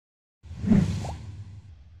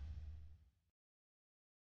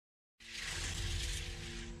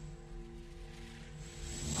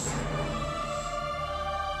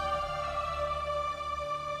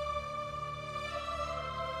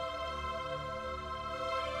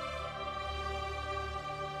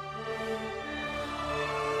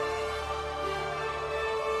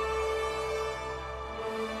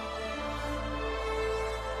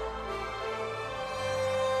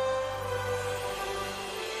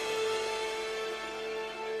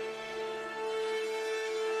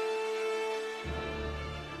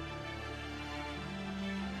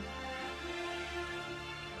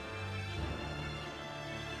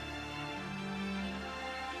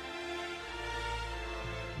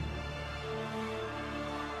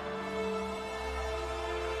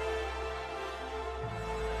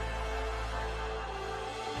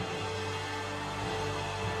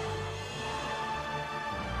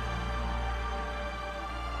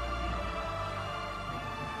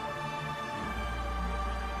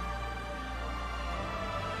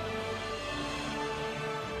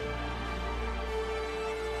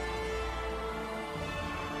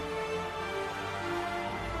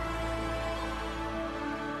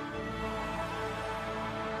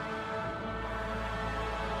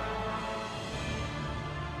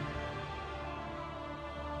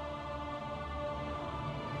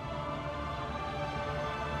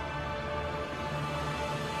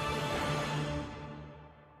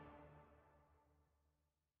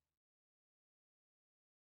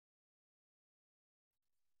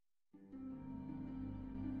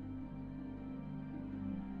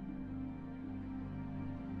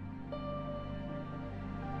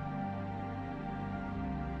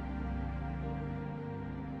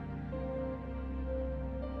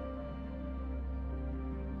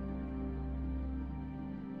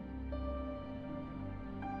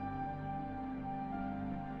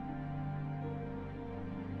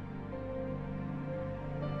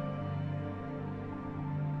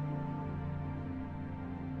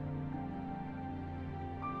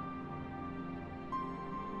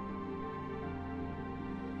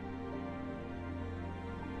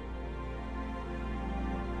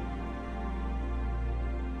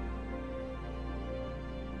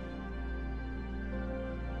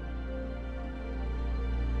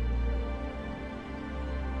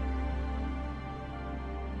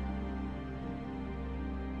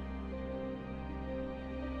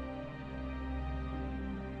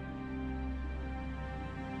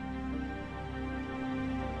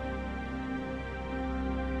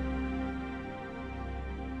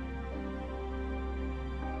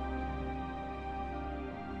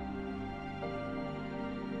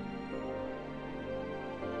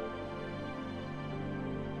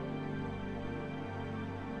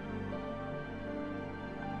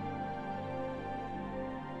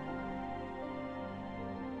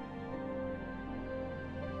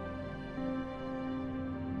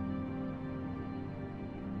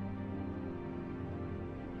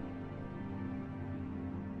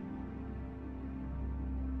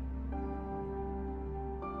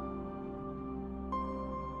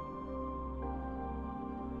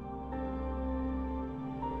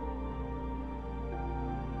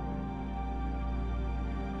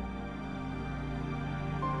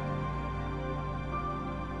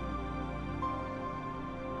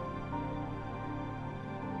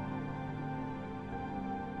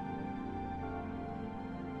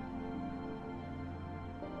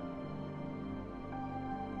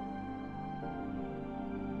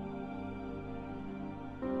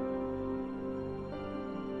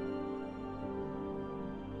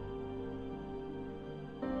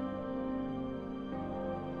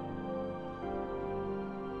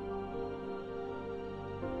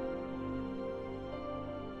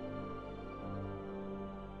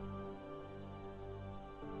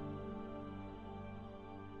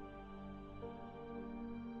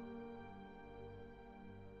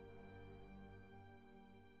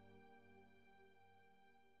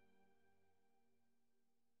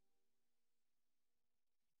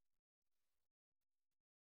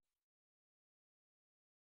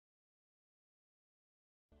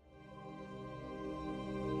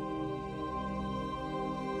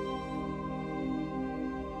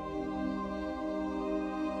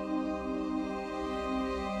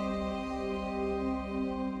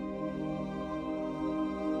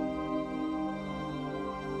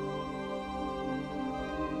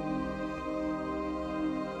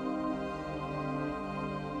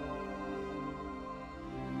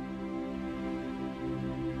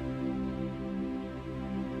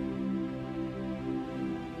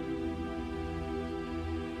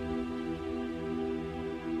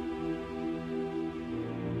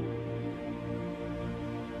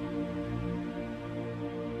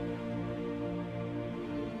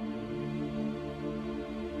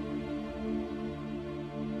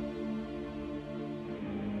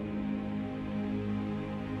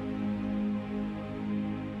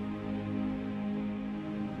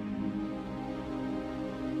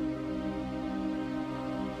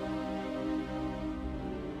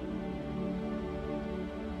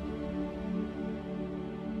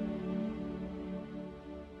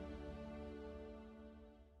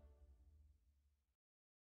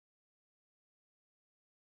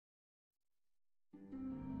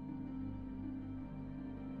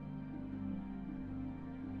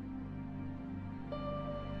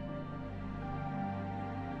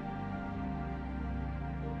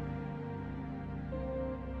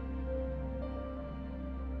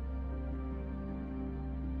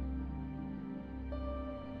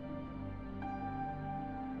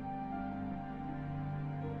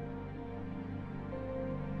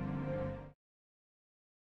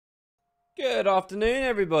Good afternoon,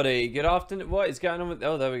 everybody. Good afternoon. What is going on with...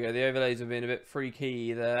 Oh, there we go. The overlays are being a bit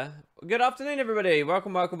freaky there. Good afternoon, everybody.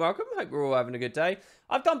 Welcome. Hope we're all having a good day.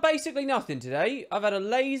 I've done basically nothing today. I've had a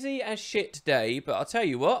lazy as shit day, but I'll tell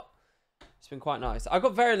you what. It's been quite nice. I've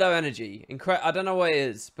got very low energy. I don't know what it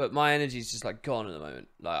is, but my energy's just like gone at the moment.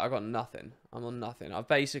 Like, I got nothing. I'm on nothing. I've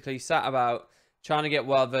basically sat about trying to get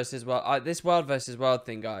world versus world. This world versus world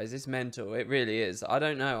thing, guys, it's mental. It really is. I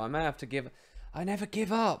don't know. I may have to give... I never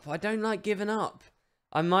give up. I don't like giving up.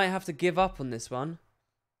 I might have to give up on this one.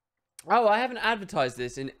 Oh, I haven't advertised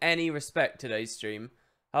this in any respect today's stream.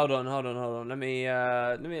 Hold on. Let me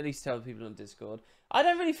at least tell people on Discord. I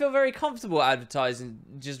don't really feel very comfortable advertising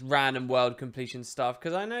just random world completion stuff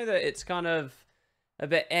because I know that it's kind of a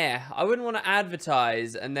bit I wouldn't want to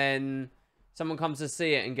advertise and then someone comes to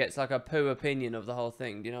see it and gets like a poo opinion of the whole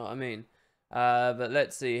thing. Do you know what I mean? But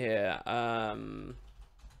let's see here.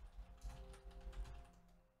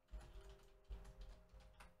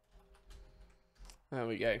 There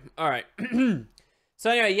we go. All right.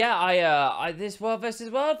 So anyway, yeah, this world versus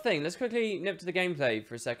world thing. Let's quickly nip to the gameplay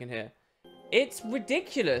for a second here. It's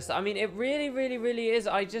ridiculous. I mean, it really is.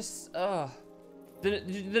 I just, the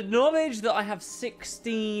knowledge that I have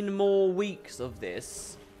 16 more weeks of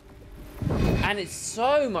this, and it's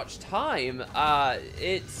so much time.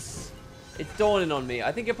 It's dawning on me.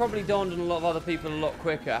 I think it probably dawned on a lot of other people a lot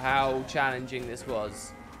quicker how challenging this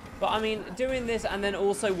was. But, I mean, doing this and then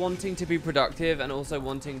also wanting to be productive and also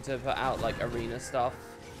wanting to put out, like, arena stuff,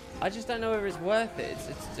 I just don't know whether it's worth it.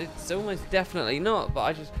 It's almost definitely not,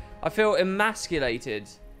 but I feel emasculated,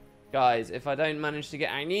 guys, if I don't manage to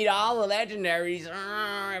get... I need all the legendaries.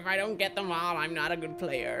 If I don't get them all, I'm not a good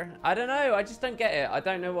player. I don't know. I just don't get it. I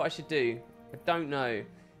don't know what I should do. I don't know.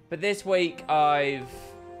 But this week, I've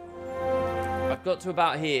got to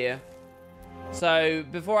about here. So,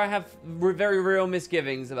 before I have very real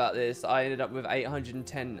misgivings about this, I ended up with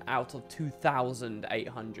 810 out of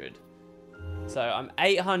 2,800. So, I'm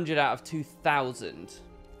 800 out of 2,000.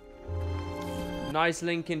 Nice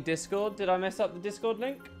link in Discord. Did I mess up the Discord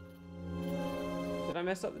link? No,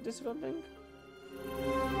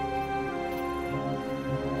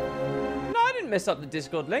 I didn't mess up the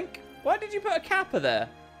Discord link. Why did you put a kappa there?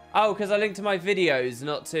 Oh, because I linked to my videos,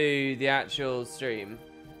 not to the actual stream.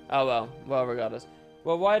 Oh, well, regardless.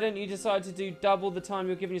 Well, why don't you decide to do double the time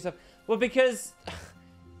you're giving yourself? Well, because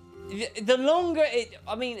the longer it...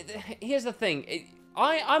 I mean, here's the thing.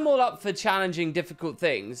 I'm all up for challenging difficult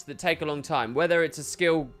things that take a long time, whether it's a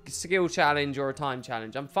skill challenge or a time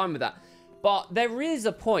challenge. I'm fine with that. But there is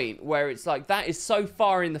a point where it's like, that is so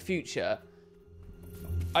far in the future.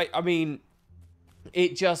 I mean,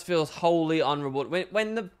 it just feels wholly unrewarding.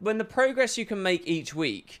 When the progress you can make each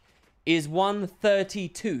week is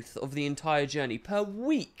 1/32th of the entire journey per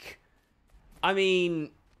week. I mean,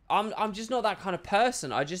 I'm just not that kind of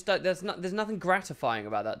person. I just don't, there's nothing gratifying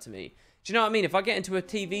about that to me. Do you know what I mean? If I get into a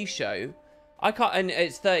TV show, I can't, and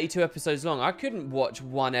it's 32 episodes long. I couldn't watch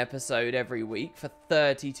one episode every week for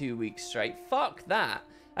 32 weeks straight. Fuck that.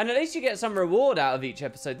 And at least you get some reward out of each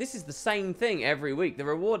episode. This is the same thing every week. The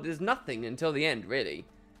reward is nothing until the end, really.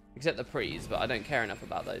 Except the pre's, but I don't care enough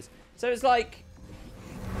about those. So it's like...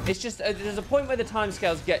 It's just, there's a point where the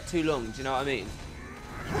timescales get too long, do you know what I mean?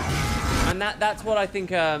 And that's what I think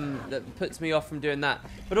that puts me off from doing that.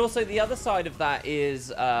 But also the other side of that is,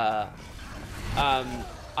 the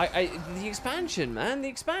expansion, man, the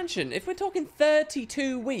expansion. If we're talking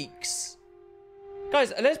 32 weeks...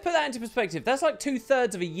 Guys, let's put that into perspective. That's like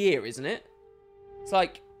 2/3 of a year, isn't it? It's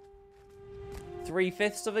like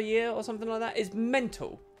 3/5 of a year or something like that. It's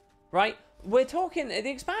mental, right? We're talking, the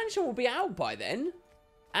expansion will be out by then.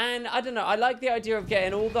 And I don't know, I like the idea of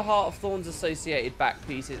getting all the Heart of Thorns associated back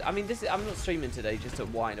pieces. I mean, I'm not streaming today just to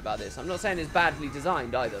whine about this. I'm not saying it's badly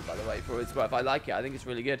designed either, by the way, for what it's worth. I like it. I think it's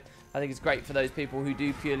really good. I think it's great for those people who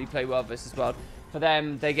do purely play world versus world. For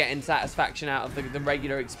them, they're getting satisfaction out of the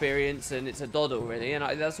regular experience, and it's a doddle, really,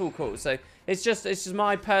 and that's all cool. So it's just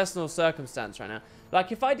my personal circumstance right now.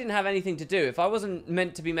 Like, if I didn't have anything to do, if I wasn't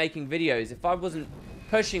meant to be making videos, if I wasn't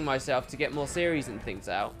pushing myself to get more series and things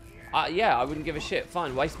out, yeah, I wouldn't give a shit.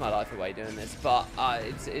 Fine, waste my life away doing this. But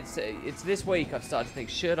it's this week I've started to think,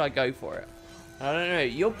 should I go for it? I don't know.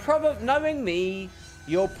 You'll probably, knowing me,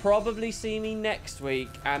 you'll probably see me next week,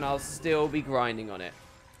 and I'll still be grinding on it.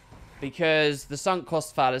 Because the sunk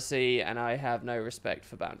cost fallacy, and I have no respect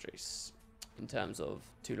for boundaries in terms of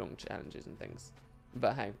too long challenges and things.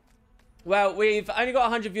 But hey. Well, we've only got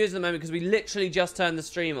 100 viewers at the moment because we literally just turned the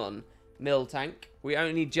stream on. Mill Tank. We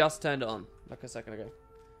only just turned it on, like a second ago.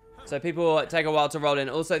 So people take a while to roll in.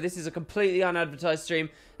 Also, this is a completely unadvertised stream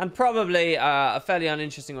and probably a fairly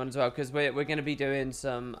uninteresting one as well because we're going to be doing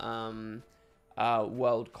some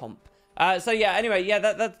world comp. So yeah, anyway, yeah,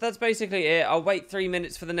 that's basically it. I'll wait 3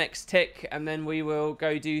 minutes for the next tick and then we will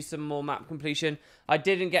go do some more map completion. I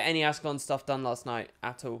didn't get any Ascalon stuff done last night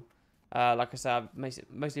at all. Like I said, I've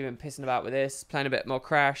mostly been pissing about with this, playing a bit more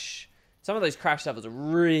Crash. Some of those Crash levels are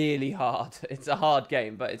really hard. It's a hard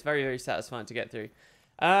game, but it's very, very satisfying to get through.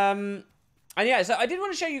 And yeah, so I did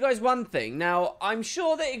want to show you guys one thing. Now, I'm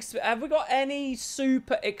sure that... have we got any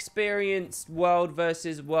super experienced World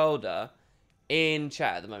versus Worlder in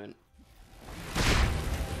chat at the moment?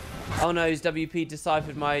 Oh no, has WP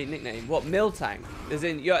deciphered my nickname? What, Miltank? As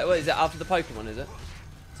in, what is it, after the Pokemon, is it?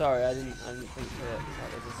 Sorry, I didn't think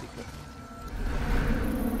that was a secret.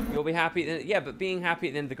 You'll be happy. Yeah, but being happy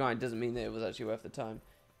at the end of the grind doesn't mean that it was actually worth the time.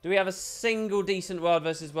 Do we have a single decent World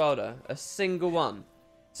versus Worlder? A single one?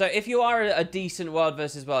 So if you are a decent World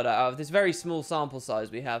versus Worlder out of this very small sample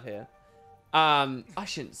size we have here, I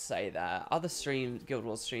shouldn't say that. Other streams, Guild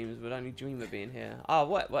Wars streams, would only dream of being here. Oh,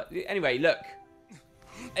 what? Anyway, look.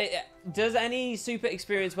 Does any super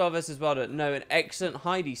experienced World versus Worlder know an excellent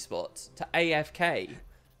hidey spot to AFK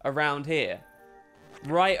around here?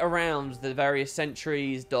 Right around the various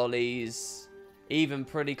sentries, dollies, even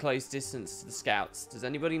pretty close distance to the scouts. Does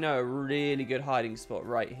anybody know a really good hiding spot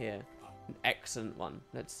right here? An excellent one.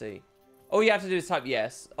 Let's see. All you have to do is type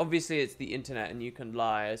yes. Obviously, it's the internet and you can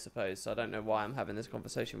lie, I suppose. So I don't know why I'm having this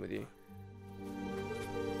conversation with you.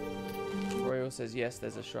 Royal says, yes,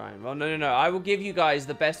 there's a shrine. Well, no. I will give you guys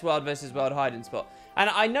the best World versus World hiding spot. And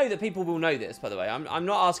I know that people will know this, by the way. I'm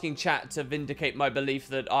not asking chat to vindicate my belief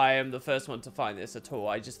that I am the first one to find this at all.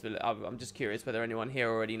 I'm just curious whether anyone here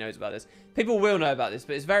already knows about this. People will know about this,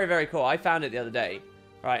 but it's very, very cool. I found it the other day.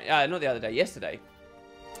 Right, not the other day, yesterday.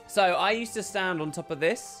 So I used to stand on top of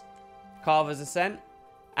this, Carver's Ascent,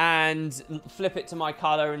 and flip it to my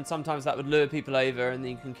color, and sometimes that would lure people over, and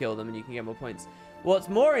then you can kill them, and you can get more points. What's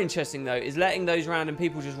more interesting, though, is letting those random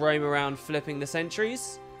people just roam around flipping the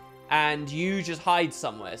sentries, and you just hide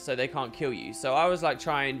somewhere so they can't kill you. So I was, like,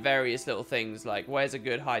 trying various little things, like, where's a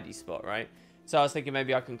good hidey spot, right? So I was thinking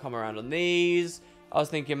maybe I can come around on these. I was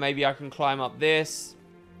thinking maybe I can climb up this.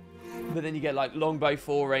 But then you get, like, longbow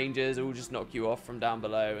 4 rangers who will just knock you off from down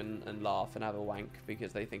below and laugh and have a wank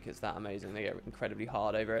because they think it's that amazing. They get incredibly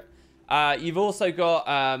hard over it. You've also got,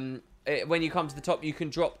 when you come to the top, you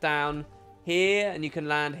can drop down here and you can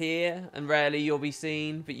land here, and rarely you'll be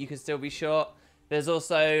seen, but you can still be shot. There's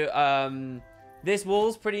also this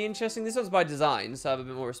wall's pretty interesting. This one's by design, so I have a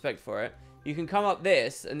bit more respect for it. You can come up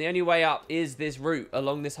this, and the only way up is this route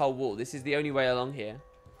along this whole wall. This is the only way along here,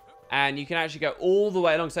 and you can actually go all the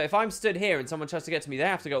way along. So if I'm stood here and someone tries to get to me, they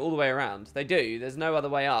have to go all the way around. They do. There's no other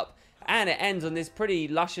way up, and it ends on this pretty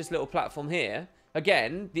luscious little platform here.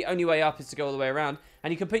 Again, the only way up is to go all the way around.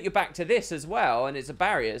 And you can put your back to this as well, and it's a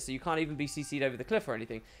barrier, so you can't even be CC'd over the cliff or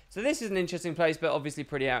anything. So this is an interesting place, but obviously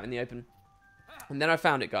pretty out in the open. And then I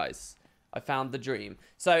found it, guys. I found the dream.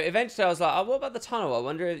 So eventually I was like, oh, what about the tunnel? I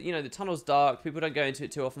wonder if, you know, the tunnel's dark. People don't go into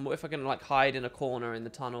it too often. What if I can, like, hide in a corner in the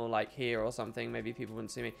tunnel, like here or something? Maybe people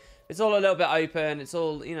wouldn't see me. It's all a little bit open. It's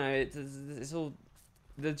all, you know, it's all...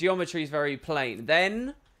 The geometry is very plain.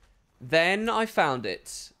 Then I found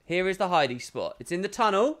it. Here is the hiding spot. It's in the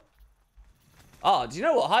tunnel. Oh, do you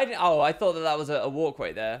know what? Hiding... Oh, I thought that was a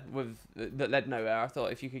walkway there that led nowhere. I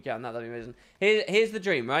thought if you could get on that, that'd be amazing. Here's the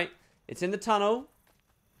dream, right? It's in the tunnel.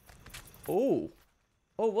 Oh.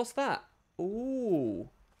 Oh, what's that? Ooh.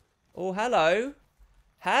 Oh, hello.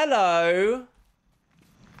 Hello.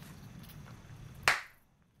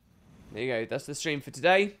 There you go. That's the stream for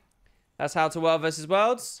today. That's how to World versus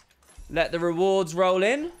Worlds. Let the rewards roll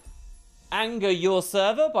in. Anger your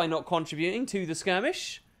server by not contributing to the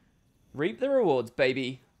skirmish. Reap the rewards,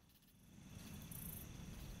 baby.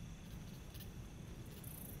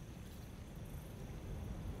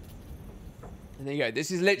 And there you go. This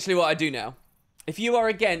is literally what I do now. If you are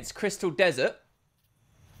against Crystal Desert,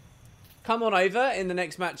 come on over in the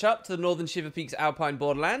next matchup to the Northern Shiver Peaks Alpine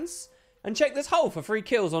Borderlands and check this hole for free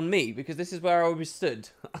kills on me, because this is where I always stood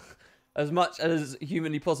as much as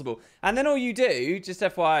humanly possible. And then all you do, just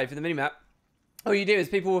FYI for the minimap, all you do is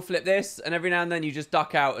people will flip this, and every now and then you just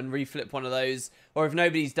duck out and reflip one of those. Or if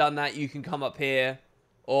nobody's done that, you can come up here,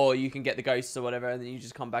 or you can get the ghosts or whatever, and then you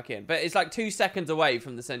just come back in. But it's like 2 seconds away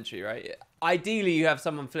from the sentry, right? Ideally, you have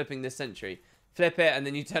someone flipping this sentry. Flip it, and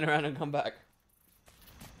then you turn around and come back.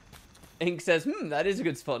 Ink says, that is a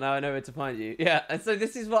good spot. Now I know where to find you. Yeah, and so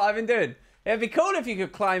this is what I've been doing. It'd be cool if you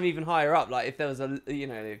could climb even higher up, like if there was a, you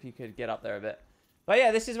know, if you could get up there a bit. But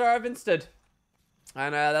yeah, this is where I've been stood.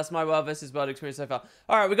 And that's my World versus World experience so far.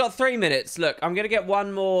 All right, we got 3 minutes. Look, I'm gonna get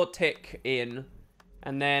one more tick in,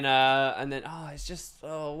 and then oh, it's just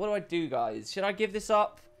what do I do, guys? Should I give this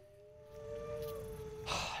up?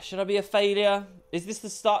 Should I be a failure? Is this the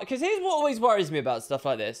start? Because here's what always worries me about stuff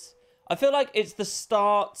like this. I feel like it's the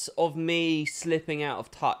start of me slipping out of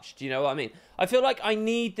touch. Do you know what I mean? I feel like I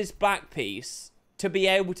need this black piece to be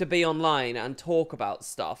able to be online and talk about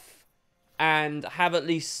stuff. And have at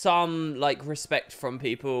least some, like, respect from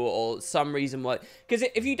people or some reason why. Because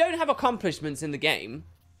if you don't have accomplishments in the game,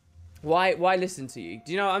 why listen to you?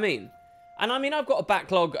 Do you know what I mean? And I mean, I've got a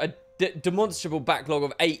backlog, a demonstrable backlog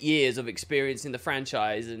of 8 years of experience in the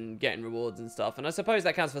franchise and getting rewards and stuff. And I suppose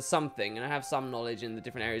that counts for something. And I have some knowledge in the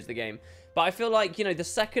different areas of the game. But I feel like, you know, the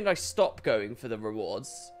second I stop going for the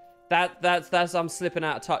rewards, that's I'm slipping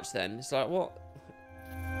out of touch then. It's like, what?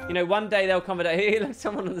 You know, one day they'll come a day. Look,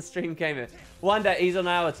 someone on the stream came in. One day, he's on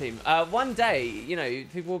our team. One day, you know,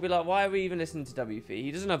 people will be like, why are we even listening to WP?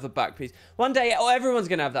 He doesn't have the back piece. One day, everyone's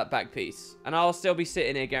going to have that back piece. And I'll still be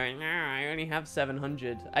sitting here going, nah, I only have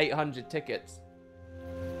 700, 800 tickets.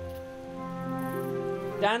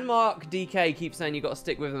 Denmark DK keeps saying you got to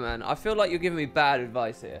stick with him, man. I feel like you're giving me bad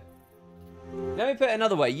advice here. Let me put it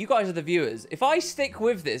another way. You guys are the viewers. If I stick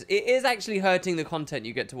with this, it is actually hurting the content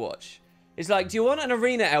you get to watch. It's like, do you want an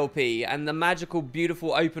arena LP and the magical,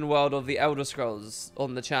 beautiful open world of the Elder Scrolls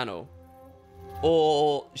on the channel?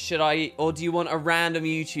 Or do you want a random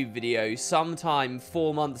YouTube video sometime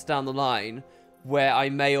 4 months down the line where I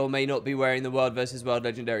may or may not be wearing the World versus World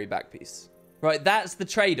Legendary back piece? Right, that's the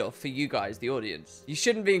trade-off for you guys, the audience. You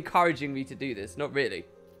shouldn't be encouraging me to do this, not really.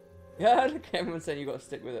 Yeah, look, everyone's saying you got to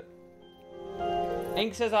stick with it.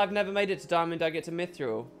 Ink says I've never made it to Diamond, I get to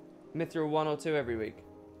Mithril. Mithril 1 or 2 every week.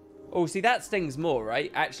 Oh, see, that stings more, right?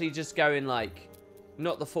 Actually just going, like,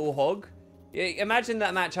 not the full hog. Imagine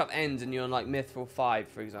that matchup ends and you're on, like, Mithril 5,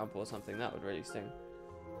 for example, or something. That would really sting.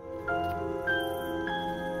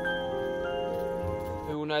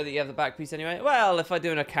 Who will know that you have the back piece anyway? Well, if I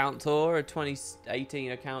do an account tour, a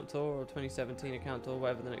 2018 account tour, or 2017 account tour,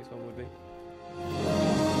 whatever the next one would be.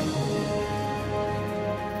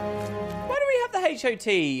 The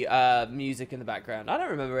HOT music in the background. I don't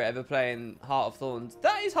remember it ever playing Heart of Thorns.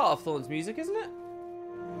 That is Heart of Thorns music, isn't it?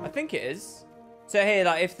 I think it is. So here,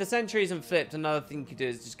 like, if the sentry isn't flipped, another thing you could do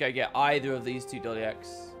is just go get either of these 2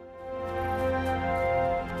 Doliacs.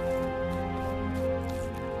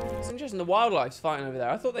 It's interesting, the wildlife's fighting over there.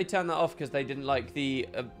 I thought they turned that off because they didn't like the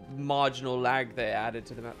marginal lag they added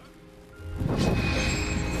to the map.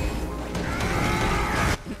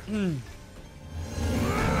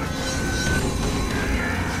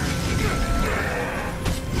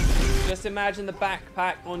 Just imagine the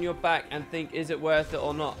backpack on your back and think, is it worth it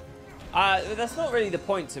or not? That's not really the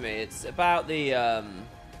point to me. It's about the...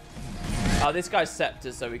 Oh, this guy's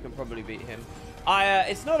Scepter, so we can probably beat him.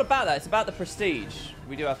 It's not about that. It's about the prestige.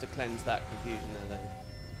 We do have to cleanse that confusion there, though.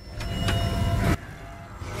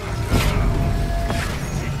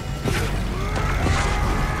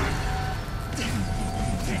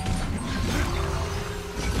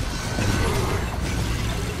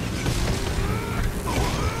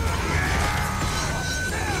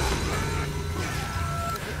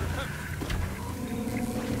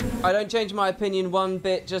 I don't change my opinion one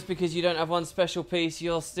bit just because you don't have one special piece.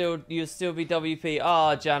 You'll still be WP.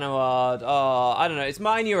 Ah, Janoward. Oh, I don't know. It's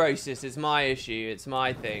my neurosis. It's my issue. It's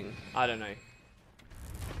my thing. I don't know.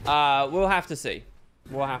 We'll have to see.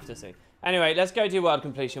 We'll have to see. Anyway, let's go do world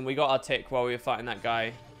completion. We got our tick while we were fighting that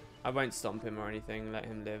guy. I won't stomp him or anything. Let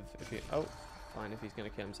him live. Oh, fine if he's going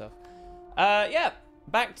to kill himself. Yeah.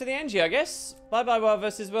 Back to the NG, I guess. Bye-bye, World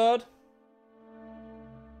versus World.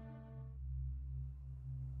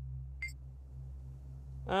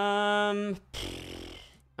 And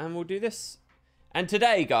we'll do this. And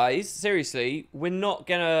today, guys, seriously, we're not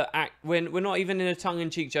gonna act. We're not even in a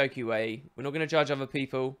tongue-in-cheek, jokey way. We're not gonna judge other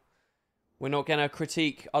people. We're not gonna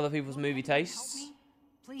critique other people's movie tastes,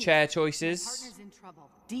 chair choices,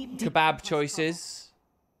 kebab choices,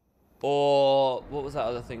 or what was that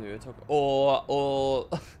other thing we were talking? Or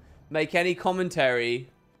make any commentary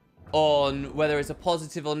on whether it's a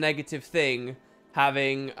positive or negative thing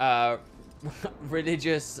having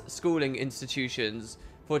religious schooling institutions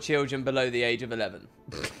for children below the age of 11.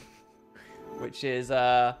 Which is,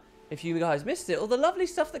 if you guys missed it, all the lovely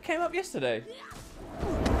stuff that came up yesterday.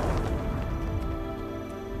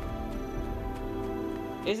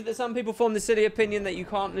 Is it that some people form the silly opinion that you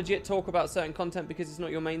can't legit talk about certain content because it's not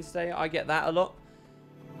your mainstay? I get that a lot.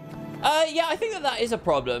 Yeah, I think that is a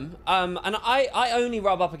problem. And I only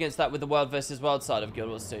rub up against that with the world versus world side of Guild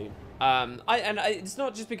Wars 2. It's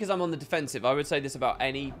not just because I'm on the defensive. I would say this about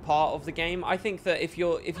any part of the game. I think that if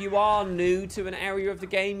you are new to an area of the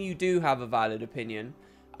game, you do have a valid opinion.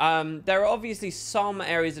 There are obviously some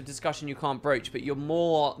areas of discussion you can't broach, but you're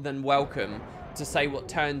more than welcome to say what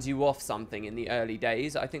turns you off something in the early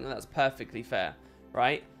days. I think that's perfectly fair,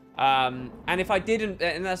 right? And if I didn't,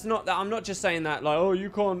 and that's not, I'm not just saying that like, oh, you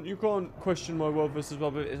can't question my world versus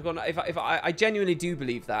world. If I genuinely do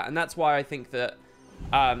believe that, and that's why I think that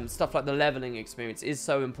stuff like the leveling experience is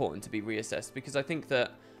so important to be reassessed, because I think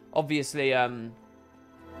that obviously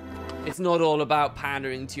it's not all about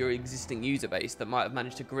pandering to your existing user base that might have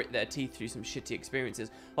managed to grit their teeth through some shitty experiences,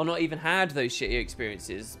 or not even had those shitty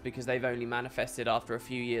experiences because they've only manifested after a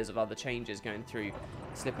few years of other changes going through,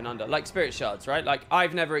 slipping under. Like Spirit Shards, right? Like,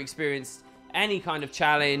 I've never experienced any kind of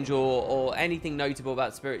challenge or anything notable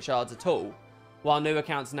about Spirit Shards at all, while new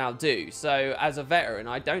accounts now do. So, as a veteran,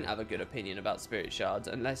 I don't have a good opinion about Spirit Shards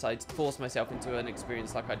unless I force myself into an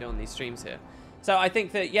experience like I do on these streams here. So, I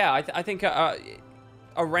think that, yeah, I think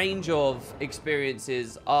a range of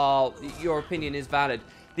experiences your opinion is valid.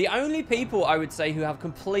 The only people I would say who have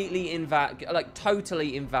completely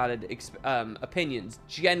totally invalid opinions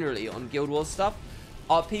generally on Guild Wars stuff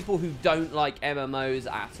are people who don't like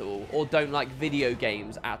MMOs at all, or don't like video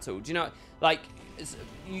games at all. Do you know, like,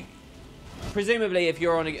 presumably if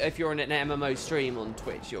you're on an MMO stream on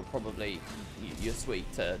Twitch, you're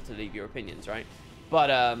sweet to leave your opinions, right?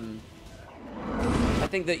 But I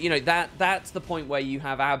think that, you know, that's the point where you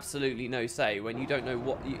have absolutely no say, when you don't know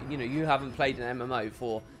what, you know, you haven't played an MMO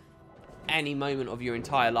for any moment of your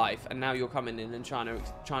entire life, and now you're coming in and trying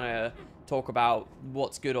to talk about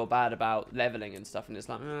what's good or bad about leveling and stuff, and it's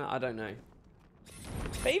like, I don't know.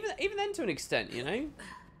 But even then, to an extent, you know,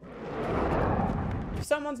 if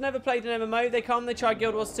someone's never played an MMO, they come, they try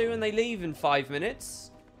Guild Wars 2, and they leave in 5 minutes.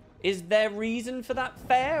 Is there reason for that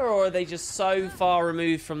fair, or are they just so far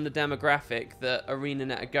removed from the demographic that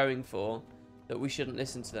ArenaNet are going for that we shouldn't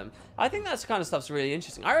listen to them? I think that's kind of stuff's really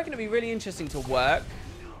interesting. I reckon it'd be really interesting to work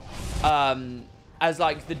as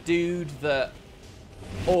like the dude that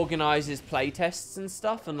organizes playtests and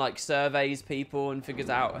stuff, and like surveys people and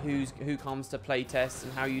figures out who comes to playtests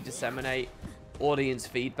and how you disseminate audience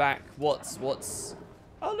feedback. What's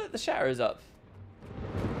oh, look, the shatter is up.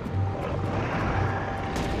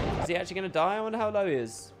 Is he actually going to die? I wonder how low he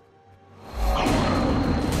is.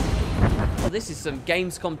 Oh, this is some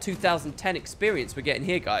Gamescom 2010 experience we're getting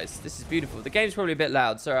here, guys. This is beautiful. The game's probably a bit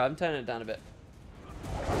loud. Sorry, I'm turning it down a bit.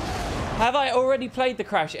 Have I already played the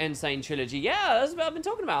Crash Insane trilogy? Yeah, that's what I've been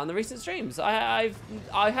talking about on the recent streams. I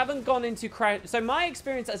haven't gone into Crash. So my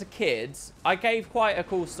experience as a kid, I gave quite a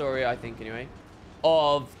cool story, I think, anyway,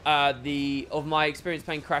 of my experience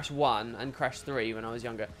playing Crash 1 and Crash 3 when I was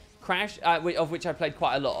younger. Crash, of which I played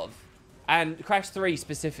quite a lot of, and Crash 3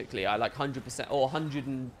 specifically, I like 100% or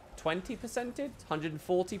 120%ed,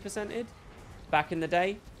 140%ed back in the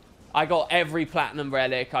day. I got every platinum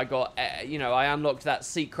relic. I got, you know, I unlocked that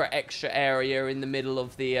secret extra area in the middle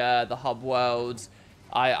of the hub world.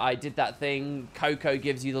 I did that thing. Coco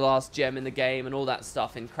gives you the last gem in the game and all that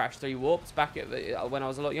stuff in Crash 3 Warped back when I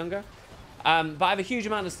was a lot younger. But I have a huge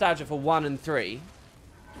amount of nostalgia for 1 and 3.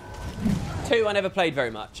 2, I never played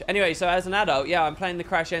very much. Anyway, so as an adult, yeah, I'm playing the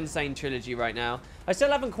Crash Insane trilogy right now. I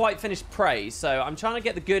still haven't quite finished Prey, so I'm trying to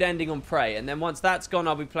get the good ending on Prey, and then once that's gone,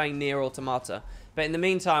 I'll be playing Nier Automata. But in the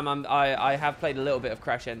meantime, I have played a little bit of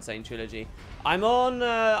Crash Insane trilogy. I'm on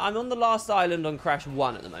the last island on Crash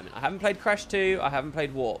 1 at the moment. I haven't played Crash 2. I haven't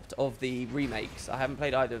played Warped of the remakes. I haven't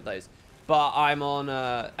played either of those. But I'm on,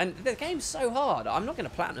 and the game's so hard. I'm not going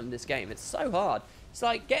to platinum this game. It's so hard. It's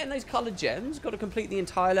like getting those coloured gems. Got to complete the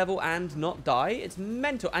entire level and not die. It's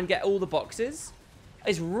mental. And get all the boxes.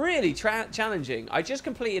 It's really challenging. I just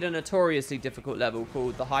completed a notoriously difficult level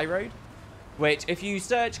called the High Road, which, if you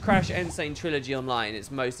search Crash Insane Trilogy online,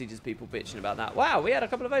 it's mostly just people bitching about that. Wow, we had a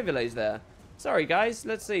couple of overlays there. Sorry, guys.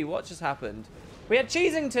 Let's see. What just happened? We had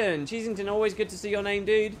Cheesington. Cheesington, always good to see your name,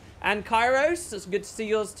 dude. And Kairos, it's good to see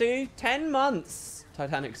yours too. 10 months.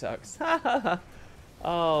 Titanic sucks.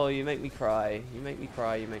 Oh, you make me cry. You make me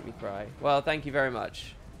cry. You make me cry. Well, thank you very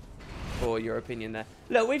much for your opinion there.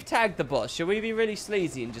 Look, we've tagged the boss. Should we be really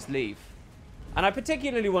sleazy and just leave? And I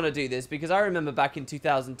particularly want to do this because I remember back in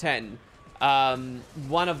 2010,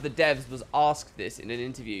 one of the devs was asked this in an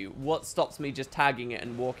interview. What stops me just tagging it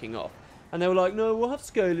and walking off? And they were like, no, we'll have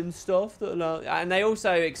scaling stuff that allow... And they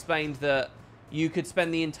also explained that you could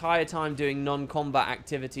spend the entire time doing non-combat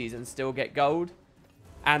activities and still get gold.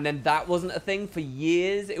 And then that wasn't a thing for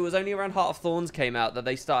years. It was only around Heart of Thorns came out that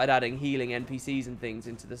they started adding healing NPCs and things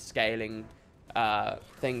into the scaling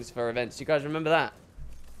things for events. You guys remember that?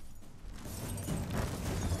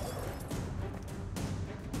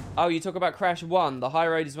 Oh, you talk about Crash 1. The high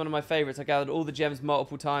road is one of my favorites. I gathered all the gems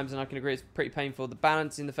multiple times, and I can agree it's pretty painful. The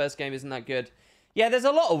balance in the first game isn't that good. Yeah, there's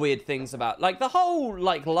a lot of weird things about, like, the whole,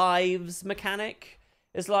 like, lives mechanic.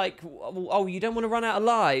 It's like, oh, you don't want to run out of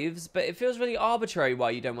lives, but it feels really arbitrary why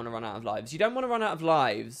you don't want to run out of lives. You don't want to run out of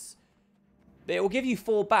lives. It will give you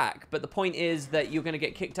 4 back, but the point is that you're going to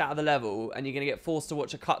get kicked out of the level, and you're going to get forced to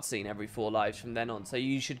watch a cutscene every 4 lives from then on. So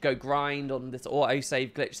you should go grind on this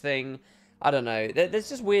auto-save glitch thing. I don't know. There's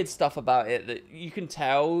just weird stuff about it that you can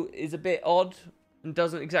tell is a bit odd and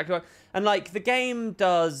doesn't exactly work. And, like, the game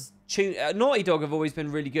does tune... Naughty Dog have always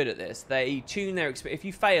been really good at this. They tune their... If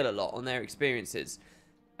you fail a lot on their experiences...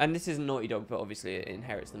 And this isn't Naughty Dog, but obviously it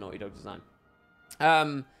inherits the Naughty Dog design.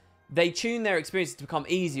 They tune their experiences to become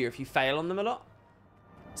easier if you fail on them a lot.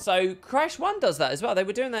 So Crash 1 does that as well. They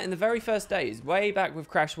were doing that in the very first days, way back with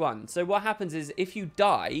Crash 1. So what happens is if you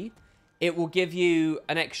die, it will give you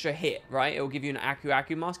an extra hit, right? It will give you an Aku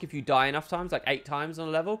Aku mask if you die enough times, like 8 times on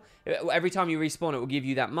a level. Every time you respawn, it will give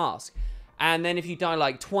you that mask. And then if you die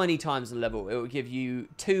like 20 times on the level, it will give you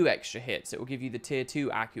 2 extra hits. It will give you the tier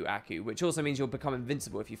 2 Aku Aku, which also means you'll become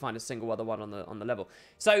invincible if you find a single other one on the level.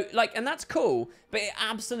 So, like, and that's cool, but it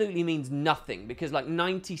absolutely means nothing because, like,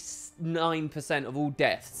 99% of all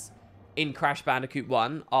deaths in Crash Bandicoot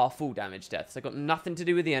 1 are full damage deaths. They've got nothing to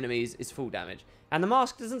do with the enemies, it's full damage. And the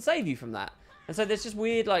mask doesn't save you from that. And so there's just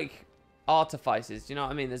weird, like... artifices, do you know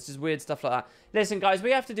what I mean? There's just weird stuff like that. Listen, guys,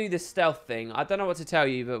 we have to do this stealth thing. I don't know what to tell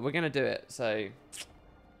you, but we're going to do it, so...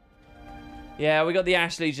 Yeah, we got the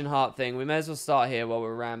Ash Legion heart thing. We may as well start here while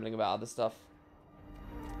we're rambling about other stuff.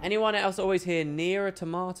 Anyone else always hear near a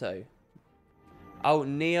tomato? Oh,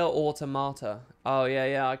 near automata. Oh,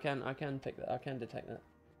 yeah, I can pick that. I can detect that.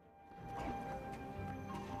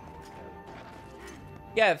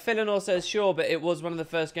 Yeah, Philinor says, sure, but it was one of the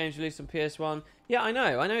first games released on PS1. Yeah, I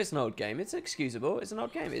know it's an old game. It's excusable. It's an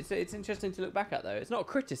old game. It's interesting to look back at, though. It's not a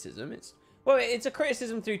criticism. Well, it's a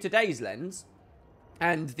criticism through today's lens.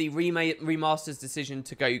 And the remaster's decision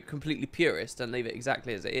to go completely purist and leave it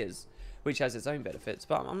exactly as it is. Which has its own benefits.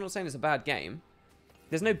 But I'm not saying it's a bad game.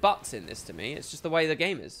 There's no buts in this to me. It's just the way the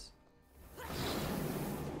game is.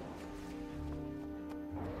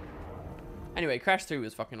 Anyway, Crash 3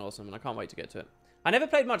 was fucking awesome, and I can't wait to get to it. I never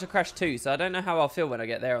played much of Crash 2, so I don't know how I'll feel when I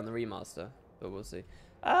get there on the remaster. But we'll see.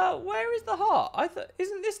 Where is the heart?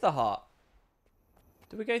 Isn't this the heart?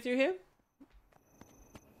 Did we go through here?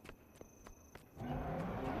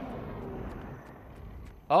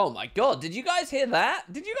 Oh my god, did you guys hear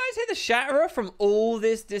that? Did you guys hear the shatterer from all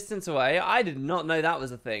this distance away? I did not know that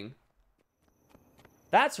was a thing.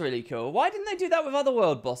 That's really cool. Why didn't they do that with other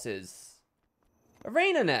world bosses?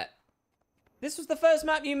 ArenaNet. This was the first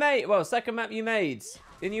map you made. Well, second map you made.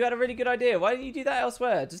 And you had a really good idea. Why didn't you do that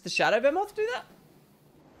elsewhere? Does the Shadow Behemoth do that?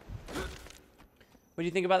 What do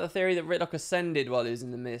you think about the theory that Ritlock ascended while he was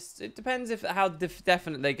in the mist? It depends how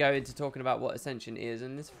definite they go into talking about what ascension is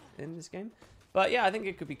in this game. But yeah, I think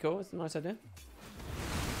it could be cool. It's a nice idea.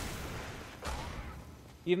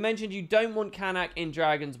 You've mentioned you don't want Kanak in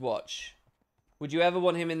Dragon's Watch. Would you ever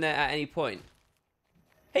want him in there at any point?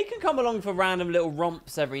 He can come along for random little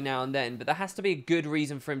romps every now and then, but there has to be a good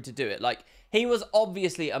reason for him to do it. Like, he was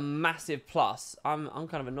obviously a massive plus. I'm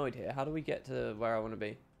kind of annoyed here. How do we get to where I want to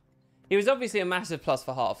be? He was obviously a massive plus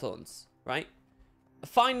for Heart of Thorns, right?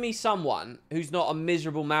 Find me someone who's not a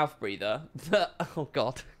miserable mouth breather. Oh,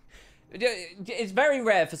 God. It's very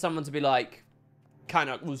rare for someone to be like,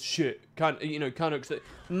 Kanak was shit. Kanak's...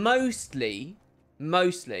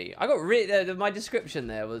 Mostly. I got really... my description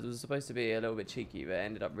there was supposed to be a little bit cheeky, but it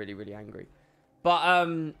ended up really, really angry. But,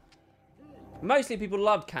 mostly people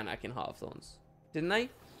loved Kanak in Heart of Thorns. Didn't they?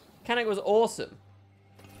 Kanak was awesome.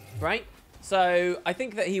 Right? So, I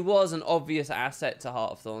think that he was an obvious asset to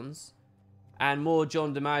Heart of Thorns. And more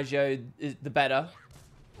John DiMaggio, the better.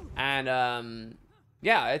 And,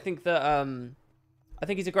 yeah, I think that, I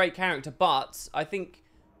think he's a great character. But, I think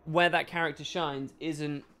where that character shines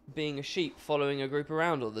isn't being a sheep following a group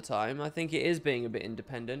around all the time. I think it is being a bit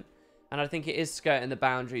independent, and I think it is skirting the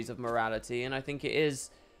boundaries of morality, and I think it is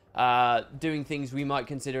doing things we might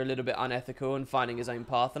consider a little bit unethical and finding his own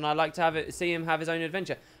path, and I'd like to see him have his own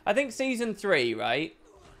adventure. I think Season 3, right,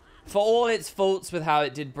 for all its faults with how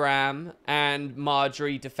it did Bram and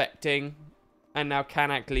Marjorie defecting and now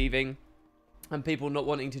Kanak leaving and people not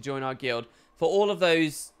wanting to join our guild, for all of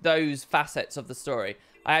those facets of the story,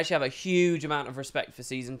 I actually have a huge amount of respect for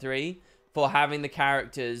Season 3 for having the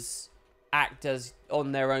characters act as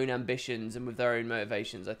on their own ambitions and with their own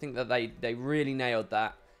motivations. I think that they really nailed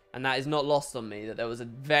that, and that is not lost on me, that there was a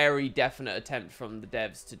very definite attempt from the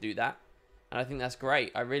devs to do that, and I think that's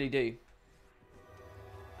great. I really do.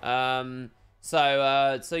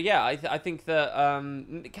 So yeah, I think that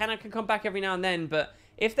Canak can come back every now and then, but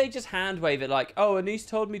if they just hand wave it like, oh, Anise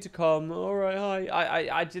told me to come, alright, hi.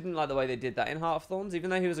 I didn't like the way they did that in Heart of Thorns, even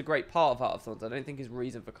though he was a great part of Heart of Thorns. I don't think his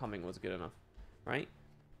reason for coming was good enough, right?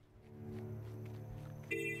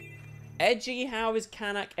 Edgy? How is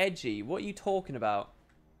Canak edgy? What are you talking about?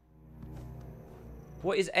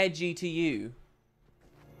 What is edgy to you?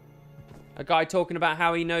 A guy talking about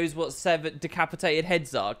how he knows what 7 decapitated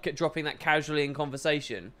heads are, dropping that casually in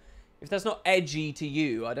conversation. If that's not edgy to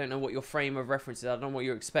you, I don't know what your frame of reference is. I don't know what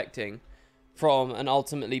you're expecting from an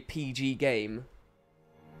ultimately PG game.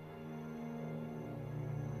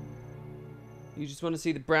 You just want to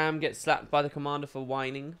see the Bram get slapped by the commander for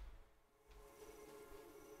whining.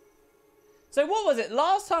 So what was it?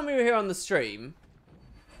 Last time we were here on the stream,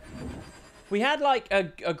 we had like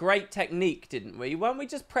a great technique, didn't we? Weren't we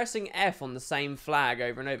just pressing F on the same flag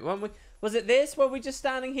over and over? Weren't we? Was it this? Were we just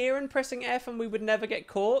standing here and pressing F and we would never get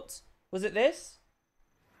caught? Was it this?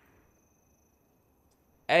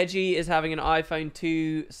 Edgy is having an iPhone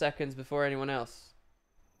 2 seconds before anyone else.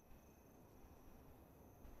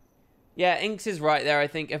 Yeah, Inks is right there. I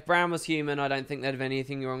think if Bram was human, I don't think there'd be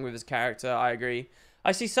anything wrong with his character. I agree.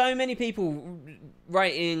 I see so many people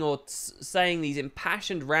writing or saying these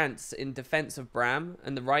impassioned rants in defense of Bram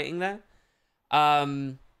and the writing there.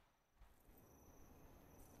 And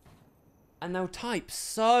they'll type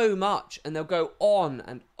so much and they'll go on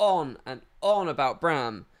and on and on about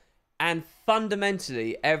Bram. And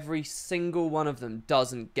fundamentally, every single one of them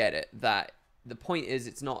doesn't get it. That the point is,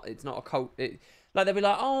 it's not a cult. Like, they'll be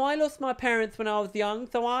like, oh, I lost my parents when I was young,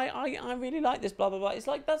 so I really like this, blah, blah, blah. It's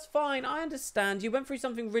like, that's fine. I understand. You went through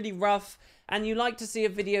something really rough, and you like to see a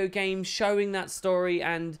video game showing that story,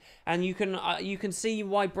 and you can see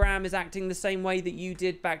why Bram is acting the same way that you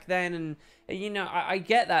did back then, and, you know, I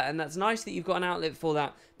get that, and that's nice that you've got an outlet for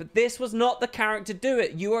that. But this was not the character to do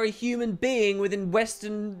it. You are a human being within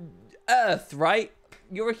Western Earth, right?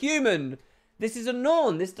 You're a human. This is a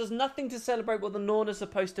Norn. This does nothing to celebrate what the Norn is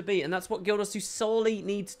supposed to be. And that's what Guild 2 solely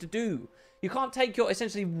needs to do. You can't take your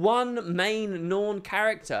essentially one main Norn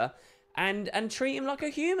character and treat him like a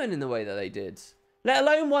human in the way that they did. Let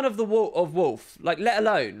alone one of the Wolf. Like, let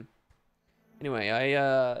alone. Anyway,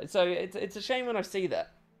 so it's a shame when I see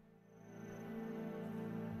that.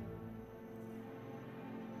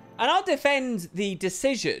 And I'll defend the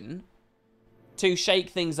decision to shake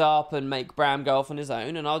things up and make Bram go off on his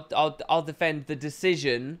own, and I'll defend the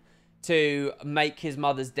decision to make his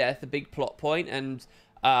mother's death a big plot point, and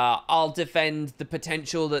I'll defend the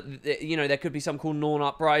potential that, you know, there could be some cool Norn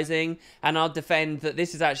uprising, and I'll defend that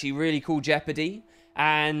this is actually really cool Jeopardy,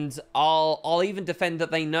 and I'll even defend that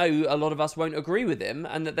they know a lot of us won't agree with him,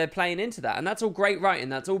 and that they're playing into that, and that's all great writing,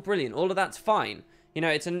 that's all brilliant, all of that's fine. You know,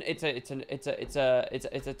 it's a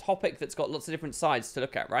topic that's got lots of different sides to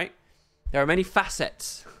look at, right? There are many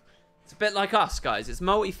facets. It's a bit like us, guys. It's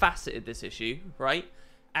multifaceted, this issue, right?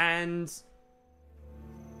 And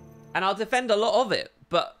I'll defend a lot of it.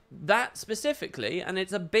 But that specifically, and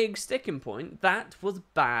it's a big sticking point, that was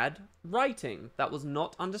bad writing. That was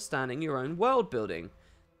not understanding your own world building.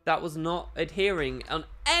 That was not adhering on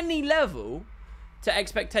any level to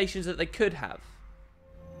expectations that they could have.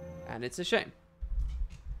 And it's a shame.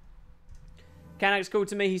 Kanak's cool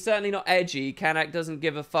to me. He's certainly not edgy. Kanak doesn't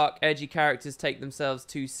give a fuck. Edgy characters take themselves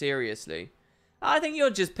too seriously. I think you're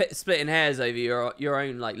just splitting hairs over your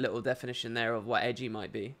own like little definition there of what edgy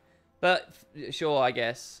might be. But sure, I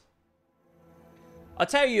guess. I'll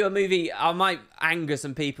tell you a movie. I might anger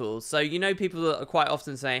some people. So you know, people that are quite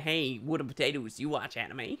often saying, "Hey, Wooden Potatoes, you watch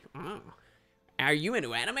anime? Oh. Are you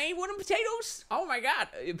into anime, Wooden Potatoes? Oh my god."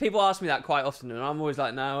 People ask me that quite often, and I'm always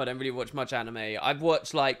like, no, I don't really watch much anime. I've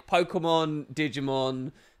watched like Pokemon,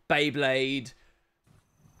 Digimon, Beyblade,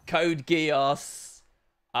 Code Geass,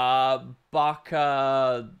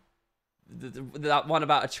 Baka, that one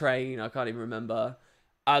about a train, I can't even remember.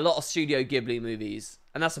 A lot of Studio Ghibli movies,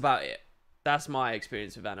 and that's about it. That's my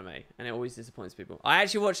experience with anime, and it always disappoints people. I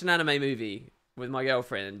actually watched an anime movie with my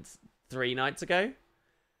girlfriend 3 nights ago.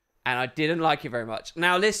 And I didn't like it very much.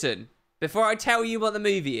 Now listen, before I tell you what the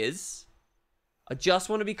movie is, I just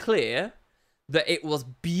want to be clear that it was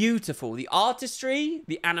beautiful. The artistry,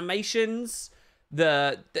 the animations,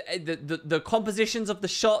 the compositions of the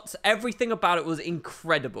shots, everything about it was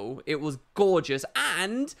incredible. It was gorgeous.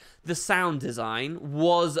 And the sound design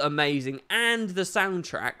was amazing. And the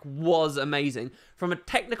soundtrack was amazing. From a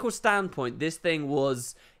technical standpoint, this thing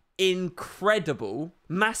was incredible.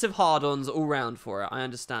 Massive hard-ons all round for it. I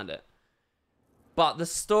understand it. But the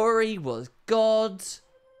story was god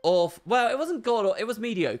awful. Well, it wasn't god, it was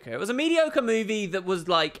mediocre. It was a mediocre movie that was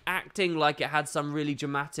like acting like it had some really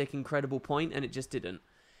dramatic, incredible point, and it just didn't.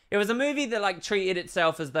 It was a movie that like treated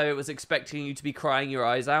itself as though it was expecting you to be crying your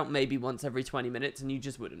eyes out maybe once every 20 minutes, and you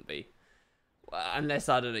just wouldn't be. Unless,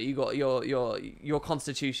 I don't know, you got your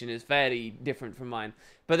constitution is fairly different from mine.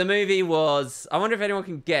 But the movie was, I wonder if anyone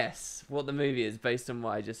can guess what the movie is based on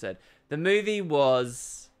what I just said. The movie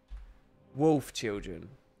was Wolf Children.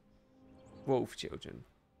 Wolf Children.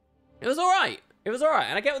 It was alright. It was alright.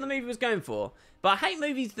 And I get what the movie was going for. But I hate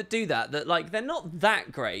movies that do that. That, like, they're not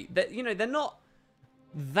that great. That, you know, they're not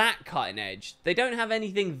that cutting edge. They don't have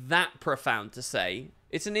anything that profound to say.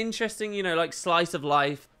 It's an interesting, you know, like, slice of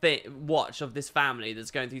life watch of this family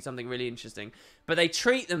that's going through something really interesting. But they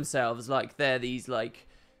treat themselves like they're these, like,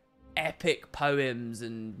 epic poems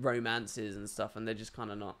and romances and stuff. And they're just kind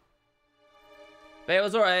of not. But it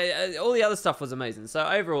was alright. All the other stuff was amazing. So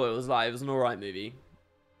overall, it was an alright movie.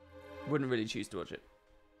 Wouldn't really choose to watch it.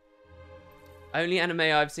 Only anime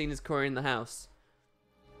I've seen is Cory in the House.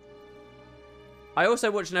 I also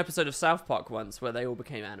watched an episode of South Park once where they all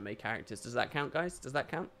became anime characters. Does that count, guys? Does that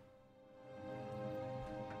count?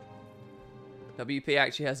 WP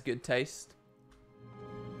actually has good taste.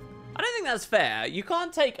 I don't think that's fair. You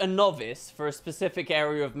can't take a novice for a specific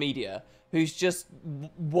area of media who's just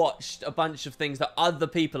watched a bunch of things that other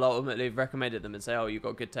people ultimately have recommended them and say, oh, you've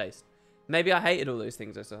got good taste. Maybe I hated all those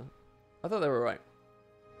things I saw. I thought they were right.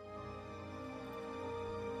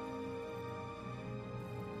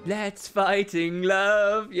 Let's fighting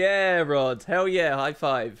love. Yeah, Rod. Hell yeah. High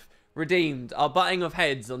five. Redeemed. Our butting of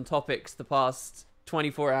heads on topics the past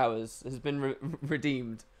 24 hours has been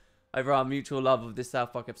redeemed over our mutual love of this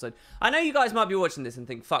South Park episode. I know you guys might be watching this and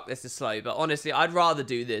think, fuck, this is slow. But honestly, I'd rather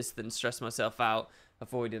do this than stress myself out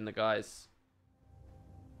avoiding the guys.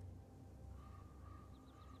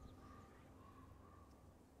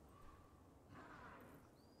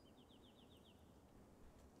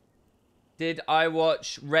 Did I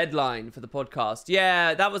watch Redline for the podcast?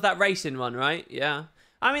 Yeah, that was that racing one, right? Yeah.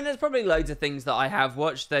 I mean, there's probably loads of things that I have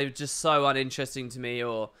watched. They're just so uninteresting to me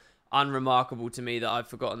or unremarkable to me that I've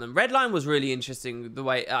forgotten them. Redline was really interesting. The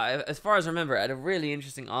way, as far as I remember, it had a really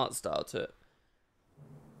interesting art style to it.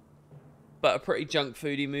 But a pretty junk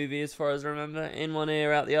foodie movie as far as I remember. In one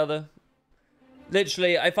ear, out the other.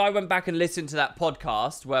 Literally, if I went back and listened to that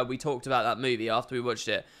podcast where we talked about that movie after we watched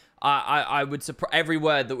it, I would every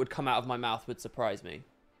word that would come out of my mouth would surprise me.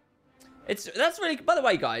 That's really, by the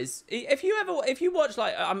way, guys, if you watch,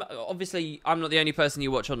 like, obviously I'm not the only person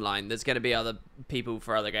you watch online. There's going to be other people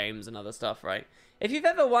for other games and other stuff, right? If you've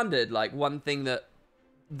ever wondered, like, one thing that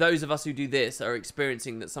those of us who do this are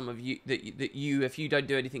experiencing that some of you that you if you don't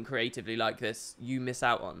do anything creatively like this, you miss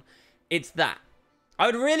out on, it's that. I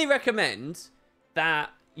would really recommend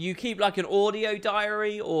that you keep like an audio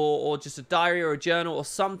diary or just a diary or a journal or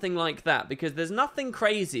something like that, because there's nothing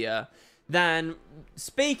crazier than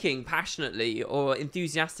speaking passionately or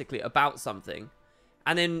enthusiastically about something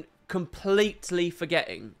and then completely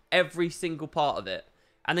forgetting every single part of it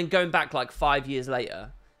and then going back like 5 years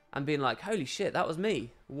later and being like, holy shit, that was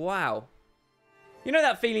me. Wow. You know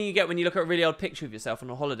that feeling you get when you look at a really old picture of yourself on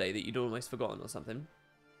a holiday that you'd almost forgotten or something?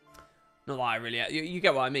 Not that I really... You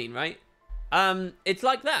get what I mean, right? It's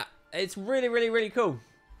like that. It's really, really, really cool.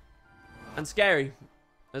 And scary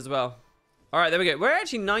as well. Alright, there we go. We're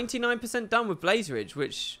actually 99% done with Blaze Ridge,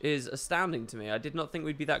 which is astounding to me. I did not think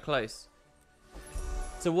we'd be that close.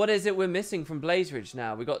 So what is it we're missing from Blaze Ridge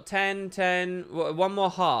now? We got 10, 10, one more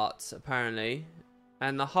heart, apparently.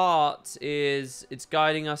 And the heart is, it's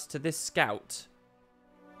guiding us to this scout.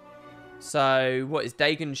 So, what is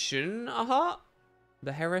Dagon Shun a heart?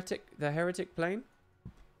 The heretic plane?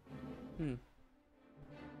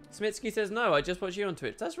 Smitsky says, no, I just watched you on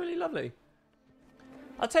Twitch. That's really lovely.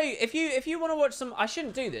 I'll tell you, if you want to watch some... I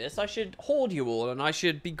shouldn't do this. I should hoard you all, and I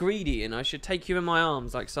should be greedy, and I should take you in my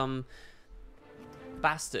arms like some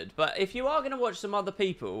bastard. But if you are going to watch some other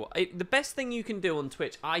people, the best thing you can do on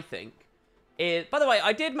Twitch, I think, is... By the way,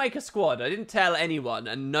 I did make a squad. I didn't tell anyone,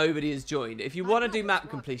 and nobody has joined. If you want to do map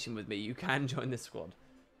completion with me, you can join this squad.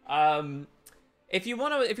 If you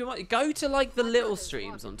want to, go to like the little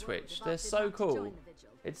streams on Twitch. They're so cool.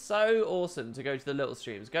 It's so awesome to go to the little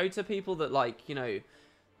streams. Go to people that, like, you know,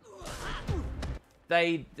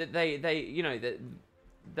 they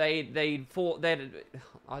fought. I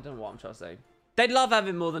don't know what I'm trying to say. They'd love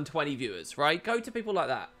having more than 20 viewers, right? Go to people like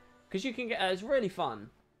that because you can get. It's really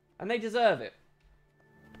fun, and they deserve it.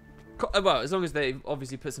 Well, as long as they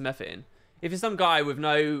obviously put some effort in. If it's some guy with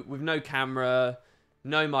no camera,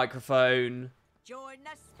 no microphone,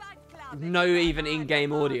 no even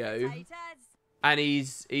in-game audio, and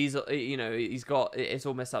he's you know, he's got, it's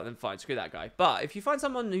all messed up, then fine, screw that guy. But if you find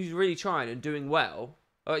someone who's really trying and doing well,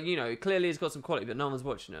 you know, clearly has got some quality, but no one's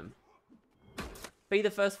watching him, be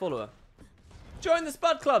the first follower. Join the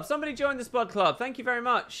Spud Club. Somebody join the Spud Club. Thank you very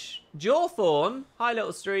much. Jawthorn. Hi,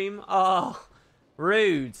 little stream. Oh,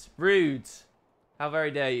 rude. Rude. How very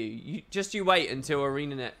dare you. You wait until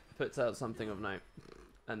ArenaNet puts out something of note.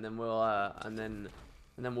 And then we'll, and then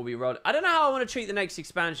we'll be rolling. I don't know how I want to treat the next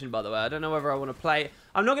expansion, by the way. I don't know whether I want to play.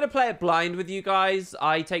 I'm not going to play it blind with you guys.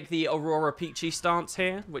 I take the Aurora Peachy stance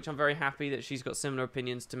here, which I'm very happy that she's got similar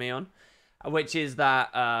opinions to me on. Which is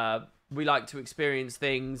that, we like to experience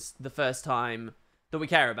things the first time that we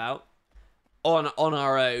care about on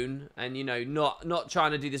our own, and you know, not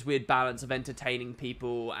trying to do this weird balance of entertaining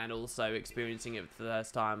people and also experiencing it for the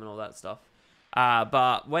first time and all that stuff.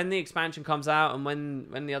 But when the expansion comes out and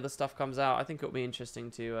when the other stuff comes out, I think it'll be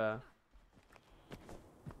interesting to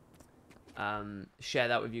share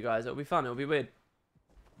that with you guys. It'll be fun. It'll be weird.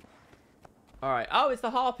 All right. Oh, it's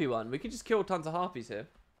the harpy one. We could just kill tons of harpies here.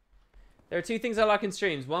 There are 2 things I like in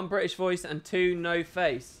streams. 1, British voice, and 2, no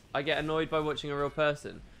face. I get annoyed by watching a real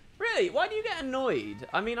person. Really? Why do you get annoyed?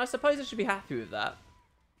 I mean, I suppose I should be happy with that.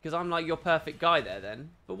 Because I'm like your perfect guy there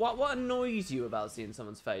then. But what annoys you about seeing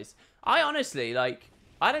someone's face? I honestly, like,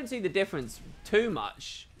 I don't see the difference too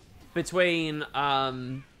much between,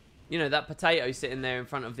 you know, that potato sitting there in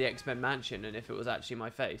front of the X-Men mansion and if it was actually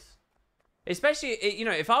my face. Especially, you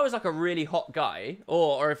know, if I was like a really hot guy,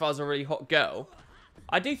 or if I was a really hot girl,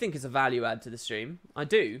 I do think it's a value add to the stream. I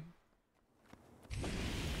do.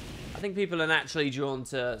 I think people are naturally drawn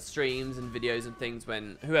to streams and videos and things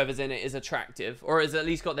when whoever's in it is attractive, or has at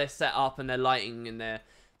least got their setup and their lighting and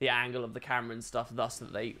the angle of the camera and stuff, thus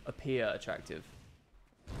that they appear attractive.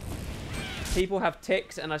 People have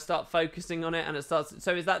tics and I start focusing on it and it starts...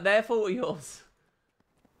 So is that their fault or yours?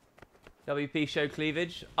 WP show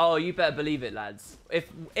cleavage? Oh, you better believe it, lads.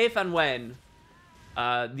 If and when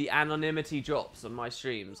the anonymity drops on my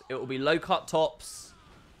streams, it will be low-cut tops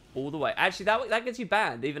all the way. Actually, that gets you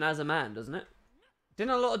banned, even as a man, doesn't it?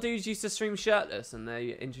 Didn't a lot of dudes used to stream shirtless and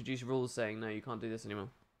they introduced rules saying, no, you can't do this anymore?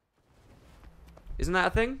 Isn't that a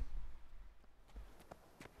thing?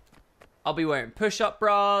 I'll be wearing push-up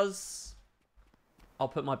bras. I'll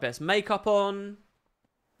put my best makeup on.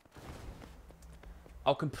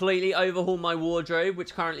 I'll completely overhaul my wardrobe,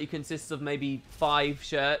 which currently consists of maybe 5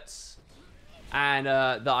 shirts and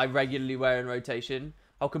that I regularly wear in rotation.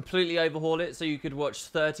 I'll completely overhaul it so you could watch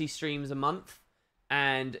 30 streams a month,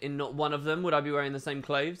 and in not one of them would I be wearing the same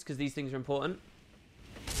clothes, because these things are important.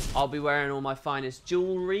 I'll be wearing all my finest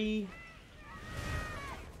jewelry.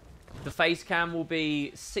 The face cam will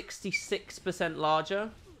be 66%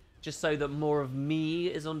 larger, just so that more of me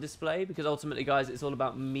is on display, because ultimately, guys, it's all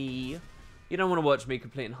about me. You don't want to watch me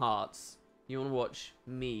completing hearts. You want to watch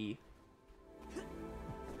me.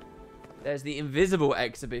 There's the Invisible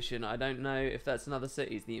Exhibition. I don't know if that's another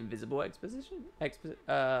city. Is the Invisible Exposition?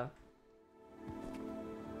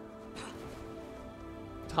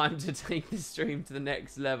 Time to take the stream to the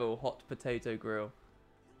next level. Hot potato grill.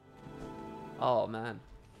 Oh, man.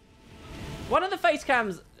 One of the face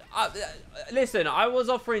cams... listen, I was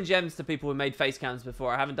offering gems to people who made face cams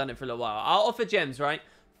before. I haven't done it for a little while. I'll offer gems, right?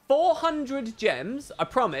 400 gems, I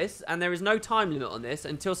promise. And there is no time limit on this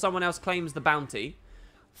until someone else claims the bounty.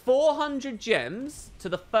 400 gems to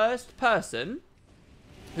the first person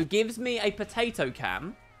who gives me a potato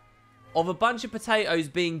cam of a bunch of potatoes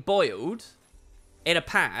being boiled in a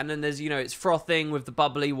pan, and there's, you know, it's frothing with the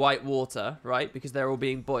bubbly white water, right? Because they're all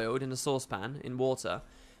being boiled in a saucepan in water.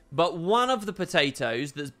 But one of the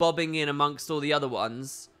potatoes that's bobbing in amongst all the other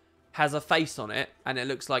ones has a face on it, and it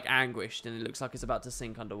looks like anguished, and it looks like it's about to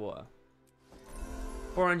sink underwater.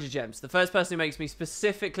 400 gems. The first person who makes me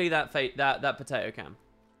specifically that potato cam.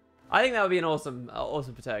 I think that would be an awesome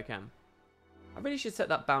potato cam. I really should set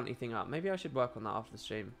that bounty thing up. Maybe I should work on that after the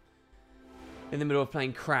stream. In the middle of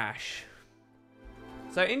playing Crash.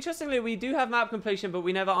 So, interestingly, we do have map completion, but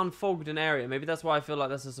we never unfogged an area. Maybe that's why I feel like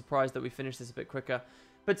that's a surprise that we finished this a bit quicker.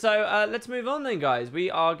 But so, let's move on then, guys. We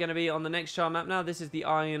are going to be on the next char map now. This is the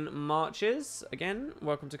Iron Marches. Again,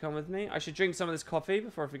 welcome to come with me. I should drink some of this coffee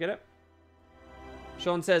before I forget it.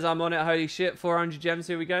 Sean says, I'm on it. Holy shit, 400 gems.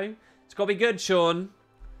 Here we go. It's got to be good, Sean.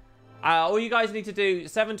 All you guys need to do,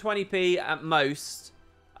 720p at most,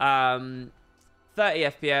 30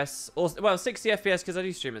 FPS, or, well, 60 FPS, because I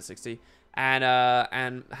do stream at 60,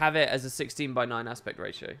 and have it as a 16:9 aspect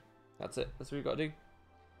ratio. That's it. That's what you've got to do.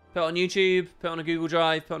 Put it on YouTube, put it on a Google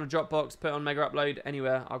Drive, put it on a Dropbox, put it on Mega Upload,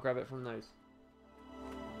 anywhere. I'll grab it from those.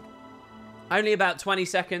 Only about 20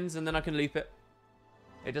 seconds, and then I can loop it.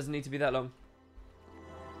 It doesn't need to be that long.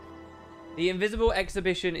 The invisible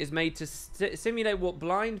exhibition is made to simulate what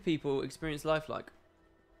blind people experience life like.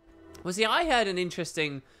 Well, see, I heard an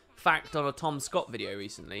interesting fact on a Tom Scott video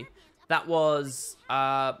recently. That was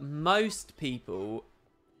most people,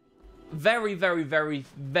 very, very, very,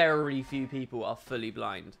 very few people are fully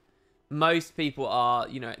blind. Most people are,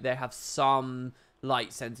 you know, they have some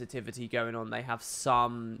light sensitivity going on. They have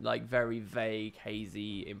some, like, very vague,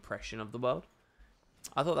 hazy impression of the world.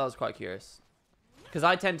 I thought that was quite curious. Because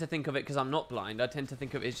I tend to think of it, because I'm not blind, I tend to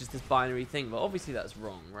think of it as just this binary thing. But obviously that's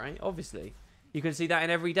wrong, right? Obviously. You can see that in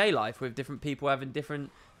everyday life with different people having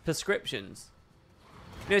different prescriptions.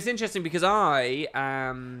 You know, it's interesting because I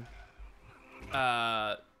am...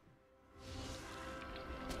 oh,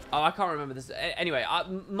 I can't remember this. Anyway,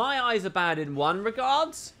 my eyes are bad in one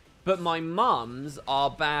regard, but my mum's are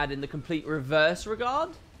bad in the complete reverse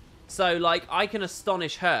regard. So, like, I can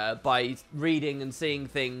astonish her by reading and seeing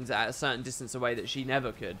things at a certain distance away that she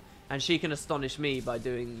never could. And she can astonish me by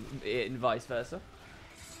doing it and vice versa.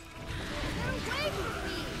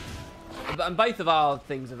 And both of our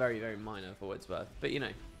things are very, very minor for what it's worth. But, you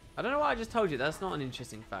know, I don't know why I just told you. That's not an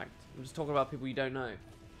interesting fact. I'm just talking about people you don't know.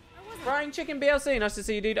 Frying Chicken BLC, nice to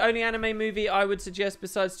see you, dude. Only anime movie I would suggest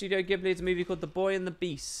besides Studio Ghibli is a movie called The Boy and the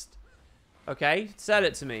Beast. Okay, sell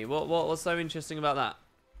it to me. What's so interesting about that?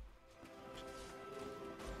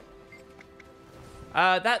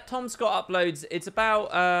 That Tom Scott uploads, it's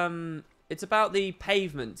about the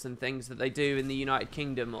pavements and things that they do in the United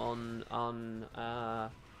Kingdom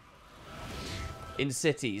in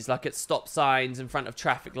cities, like at stop signs in front of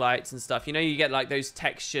traffic lights and stuff. You know, you get like those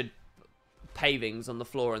textured pavings on the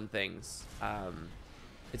floor and things.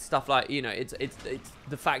 It's stuff like, you know, it's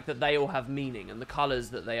the fact that they all have meaning and the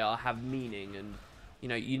colors that they are have meaning, and you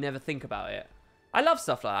know, you never think about it. I love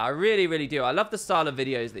stuff like that. I really, really do. I love the style of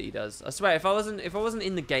videos that he does. I swear, if I wasn't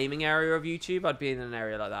in the gaming area of YouTube, I'd be in an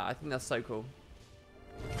area like that. I think that's so cool.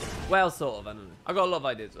 Well, sort of. I don't know. I've got a lot of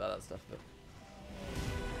ideas about that stuff. But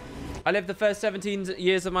I lived the first 17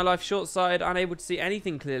 years of my life short-sighted, unable to see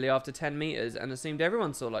anything clearly after 10 meters, and assumed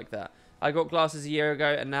everyone saw like that. I got glasses a year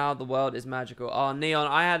ago, and now the world is magical. Oh, Neon,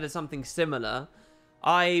 I had something similar.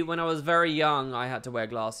 When I was very young, I had to wear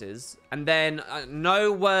glasses. And then,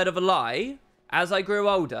 no word of a lie, as I grew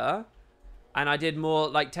older, and I did more,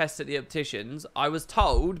 like, tests at the opticians, I was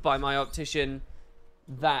told by my optician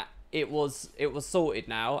that it was sorted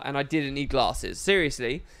now, and I didn't need glasses.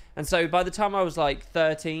 Seriously. And so, by the time I was, like,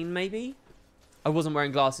 13, maybe, I wasn't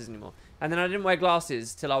wearing glasses anymore. And then I didn't wear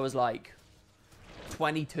glasses till I was, like,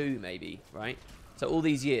 22, maybe, right? So, all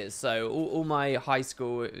these years. So, all my high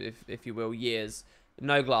school, if you will, years,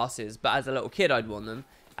 no glasses. But as a little kid, I'd worn them.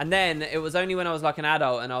 And then it was only when I was like an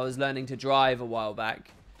adult and I was learning to drive a while back,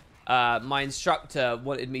 my instructor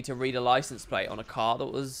wanted me to read a license plate on a car that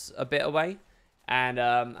was a bit away, and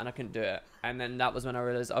I couldn't do it. And then that was when I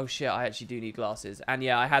realized, oh shit, I actually do need glasses. And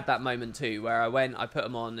yeah, I had that moment too, where I put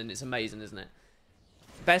them on, and it's amazing, isn't it?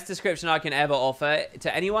 Best description I can ever offer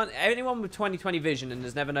to anyone with 20/20 vision and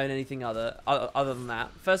has never known anything other than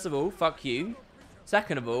that. First of all, fuck you.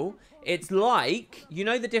 Second of all, it's like, you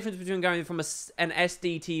know the difference between going from an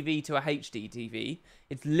SD TV to a HD TV?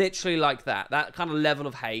 It's literally like that. That kind of level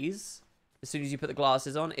of haze, as soon as you put the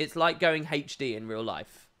glasses on, it's like going HD in real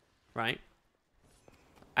life, right?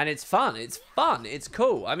 And it's fun. It's fun. It's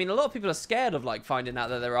cool. I mean, a lot of people are scared of, like, finding out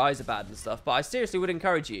that their eyes are bad and stuff, but I seriously would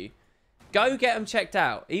encourage you. Go get them checked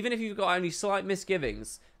out, even if you've got only slight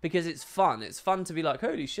misgivings, because it's fun. It's fun to be like,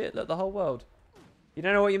 holy shit, look, the whole world. You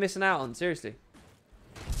don't know what you're missing out on, seriously.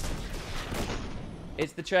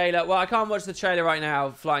 It's the trailer. Well, I can't watch the trailer right now,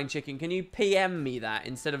 Flying Chicken. Can you PM me that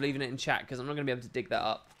instead of leaving it in chat? Because I'm not going to be able to dig that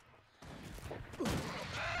up.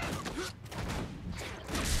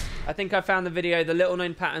 I think I found the video, the little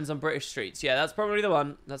known patterns on British streets. Yeah, that's probably the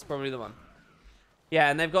one. That's probably the one. Yeah,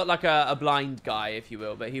 and they've got like a blind guy, if you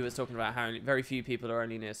will. But he was talking about how very few people are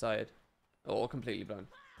only nearsighted. Or completely blind.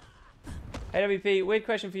 AWP, weird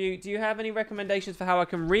question for you. Do you have any recommendations for how I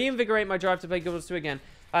can reinvigorate my drive to play Guild Wars 2 again?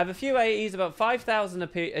 I have a few 80s, about 5,000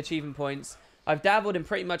 achievement points. I've dabbled in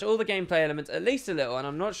pretty much all the gameplay elements, at least a little, and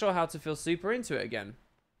I'm not sure how to feel super into it again.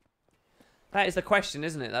 That is the question,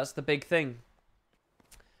 isn't it? That's the big thing.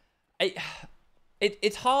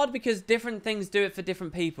 It's hard because different things do it for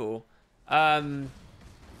different people. I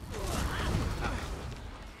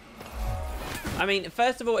mean,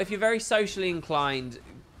 first of all, if you're very socially inclined,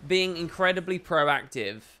 being incredibly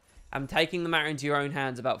proactive and taking the matter into your own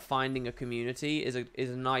hands about finding a community is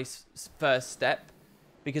a nice first step,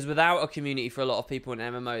 because without a community for a lot of people in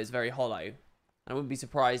MMO is very hollow. And I wouldn't be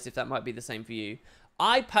surprised if that might be the same for you.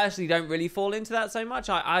 I personally don't really fall into that so much.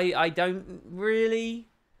 I don't really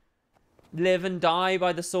live and die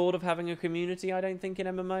by the sword of having a community, I don't think, in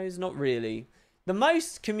MMOs. Not really. The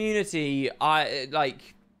most community I've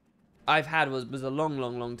had was a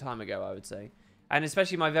long time ago, I would say. And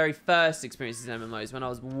especially my very first experiences in MMOs when I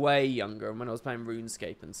was way younger and when I was playing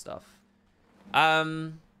RuneScape and stuff.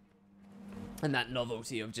 And that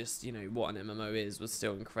novelty of just, you know, what an MMO is was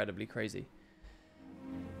still incredibly crazy.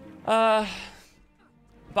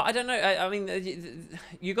 But I don't know. I mean,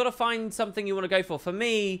 you got to find something you want to go for. For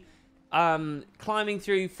me, climbing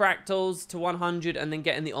through fractals to 100 and then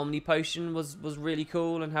getting the Omni Potion was really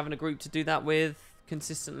cool. And having a group to do that with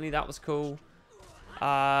consistently, that was cool.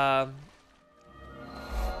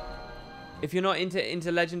 If you're not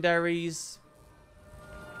into legendaries,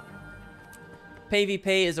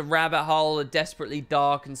 PvP is a rabbit hole, a desperately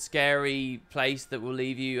dark and scary place that will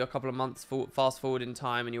leave you a couple of months fast forward in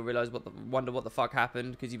time, and you'll realize wonder what the fuck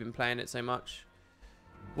happened because you've been playing it so much.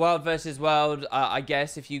 World versus world, I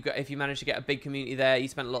guess if you manage to get a big community there, you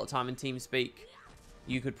spent a lot of time in TeamSpeak,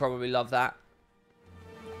 you could probably love that.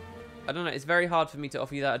 I don't know, it's very hard for me to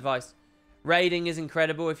offer you that advice. Raiding is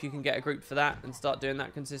incredible if you can get a group for that and start doing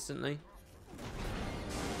that consistently.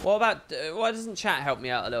 What about, why doesn't chat help me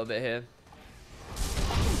out a little bit here?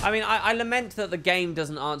 I mean, I lament that the game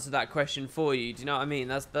doesn't answer that question for you. Do you know what I mean?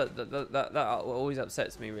 That always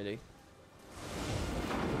upsets me, really.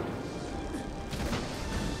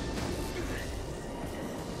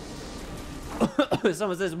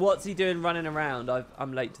 Someone says, "What's he doing running around?"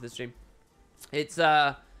 I'm late to the stream. It's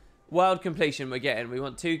world completion we're getting. We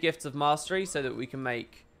want 2 gifts of mastery so that we can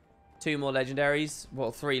make 2 more legendaries.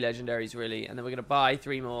 Well, 3 legendaries really, and then we're gonna buy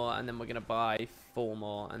 3 more, and then we're gonna buy 4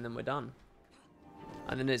 more, and then we're done.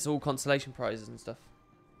 And then it's all consolation prizes and stuff.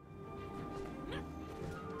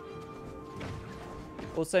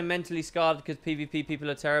 Also mentally scarred because PvP people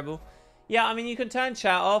are terrible. Yeah, I mean, you can turn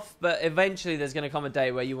chat off, but eventually there's going to come a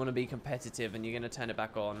day where you want to be competitive and you're going to turn it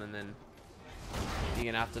back on, and then you're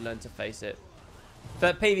going to have to learn to face it.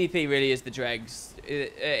 But PvP really is the dregs.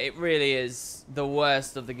 It really is the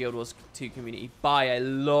worst of the Guild Wars 2 community by a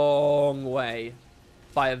long way.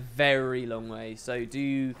 By a very long way. So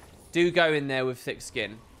do go in there with thick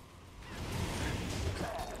skin.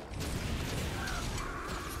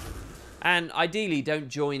 And ideally, don't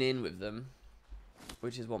join in with them,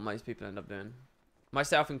 which is what most people end up doing.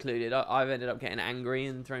 Myself included. I've ended up getting angry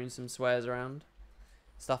and throwing some swears around.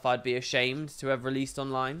 Stuff I'd be ashamed to have released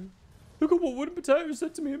online. Look at what Wooden Potato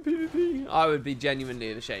said to me in PvP. I would be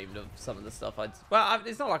genuinely ashamed of some of the stuff I'd... Well,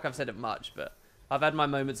 it's not like I've said it much, but I've had my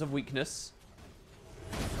moments of weakness.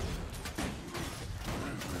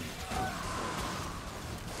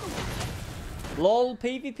 Lol,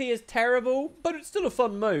 PvP is terrible, but it's still a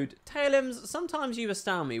fun mode. Tailms, sometimes you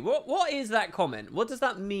astound me. What is that comment? What does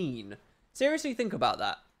that mean? Seriously, think about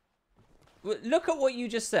that. Look at what you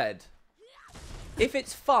just said. If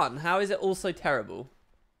it's fun, how is it also terrible?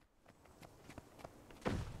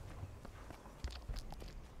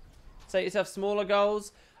 Set yourself smaller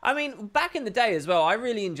goals. I mean, back in the day as well, I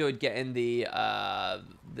really enjoyed getting the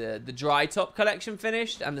dry top collection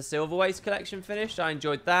finished and the silver waste collection finished. I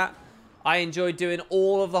enjoyed that. I enjoyed doing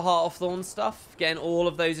all of the Heart of Thorns stuff, getting all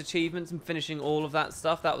of those achievements and finishing all of that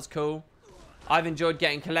stuff. That was cool. I've enjoyed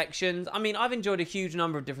getting collections. I mean, I've enjoyed a huge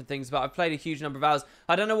number of different things, but I've played a huge number of hours.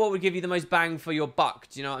 I don't know what would give you the most bang for your buck.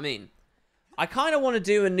 Do you know what I mean? I kind of want to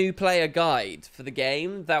do a new player guide for the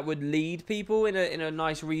game that would lead people in a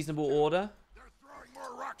nice, reasonable order. They're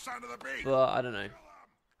throwing more rocks onto the beach. But I don't know.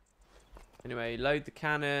 Anyway, load the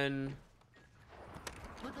cannon.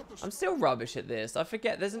 I'm still rubbish at this. I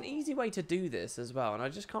forget. There's an easy way to do this as well, and I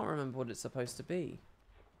just can't remember what it's supposed to be.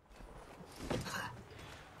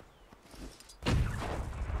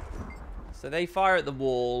 So they fire at the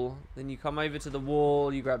wall, then you come over to the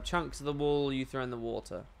wall, you grab chunks of the wall, you throw in the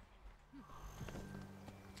water.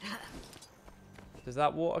 Does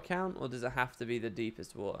that water count, or does it have to be the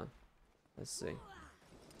deepest water? Let's see.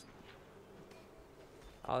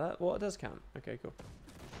 Oh, that water does count. Okay, cool.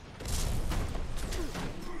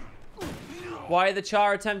 Why are the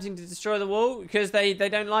Char attempting to destroy the wall? Because they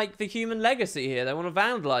don't like the human legacy here. They want to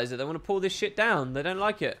vandalize it. They want to pull this shit down. They don't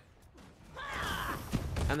like it.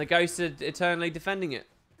 And the ghosts are eternally defending it.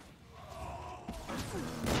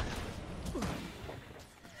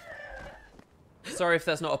 Sorry if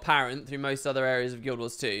that's not apparent through most other areas of Guild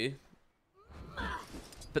Wars 2.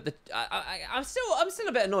 But I'm still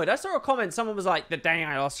a bit annoyed. I saw a comment. Someone was like, "The day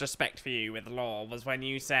I lost respect for you with lore was when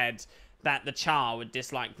you said that the Char would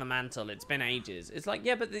dislike the mantle. It's been ages." It's like,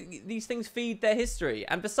 yeah, but these things feed their history.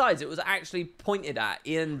 And besides, it was actually pointed at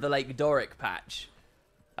in the Lake Doric patch.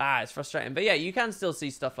 Ah, it's frustrating. But yeah, you can still see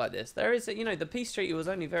stuff like this. There is, you know, the Peace Treaty was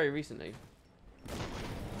only very recently.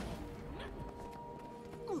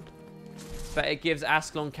 But it gives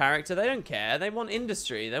Ascalon character. They don't care. They want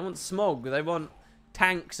industry. They want smog. They want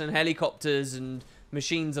tanks and helicopters and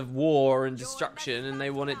machines of war and destruction, and they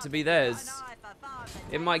want it to be theirs.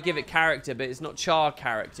 It might give it character, but it's not Char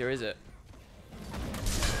character, is it?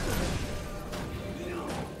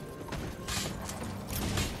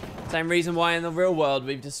 Same reason why in the real world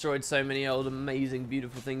we've destroyed so many old, amazing,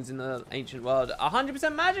 beautiful things in the ancient world.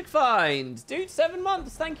 100% magic find! Dude, 7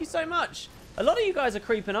 months. Thank you so much. A lot of you guys are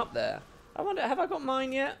creeping up there. I wonder, have I got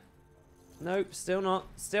mine yet? Nope, still not.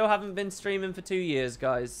 Still haven't been streaming for 2 years,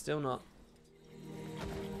 guys. Still not.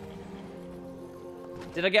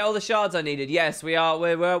 Did I get all the shards I needed? Yes, we are.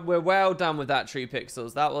 We're well done with that, True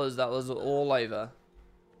Pixels. That was all over.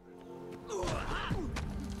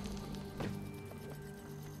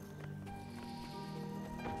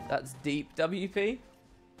 That's deep, WP.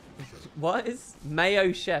 What is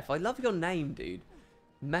Mayo Chef? I love your name, dude.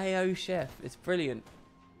 Mayo Chef. It's brilliant.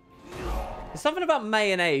 There's something about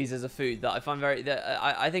mayonnaise as a food that I find very, that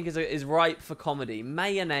I think is ripe for comedy.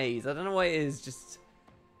 Mayonnaise. I don't know what it is. Just,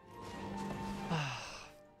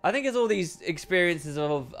 I think it's all these experiences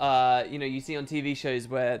of, you know, you see on TV shows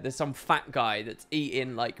where there's some fat guy that's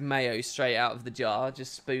eating like mayo straight out of the jar,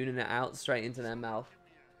 just spooning it out straight into their mouth.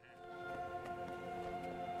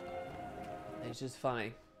 It's just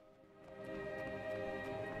funny.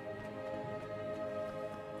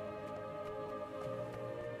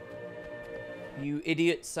 You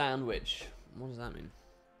idiot sandwich. What does that mean?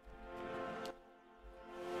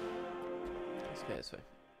 Let's go this way.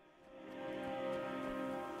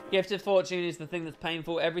 Gifted Fortune is the thing that's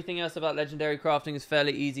painful. Everything else about Legendary Crafting is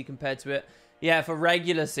fairly easy compared to it. Yeah, for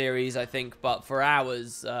regular series, I think. But for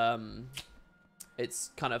ours,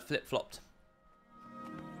 it's kind of flip-flopped.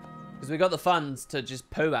 Because we got the funds to just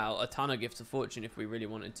poo out a ton of Gifts of Fortune if we really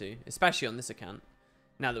wanted to. Especially on this account.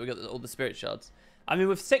 Now that we got all the Spirit Shards. I mean,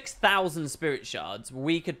 with 6,000 Spirit Shards,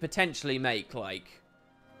 we could potentially make, like...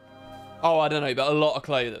 Oh, I don't know, but a lot of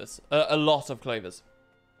clovers. A lot of clovers.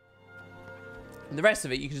 And the rest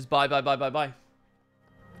of it, you can just buy.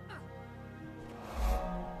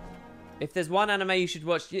 If there's one anime you should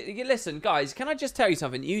watch... listen, guys, can I just tell you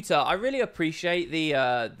something? Utah, I really appreciate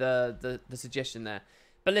the suggestion there.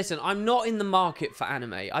 But listen, I'm not in the market for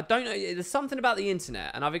anime. I don't know. There's something about the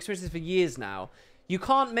internet, and I've experienced this for years now. You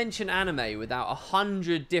can't mention anime without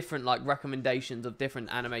 100 different like recommendations of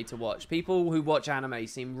different anime to watch. People who watch anime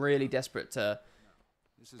seem really desperate to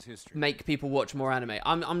make people watch more anime.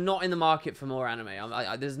 I'm not in the market for more anime. I'm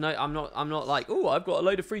not like, oh, I've got a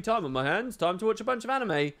load of free time on my hands. Time to watch a bunch of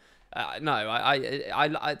anime. No,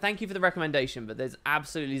 I thank you for the recommendation, but there's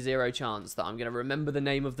absolutely zero chance that I'm going to remember the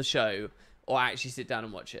name of the show or actually sit down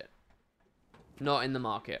and watch it. Not in the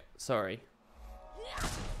market. Sorry.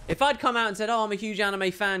 If I'd come out and said, oh, I'm a huge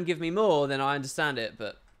anime fan, give me more, then I understand it,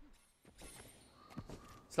 but...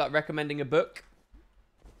 It's like recommending a book.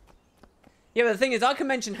 Yeah, but the thing is, I can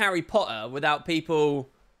mention Harry Potter without people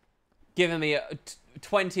giving me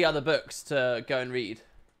 20 other books to go and read.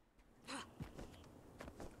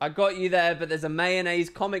 I got you there, but there's a mayonnaise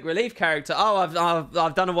comic relief character. Oh, I've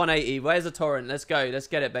done a 180. Where's a torrent? Let's go. Let's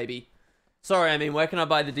get it, baby. Sorry, I mean, where can I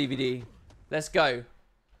buy the DVD? Let's go.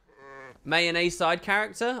 Mayonnaise side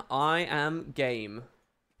character. I am game.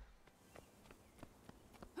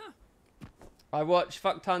 I watch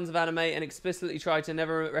fuck tons of anime and explicitly try to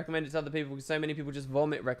never recommend it to other people because so many people just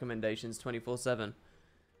vomit recommendations 24/7.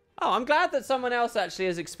 Oh, I'm glad that someone else actually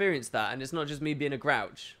has experienced that and it's not just me being a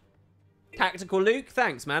grouch. Tactical Luke,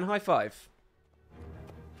 thanks, man. High five.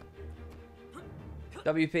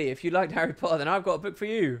 WP, if you liked Harry Potter, then I've got a book for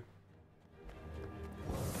you.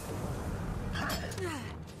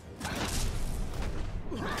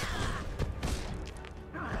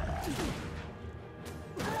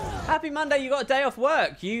 Happy Monday, you got a day off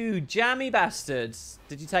work, you jammy bastards.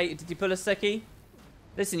 Did you pull a sickie?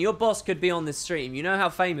 Listen, your boss could be on this stream. You know how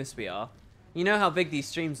famous we are. You know how big these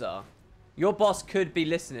streams are. Your boss could be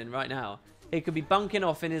listening right now. He could be bunking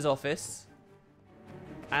off in his office.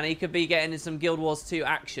 And he could be getting in some Guild Wars 2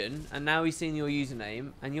 action. And now he's seen your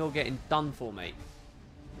username. And you're getting done for, mate.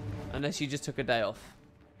 Unless you just took a day off.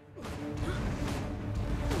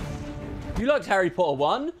 You liked Harry Potter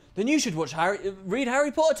 1? Then you should read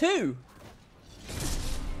Harry Potter 2.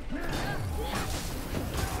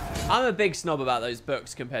 I'm a big snob about those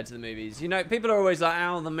books compared to the movies. You know, people are always like,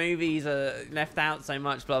 oh, the movies are left out so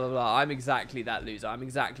much, blah, blah, blah. I'm exactly that loser. I'm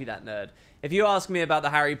exactly that nerd. If you ask me about the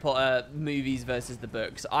Harry Potter movies versus the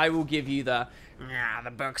books, I will give you the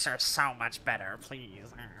books are so much better,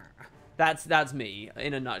 please. That's me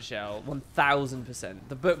in a nutshell. 1000%.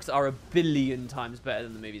 The books are a billion times better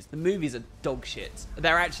than the movies. The movies are dog shit.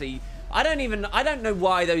 They're actually, I don't know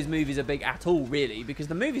why those movies are big at all, really, because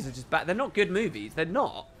the movies are just bad. They're not good movies. They're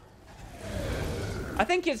not. I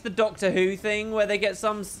think it's the Doctor Who thing where they get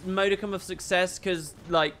some modicum of success because,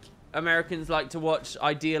 like, Americans like to watch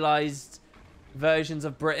idealized versions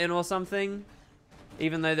of Britain or something,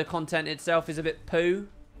 even though the content itself is a bit poo.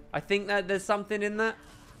 I think that there's something in that.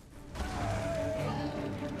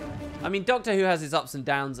 I mean, Doctor Who has its ups and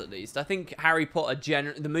downs, at least. I think Harry Potter,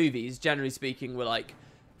 the movies, generally speaking, were like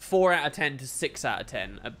 4 out of 10 to 6 out of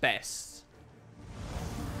 10 at best.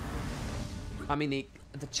 I mean,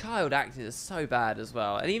 the child acting is so bad as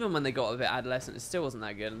well. And even when they got a bit adolescent, it still wasn't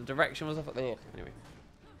that good. And the direction was... Anyway.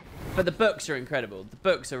 But the books are incredible. The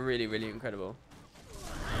books are really, really incredible.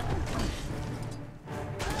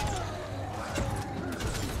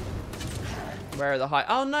 Where are the high...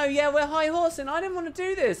 Oh, no, yeah, we're high horsing. I didn't want to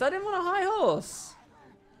do this. I didn't want a high horse.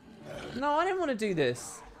 No, I didn't want to do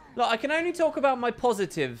this. Look, I can only talk about my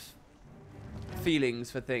positive feelings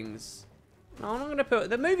for things. No, I'm not going to put...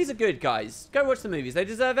 The movies are good, guys. Go watch the movies. They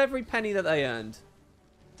deserve every penny that they earned.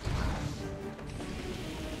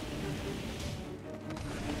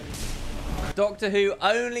 Doctor Who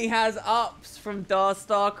only has ups from Dar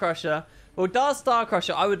Star Crusher. Well, Dar Star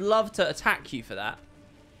Crusher, I would love to attack you for that.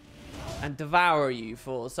 And devour you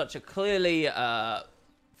for such a clearly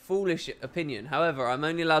foolish opinion. However, I'm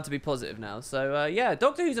only allowed to be positive now. So, yeah,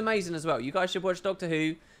 Doctor Who's amazing as well. You guys should watch Doctor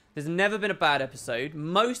Who. There's never been a bad episode.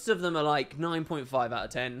 Most of them are like 9.5 out of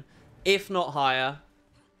 10, if not higher.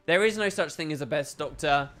 There is no such thing as a best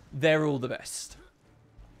Doctor. They're all the best.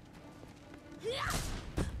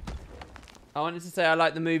 I wanted to say I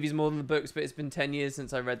like the movies more than the books, but it's been 10 years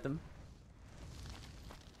since I read them.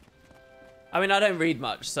 I mean, I don't read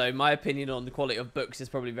much, so my opinion on the quality of books is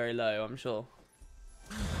probably very low, I'm sure.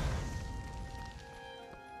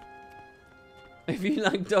 If you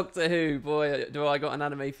like Doctor Who, boy, do I got an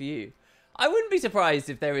anime for you. I wouldn't be surprised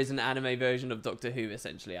if there is an anime version of Doctor Who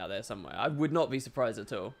essentially out there somewhere. I would not be surprised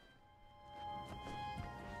at all.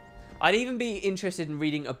 I'd even be interested in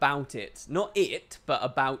reading about it. Not it, but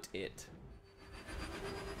about it.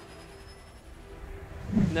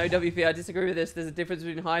 No, WP, I disagree with this. There's a difference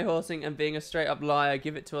between high horsing and being a straight up liar.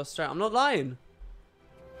 Give it to us straight. I'm not lying.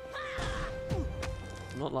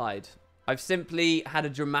 I'm not lied. I've simply had a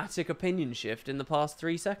dramatic opinion shift in the past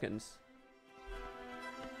 3 seconds.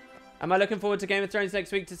 Am I looking forward to Game of Thrones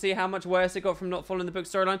next week to see how much worse it got from not following the book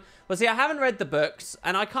storyline? Well, see, I haven't read the books,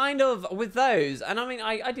 and I kind of, with those, and I mean,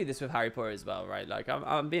 I do this with Harry Potter as well, right? Like,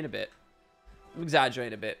 I'm being a bit, I'm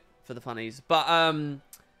exaggerating a bit for the funnies. But,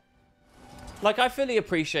 like, I fully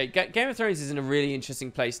appreciate... Game of Thrones is in a really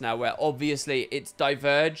interesting place now where, obviously, it's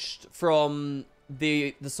diverged from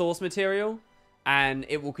the source material, and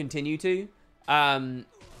it will continue to. And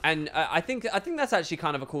I think that's actually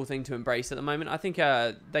kind of a cool thing to embrace at the moment. I think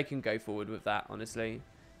they can go forward with that, honestly.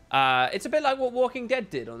 It's a bit like what Walking Dead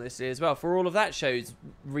did, honestly, as well, for all of that show's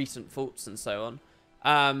recent faults and so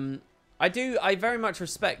on. I very much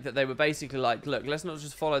respect that they were basically like, look, let's not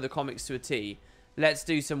just follow the comics to a T. Let's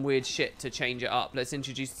do some weird shit to change it up. Let's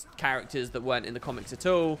introduce characters that weren't in the comics at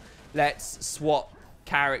all. Let's swap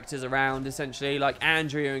characters around, essentially. Like,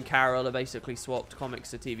 Andrea and Carol are basically swapped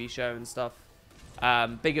comics to TV show and stuff.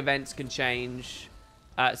 Big events can change.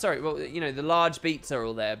 Sorry, well, you know, the large beats are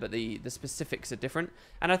all there, but the specifics are different.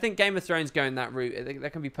 And I think Game of Thrones going that route,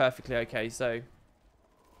 that can be perfectly okay, so...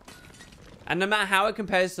 And no matter how it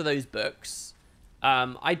compares to those books...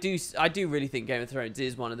 I do really think Game of Thrones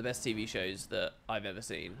is one of the best TV shows that I've ever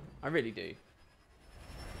seen. I really do.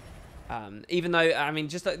 Even though, I mean,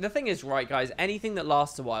 just the thing is, right, guys, anything that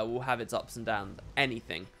lasts a while will have its ups and downs.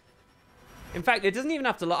 Anything. In fact, it doesn't even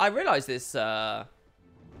have to... I realized this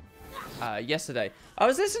yesterday. I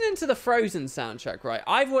was listening to the Frozen soundtrack, right?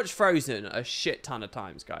 I've watched Frozen a shit ton of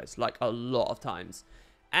times, guys. Like, a lot of times.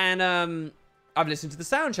 And, I've listened to the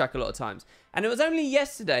soundtrack a lot of times. And it was only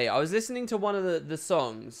yesterday I was listening to one of the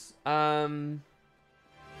songs.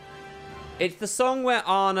 It's the song where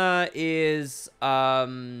Anna is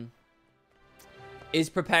preparing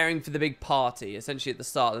for the big party, essentially at the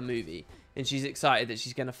start of the movie. And she's excited that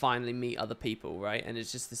she's going to finally meet other people, right? And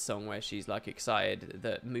it's just this song where she's, like, excited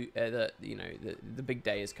that you know, the big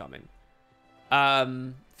day is coming.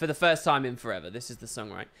 For the first time in forever. This is the song,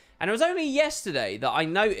 right? And it was only yesterday that I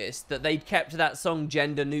noticed that they'd kept that song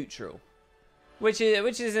gender neutral. Which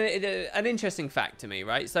is an interesting fact to me,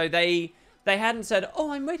 right? So they hadn't said,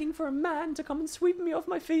 oh, I'm waiting for a man to come and sweep me off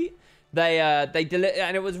my feet. They delivered,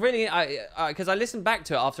 and it was really, because I listened back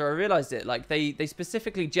to it after I realized it. Like they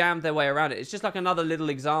specifically jammed their way around it. It's just like another little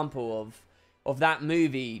example of that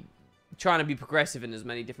movie trying to be progressive in as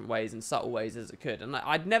many different ways and subtle ways as it could. And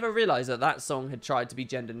I'd never realized that song had tried to be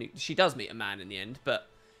gender neutral. She does meet a man in the end, but.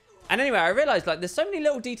 And anyway, I realized, like, there's so many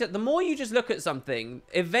little details. The more you just look at something,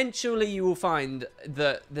 eventually you will find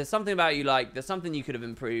that there's something about you like, there's something you could have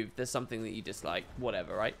improved, there's something that you dislike,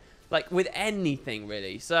 whatever, right? Like, with anything,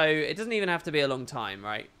 really. So, it doesn't even have to be a long time,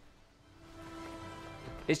 right?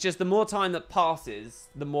 It's just the more time that passes,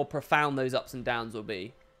 the more profound those ups and downs will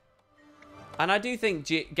be. And I do think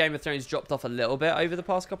Game of Thrones dropped off a little bit over the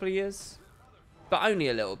past couple of years. But only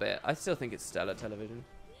a little bit. I still think it's stellar television.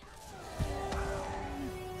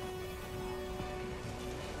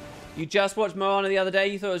 You just watched Moana the other day.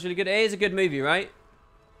 You thought it was really good. It is a good movie, right?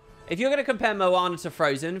 If you're going to compare Moana to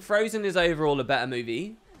Frozen, Frozen is overall a better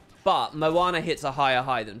movie. But Moana hits a higher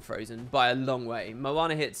high than Frozen by a long way.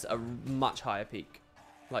 Moana hits a much higher peak.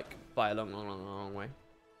 Like, by a long, long, long, long way.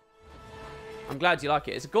 I'm glad you like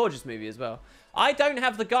it. It's a gorgeous movie as well. I don't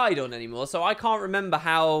have the guide on anymore, so I can't remember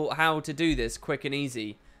how to do this quick and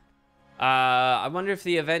easy. I wonder if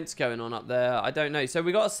the event's going on up there. I don't know. So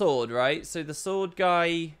we got a sword, right? So the sword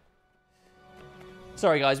guy...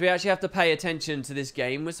 Sorry, guys. We actually have to pay attention to this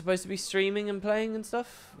game. We're supposed to be streaming and playing and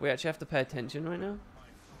stuff. We actually have to pay attention right now.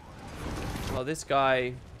 Well, this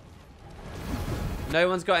guy... No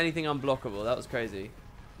one's got anything unblockable. That was crazy.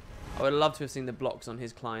 I would love to have seen the blocks on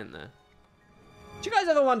his client there. Do you guys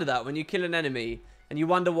ever wonder that when you kill an enemy and you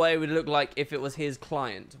wonder what it would look like if it was his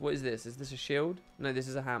client? What is this? Is this a shield? No, this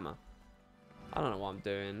is a hammer. I don't know what I'm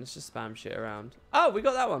doing. Let's just spam shit around. Oh, we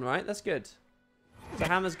got that one right. That's good. So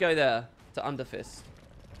hammers go there to underfist.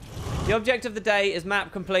 The object of the day is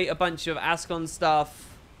map complete a bunch of Ascalon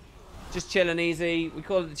stuff. Just chill and easy. We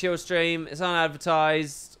call it the chill stream. It's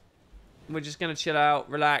unadvertised. We're just going to chill out,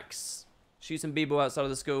 relax, shoot some b-ball outside of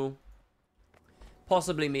the school.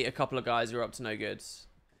 Possibly meet a couple of guys who are up to no good.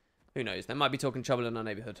 Who knows? They might be talking trouble in our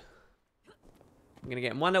neighborhood. I'm going to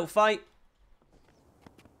get in one little fight.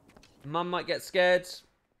 Mum might get scared.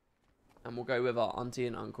 And we'll go with our auntie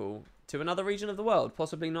and uncle to another region of the world.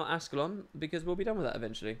 Possibly not Ascalon, because we'll be done with that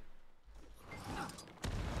eventually.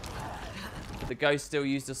 But the ghost still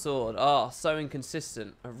used a sword. Oh, so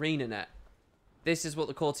inconsistent. Arena net. This is what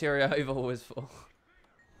the Corteria overhaul is for.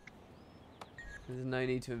 There's no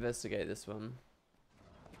need to investigate this one.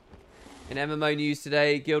 In MMO news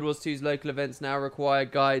today, Guild Wars 2's local events now require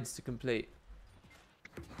guides to complete.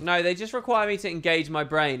 No, they just require me to engage my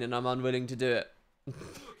brain, and I'm unwilling to do it.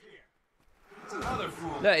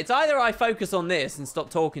 Look, it's either I focus on this and stop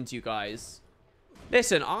talking to you guys.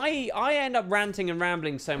 Listen, I end up ranting and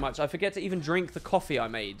rambling so much, I forget to even drink the coffee I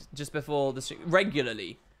made just before the stream,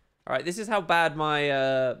 regularly. Alright, this is how bad my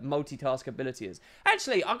multitask ability is.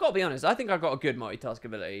 Actually, I've got to be honest, I think I've got a good multitask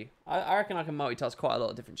ability. I reckon I can multitask quite a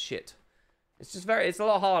lot of different shit. It's just it's a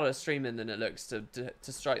lot harder streaming than it looks to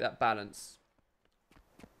strike that balance.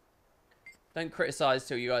 Don't criticize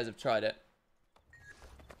till you guys have tried it.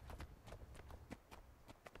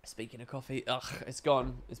 Speaking of coffee, ugh, it's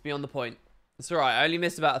gone. It's beyond the point. It's alright, I only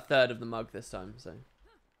missed about a third of the mug this time, so.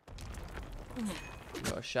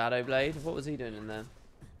 Got a shadow blade. What was he doing in there?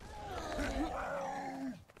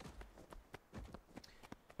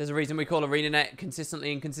 There's a reason we call ArenaNet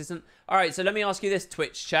consistently inconsistent. Alright, so let me ask you this,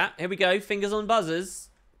 Twitch chat. Here we go, fingers on buzzers.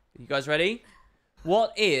 You guys ready?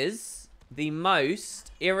 What is the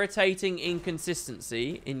most irritating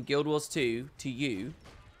inconsistency in Guild Wars 2 to you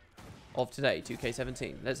of today,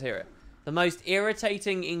 2K17? Let's hear it. The most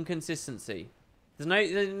irritating inconsistency. There's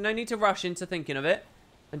no need to rush into thinking of it.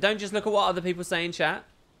 And don't just look at what other people say in chat.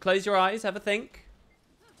 Close your eyes, have a think.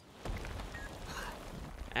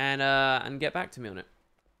 And get back to me on it.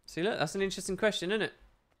 See, look, that's an interesting question, isn't it?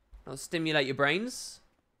 That'll stimulate your brains.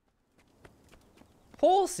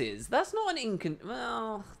 Horses. That's not an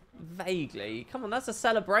well, vaguely. Come on, that's a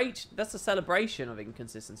celebration. That's a celebration of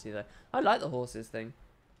inconsistency, though. I like the horses thing.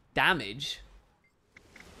 Damage.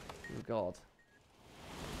 Oh God.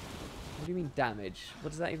 What do you mean damage? What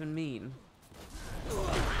does that even mean?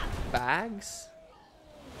 Bags.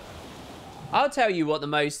 I'll tell you what the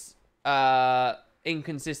most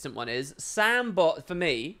inconsistent one is. Sambot, for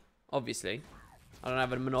me, obviously, I don't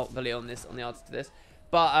have a monopoly on this, on the answer to this,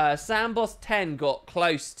 but Samboss 10 got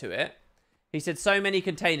close to it. He said so many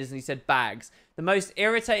containers, and he said bags. The most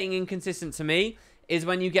irritating inconsistent to me is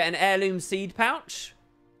when you get an heirloom seed pouch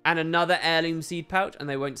and another heirloom seed pouch, and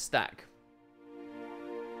they won't stack.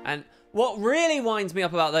 And what really winds me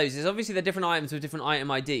up about those is obviously they're different items with different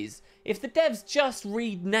item IDs. If the devs just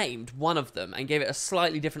renamed one of them and gave it a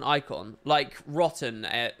slightly different icon, like rotten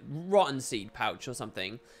seed pouch or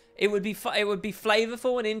something, it would be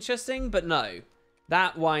flavorful and interesting. But no,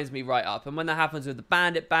 that winds me right up. And when that happens with the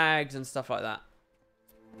bandit bags and stuff like that,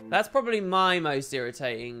 that's probably my most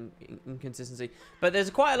irritating inconsistency. But there's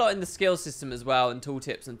quite a lot in the skill system as well, and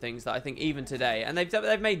tooltips and things that I think even today, and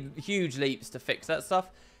they've made huge leaps to fix that stuff.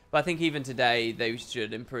 But I think even today they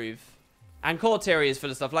should improve. And core tier is full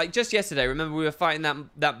of stuff. Like just yesterday, remember we were fighting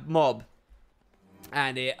that mob,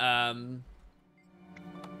 and it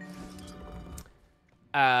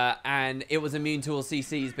was immune to all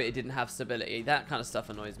CCs, but it didn't have stability. That kind of stuff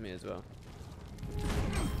annoys me as well.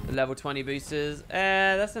 The level 20 boosters,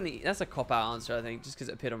 that's a cop-out answer, I think, just because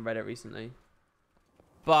it appeared on Reddit recently.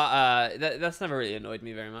 But that's never really annoyed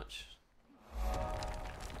me very much.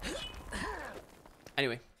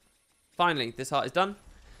 Anyway, finally, this heart is done.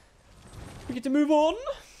 We get to move on.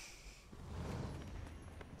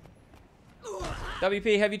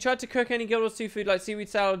 WP, have you tried to cook any Guild Wars 2 food like seaweed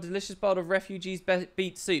salad, delicious bowl of refugees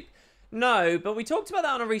beet soup? No, but we talked about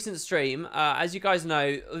that on a recent stream. As you guys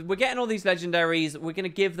know, we're getting all these legendaries. We're going to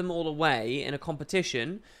give them all away in a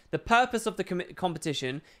competition. The purpose of the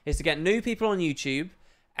competition is to get new people on YouTube.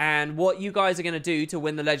 And what you guys are going to do to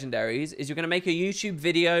win the legendaries is you're going to make a YouTube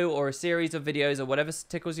video or a series of videos or whatever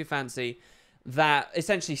tickles your fancy that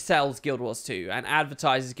essentially sells Guild Wars 2 and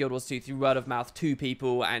advertises Guild Wars 2 through word of mouth to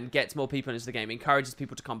people and gets more people into the game, encourages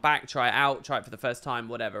people to come back, try it out, try it for the first time,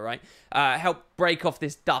 whatever, right? Help break off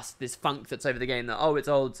this dust, this funk that's over the game that, oh, it's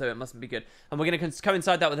old, so it mustn't be good. And we're going to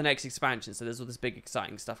coincide that with the next expansion, so there's all this big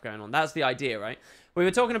exciting stuff going on. That's the idea, right? We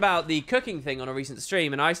were talking about the cooking thing on a recent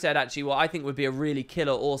stream, and I said actually what I think would be a really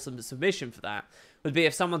killer, awesome submission for that would be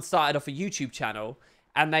if someone started off a YouTube channel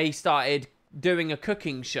and they started doing a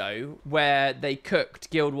cooking show where they cooked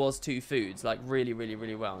Guild Wars 2 foods like really, really,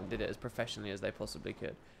 really well and did it as professionally as they possibly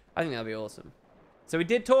could. I think that'd be awesome. So we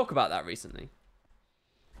did talk about that recently.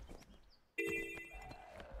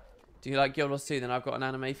 Do you like Guild Wars 2? Then I've got an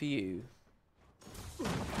anime for you.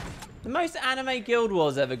 The most anime Guild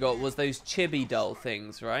Wars ever got was those chibi doll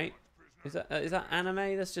things, right? Is that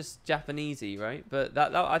anime? That's just Japanesey, right? But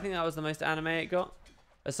that I think that was the most anime it got,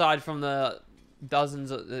 aside from the dozens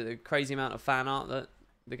of the crazy amount of fan art that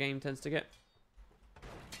the game tends to get.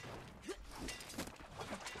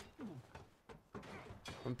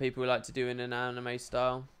 From people who like to do it in an anime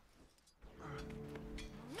style.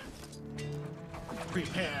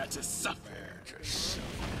 Prepare to suffer.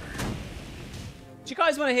 Do you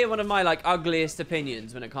guys want to hear one of my like ugliest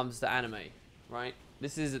opinions when it comes to anime? Right?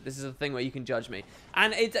 This is a thing where you can judge me,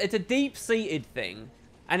 and it's a deep-seated thing.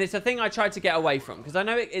 And it's a thing I tried to get away from because I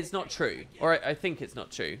know it's not true, or I think it's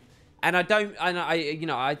not true, and I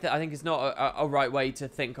think it's not a right way to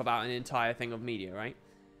think about an entire thing of media, right?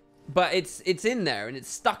 But it's in there and it's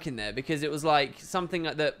stuck in there because it was like something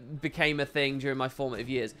that became a thing during my formative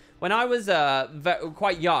years when I was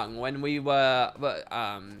quite young, when we were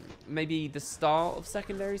maybe the start of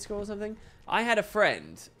secondary school or something. I had a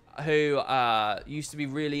friend who used to be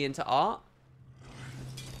really into art.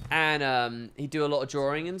 And he'd do a lot of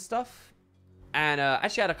drawing and stuff. And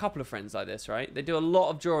actually I had a couple of friends like this, right? They do a lot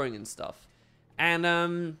of drawing and stuff. And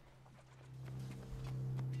none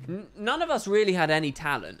of us really had any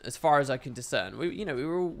talent, as far as I can discern. We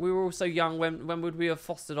were all so young. When would we have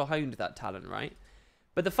fostered or honed that talent, right?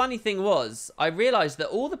 But the funny thing was, I realized that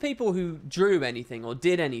all the people who drew anything or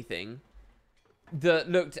did anything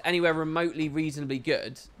that looked anywhere remotely reasonably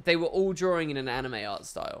good, they were all drawing in an anime art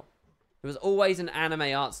style. It was always an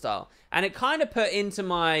anime art style, and it kind of put into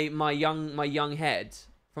my young head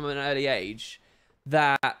from an early age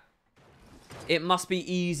that it must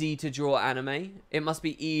be easy to draw anime. It must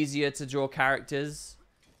be easier to draw characters,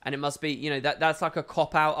 and it must be, that's like a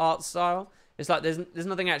cop-out art style. It's like there's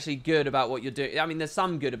nothing actually good about what you're doing. I mean, there's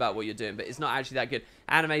some good about what you're doing, but it's not actually that good.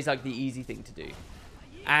 Anime is like the easy thing to do.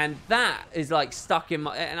 And that is like stuck in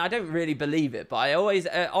my, and I don't really believe it, but I always,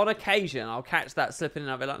 on occasion, I'll catch that slipping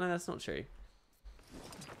and I'll be like, no, that's not true.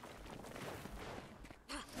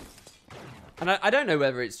 And I don't know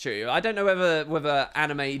whether it's true. I don't know whether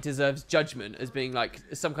anime deserves judgment as being like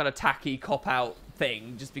some kind of tacky cop-out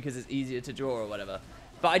thing just because it's easier to draw or whatever.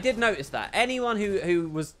 But I did notice that anyone who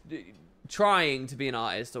was trying to be an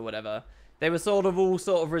artist or whatever, they were all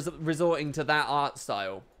resorting to that art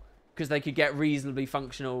style, because they could get reasonably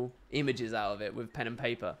functional images out of it with pen and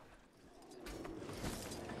paper.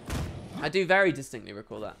 I do very distinctly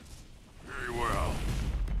recall that. Very well.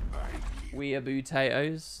 Weeaboo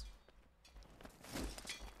potatoes.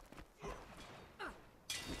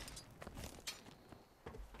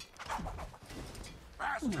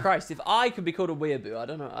 Christ, if I could be called a weeaboo, I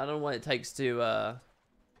don't know what it takes to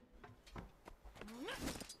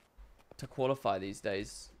qualify these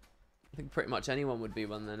days. I think pretty much anyone would be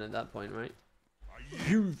one then at that point, right?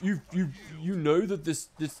 You know that this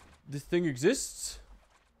thing exists?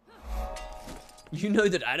 You know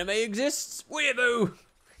that anime exists? Weeaboo!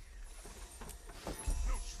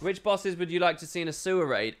 Which bosses would you like to see in a sewer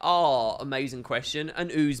raid? Oh, amazing question.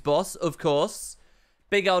 An ooze boss, of course.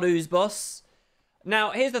 Big old ooze boss.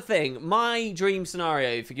 Now, here's the thing. My dream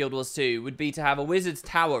scenario for Guild Wars 2 would be to have a Wizard's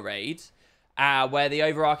Tower raid, where the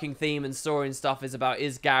overarching theme and story and stuff is about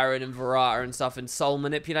Isgaren and Verata and stuff, and soul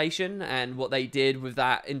manipulation, and what they did with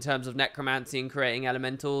that in terms of necromancy and creating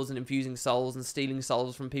elementals and infusing souls and stealing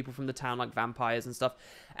souls from people from the town, like vampires and stuff.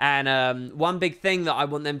 And one big thing that I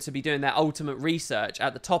want them to be doing, their ultimate research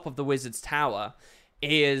at the top of the Wizard's Tower,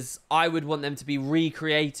 is I would want them to be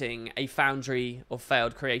recreating a foundry of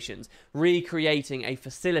failed creations, recreating a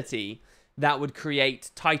facility that would create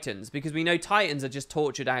titans, because we know titans are just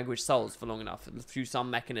tortured, anguished souls for long enough, and through some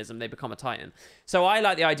mechanism they become a titan. So I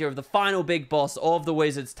like the idea of the final big boss of the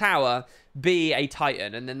Wizard's Tower be a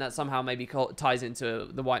titan, and then that somehow maybe ties into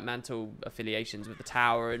the White Mantle affiliations with the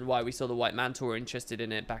tower, and why we saw the White Mantle were interested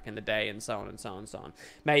in it back in the day, and so on and so on and so on.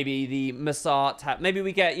 Maybe the Massart, maybe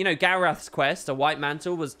we get, you know, Galrath's quest, a White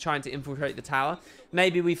Mantle was trying to infiltrate the tower.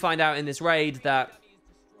 Maybe we find out in this raid that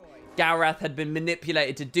Galrath had been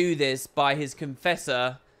manipulated to do this by his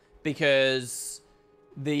confessor, because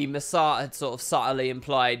the Massart had sort of subtly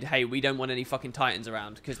implied, hey, we don't want any fucking titans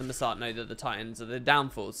around, because the Massart know that the titans are the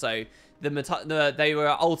downfall. So they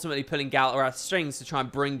were ultimately pulling Galrath's strings to try and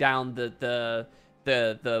bring down the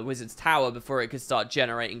Wizard's Tower before it could start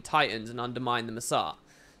generating titans and undermine the Massart.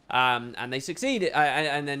 And they succeeded,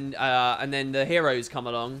 and then the heroes come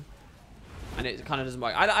along, and it kind of doesn't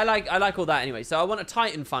work. I like all that anyway. So I want a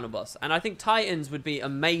Titan final boss. And I think Titans would be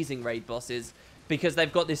amazing raid bosses, because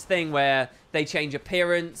they've got this thing where they change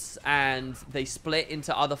appearance and they split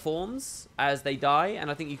into other forms as they die.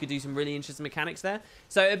 And I think you could do some really interesting mechanics there.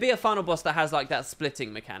 So it'd be a final boss that has like that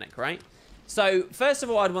splitting mechanic, right? So first of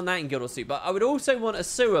all, I'd want that in Guild Wars 2. But I would also want a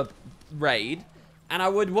sewer raid. And I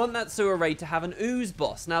would want that sewer raid to have an ooze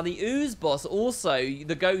boss. Now, the ooze boss also,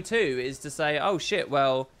 the go-to is to say, oh shit,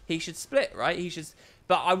 well, he should split, right? He should,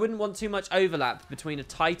 but I wouldn't want too much overlap between a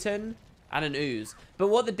Titan and an ooze. But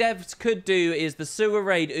what the devs could do is the sewer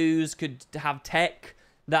raid ooze could have tech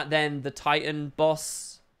that then the Titan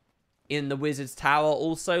boss in the Wizard's Tower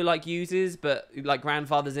also like uses, but like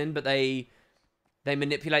grandfathers in, but they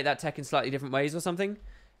manipulate that tech in slightly different ways or something.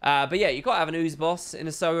 But yeah, you got to have an ooze boss in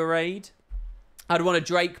a sewer raid. I'd want a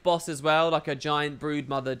Drake boss as well, like a giant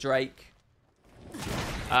broodmother Drake.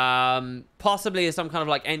 Possibly as some kind of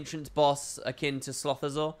like entrance boss akin to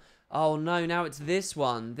Slothazor. Oh no, now it's this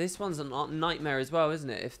one. This one's a nightmare as well, isn't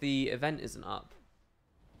it? If the event isn't up.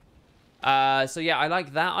 So yeah, I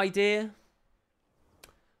like that idea.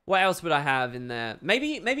 What else would I have in there?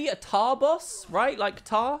 Maybe a Tar boss, right? Like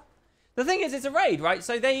Tar. The thing is, it's a raid, right?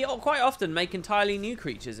 So they quite often make entirely new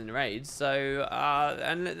creatures in raids. So,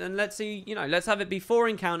 and let's see, you know, let's have it be 4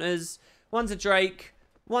 encounters. One's a Drake,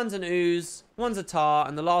 one's an ooze, one's a Tar,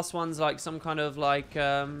 and the last one's like some kind of like,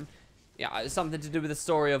 yeah, something to do with the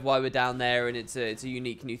story of why we're down there, and it's a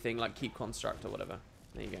unique new thing, like Keep Construct or whatever.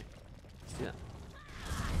 There you go. Let's do that.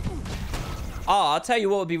 Oh, I'll tell you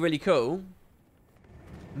what would be really cool.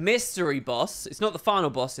 Mystery boss. It's not the final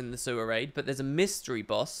boss in the sewer raid, but there's a mystery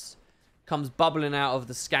boss. Comes bubbling out of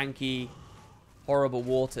the skanky, horrible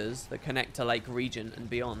waters that connect to Lake Regent and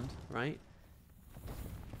beyond, right?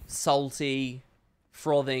 Salty,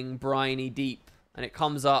 frothing, briny deep. And it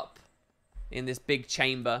comes up in this big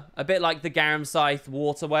chamber. A bit like the Garam Scythe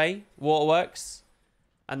waterworks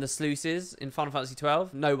and the sluices in Final Fantasy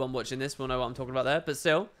 12. No one watching this will know what I'm talking about there. But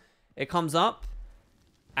still, it comes up.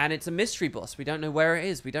 And it's a mystery boss. We don't know where it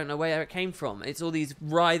is. We don't know where it came from. It's all these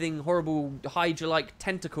writhing, horrible, Hydra-like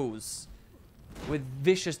tentacles with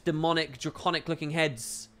vicious, demonic, draconic-looking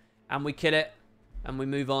heads. And we kill it, and we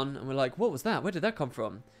move on, and we're like, what was that? Where did that come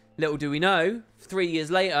from? Little do we know, 3 years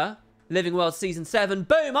later, Living World Season 7,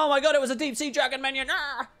 boom! Oh my god, it was a deep-sea dragon minion!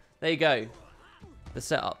 Ah! There you go. The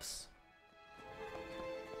setups.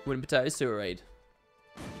 Wooden Potato Sewer Raid.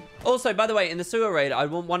 Also, by the way, in the sewer raid,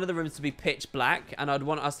 I'd want one of the rooms to be pitch black, and I'd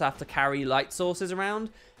want us to have to carry light sources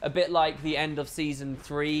around, a bit like the end of Season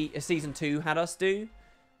 2 had us do,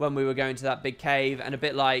 when we were going to that big cave, and a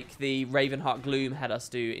bit like the Ravenheart Gloom had us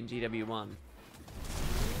do in GW1.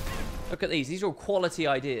 Look at these. These are all quality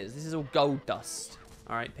ideas. This is all gold dust.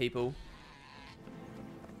 All right, people.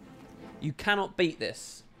 You cannot beat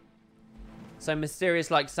this. So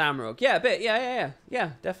mysterious like Samrock. Yeah, a bit. Yeah,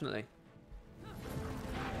 definitely.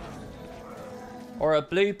 Or a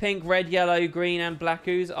blue, pink, red, yellow, green, and black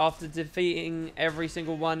ooze after defeating every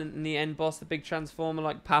single one in the end boss, the big transformer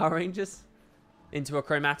like Power Rangers, into a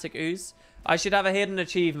chromatic ooze. I should have a hidden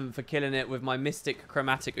achievement for killing it with my mystic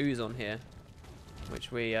chromatic ooze on here,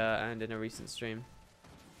 which we earned in a recent stream.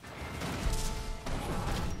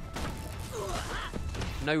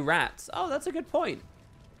 No rats. Oh, that's a good point.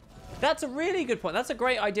 That's a really good point. That's a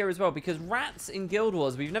great idea as well, because rats in Guild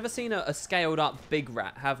Wars, we've never seen a scaled up big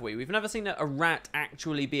rat, have we? We've never seen a rat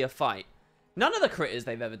actually be a fight. None of the critters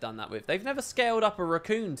they've ever done that with. They've never scaled up a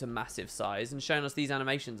raccoon to massive size and shown us these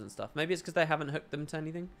animations and stuff. Maybe it's because they haven't hooked them to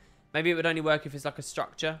anything. Maybe it would only work if it's like a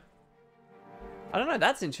structure. I don't know.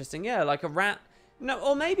 That's interesting. Yeah, like a rat. No,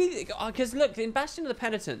 or maybe, because look, in Bastion of the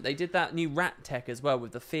Penitent, they did that new rat tech as well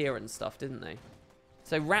with the fear and stuff, didn't they?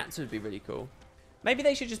 So rats would be really cool. Maybe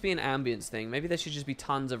they should just be an ambience thing. Maybe there should just be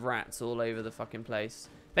tons of rats all over the fucking place.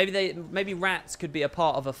 Maybe rats could be a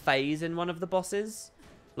part of a phase in one of the bosses.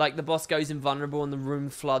 Like the boss goes invulnerable and the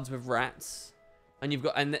room floods with rats. And you've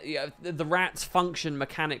got, and the rats function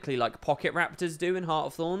mechanically like pocket raptors do in Heart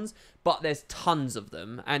of Thorns, but there's tons of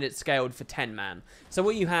them and it's scaled for 10 man. So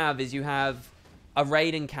what you have is you have a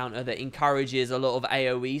raid encounter that encourages a lot of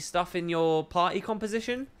AoE stuff in your party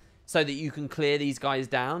composition, so that you can clear these guys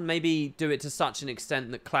down. Maybe do it to such an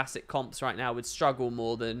extent that classic comps right now would struggle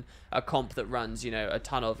more than a comp that runs, you know, a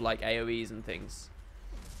ton of like AoEs and things.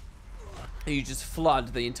 And you just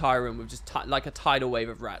flood the entire room with just like a tidal wave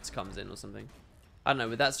of rats comes in or something. I don't know,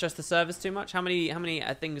 would that stress the servers too much? How many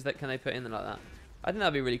things that can they put in there like that? I think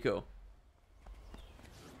that'd be really cool.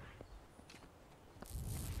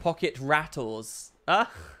 Pocket rattles.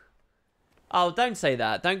 Oh, don't say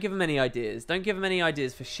that. Don't give them any ideas. Don't give them any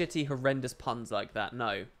ideas for shitty, horrendous puns like that.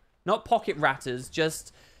 No. Not pocket ratters,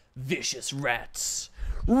 just vicious rats.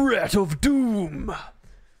 Rat of doom.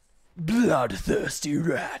 Bloodthirsty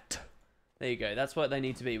rat. There you go. That's what they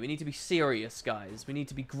need to be. We need to be serious, guys. We need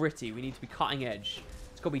to be gritty. We need to be cutting edge.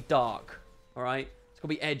 It's got to be dark. Alright? It's got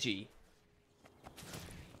to be edgy.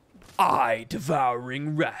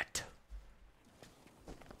 Eye-devouring rat.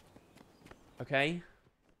 Okay?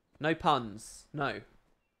 No puns. No. I'm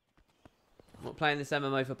not playing this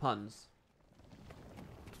MMO for puns.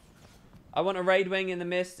 I want a raid wing in the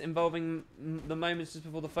mist involving the moments just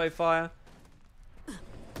before the faux fire.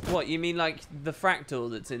 What, you mean like the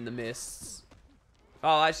fractal that's in the mists?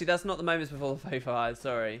 Oh, actually, that's not the moments before the faux fire.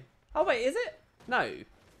 Sorry. Oh, wait, is it? No.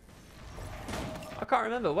 I can't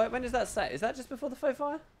remember. When does that set? Is that just before the faux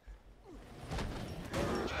fire?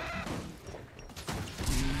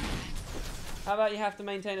 How about you have to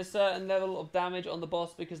maintain a certain level of damage on the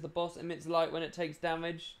boss because the boss emits light when it takes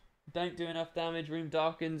damage? Don't do enough damage, room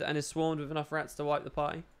darkens, and is swarmed with enough rats to wipe the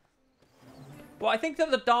party. Well, I think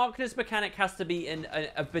that the darkness mechanic has to be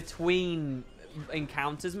a between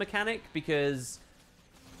encounters mechanic, because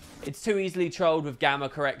it's too easily trolled with gamma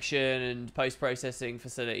correction and post-processing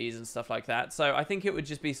facilities and stuff like that. So I think it would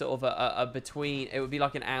just be sort of a between. It would be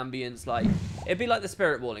like an ambience, like it'd be like the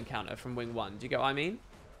Spirit Wall encounter from Wing 1. Do you get what I mean?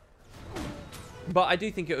 But I do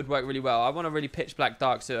think it would work really well. I want a really pitch black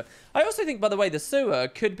dark sewer. I also think, by the way, the sewer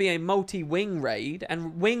could be a multi-wing raid,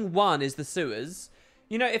 and Wing 1 is the sewers.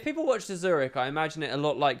 You know, if people watch the Zurich, I imagine it a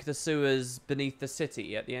lot like the sewers beneath the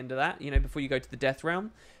city at the end of that, you know, before you go to the Death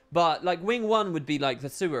Realm. But, like, Wing 1 would be, like, the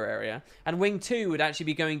sewer area, and Wing 2 would actually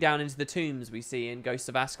be going down into the tombs we see in Ghosts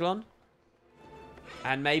of Ascalon.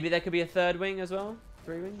 And maybe there could be a third wing as well.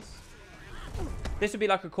 3 wings. This would be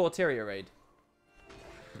like a Corteria raid.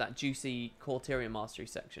 That juicy Corteria Mastery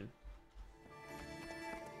section.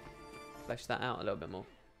 Flesh that out a little bit more.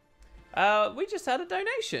 We just had a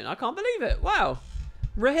donation. I can't believe it. Wow.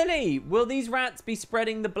 Rahili, will these rats be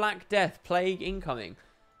spreading the Black Death plague incoming?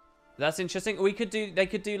 That's interesting. They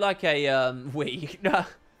could do like a,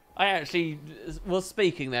 I actually was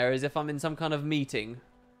speaking there as if I'm in some kind of meeting.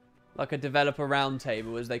 Like a developer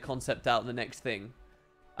roundtable as they concept out the next thing.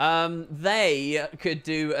 They could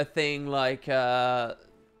do a thing like,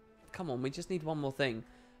 come on, we just need one more thing.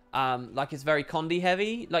 Like it's very Condi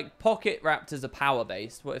heavy. Like pocket raptors are power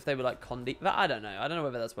based. What if they were like Condi? I don't know. I don't know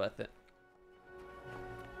whether that's worth it.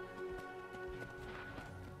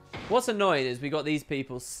 What's annoying is we got these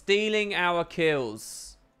people stealing our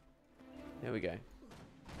kills. Here we go.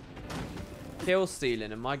 Kill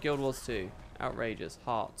stealing, and my guild was too. Outrageous.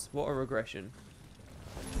 Hearts. What a regression.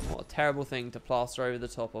 What a terrible thing to plaster over the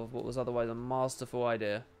top of what was otherwise a masterful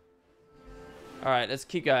idea. Alright, let's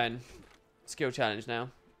keep going. Skill challenge now.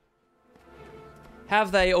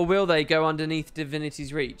 Have they or will they go underneath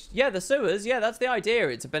Divinity's Reach? Yeah, the sewers. Yeah, that's the idea.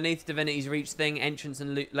 It's a beneath Divinity's Reach thing. Entrance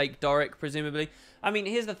in Lake Doric, presumably. I mean,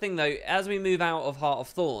 here's the thing, though. As we move out of Heart of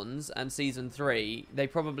Thorns and Season 3, they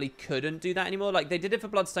probably couldn't do that anymore. Like, they did it for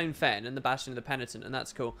Bloodstone Fen and the Bastion of the Penitent, and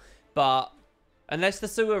that's cool. But unless the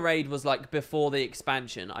sewer raid was, like, before the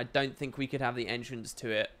expansion, I don't think we could have the entrance to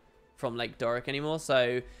it from Lake Doric anymore.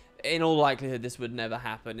 So in all likelihood, this would never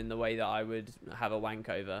happen in the way that I would have a wank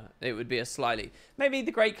over. It would be a slightly... Maybe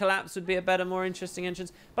the Great Collapse would be a better, more interesting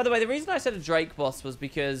entrance. By the way, the reason I said a Drake boss was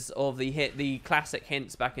because of the classic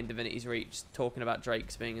hints back in Divinity's Reach, talking about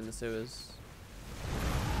drakes being in the sewers.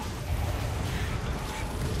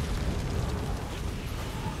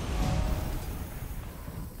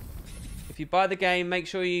 If you buy the game, make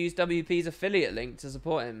sure you use WP's affiliate link to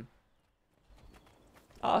support him.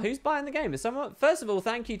 Oh, who's buying the game? Is someone... First of all,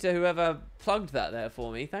 thank you to whoever plugged that there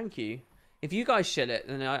for me. Thank you. If you guys shit it,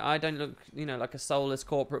 then I don't look, you know, like a soulless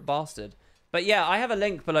corporate bastard. But yeah, I have a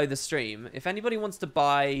link below the stream. If anybody wants to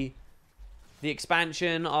buy the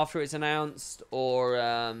expansion after it's announced, or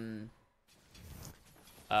an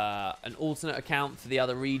alternate account for the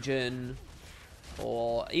other region,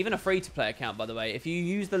 or even a free-to-play account, by the way. If you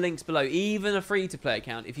use the links below, even a free-to-play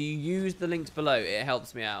account, if you use the links below, it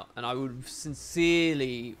helps me out. And I would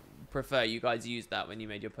sincerely prefer you guys use that when you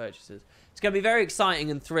made your purchases. It's going to be very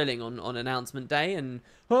exciting and thrilling on announcement day. And,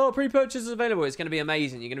 oh, pre-purchase is available. It's going to be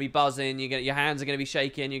amazing. You're going to be buzzing. Your hands are going to be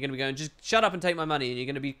shaking. You're going to be going, just shut up and take my money. And you're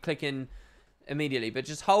going to be clicking immediately. But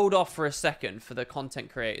just hold off for a second for the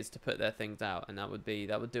content creators to put their things out. And that would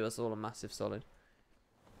do us all a massive solid.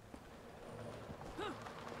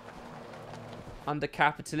 Under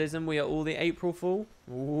capitalism, we are all the April Fool.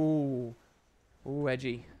 Ooh. Ooh,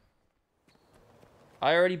 edgy.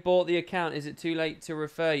 I already bought the account. Is it too late to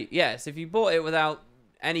refer you? Yes, if you bought it without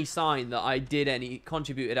any sign that I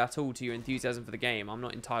contributed at all to your enthusiasm for the game, I'm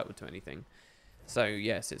not entitled to anything. So,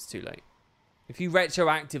 yes, it's too late. If you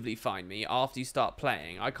retroactively find me after you start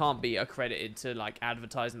playing, I can't be accredited to, like,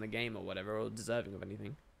 advertising the game or whatever, or deserving of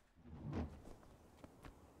anything.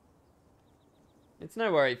 It's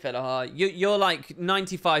no worry, Fedahar. You're like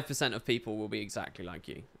 95% of people will be exactly like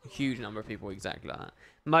you. A huge number of people exactly like that.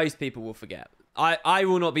 Most people will forget. I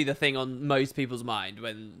will not be the thing on most people's mind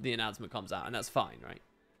when the announcement comes out, and that's fine, right?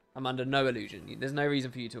 I'm under no illusion. There's no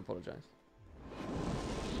reason for you to apologize.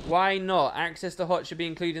 Why not? Access to HOT should be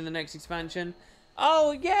included in the next expansion.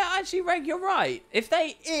 Oh, yeah, actually, Reg, you're right.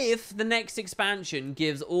 If the next expansion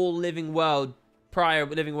gives all prior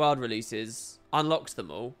Living World releases, unlocks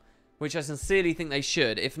them all, which I sincerely think they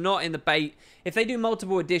should. If not in the bait, if they do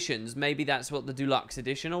multiple editions, maybe that's what the deluxe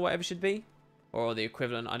edition or whatever should be, or the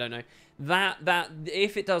equivalent. I don't know.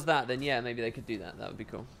 If it does that, then yeah, maybe they could do that. That would be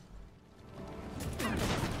cool.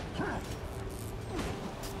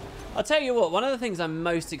 I'll tell you what. One of the things I'm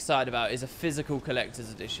most excited about is a physical collector's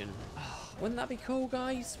edition. Oh, wouldn't that be cool,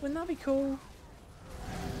 guys? Wouldn't that be cool?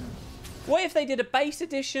 What if they did a base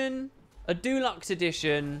edition, a deluxe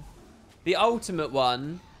edition, the ultimate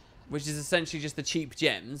one, which is essentially just the cheap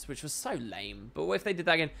gems, which was so lame. But what if they did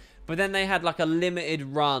that again? But then they had like a limited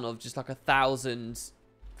run of just like 1,000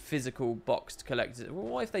 physical boxed collectors.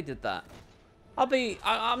 What if they did that? I'm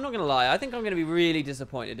not going to lie. I think I'm going to be really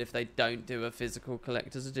disappointed if they don't do a physical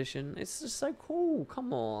collector's edition. It's just so cool.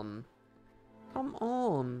 Come on. Come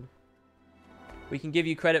on. We can give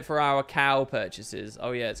you credit for our cow purchases.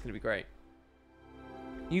 Oh yeah, it's going to be great.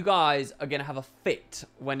 You guys are going to have a fit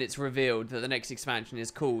when it's revealed that the next expansion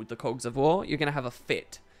is called the Cogs of War. You're going to have a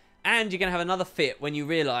fit. And you're going to have another fit when you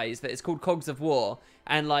realize that it's called Cogs of War.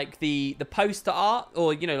 And, like, the poster art,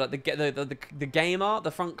 or, you know, like, the game art,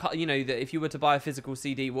 the front cut, you know, that if you were to buy a physical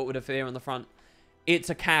CD, what would appear on the front? It's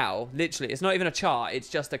a cow. Literally. It's not even a chart. It's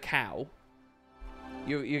just a cow.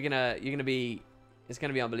 You're gonna be... It's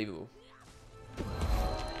going to be unbelievable.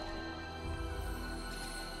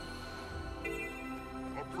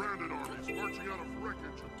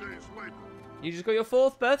 You just got your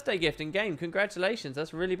 4th birthday gift in game. Congratulations.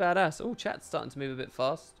 That's really badass. Oh, chat's starting to move a bit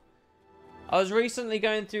fast. I was recently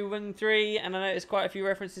going through Wing 3 and I noticed quite a few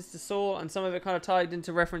references to Saw, and some of it kind of tied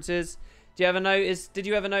into references. Did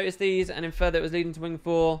you ever notice these and infer that it was leading to Wing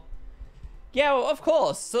 4? Yeah, well, of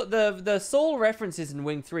course. So the Saul references in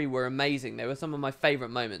Wing 3 were amazing. They were some of my favorite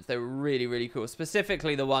moments. They were really, really cool.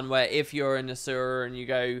 Specifically the one where if you're in a sewer and you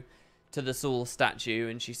go to the Saul statue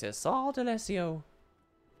and she says, Saul D'Alessio.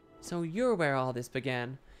 So you're where all this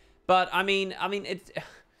began. But, I mean,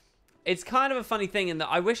 it's kind of a funny thing in that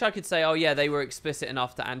I wish I could say, oh, yeah, they were explicit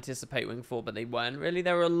enough to anticipate Wing 4, but they weren't really.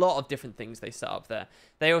 There were a lot of different things they set up there.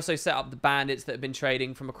 They also set up the bandits that have been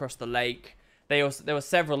trading from across the lake. There were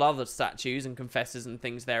several other statues and confessors and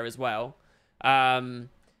things there as well. Any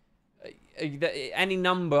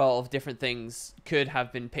number of different things could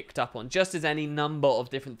have been picked up on, just as any number of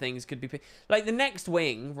different things could be picked. Like the next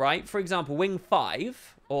wing, right? For example, wing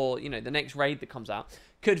 5, or, you know, the next raid that comes out,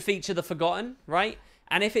 could feature the Forgotten, right?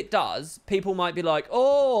 And if it does, people might be like,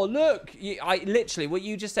 oh, look, literally, what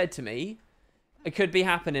you just said to me, it could be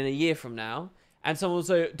happening a year from now. And someone will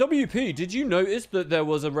say, WP, did you notice that there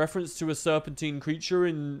was a reference to a serpentine creature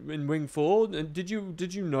in Wing 4? And did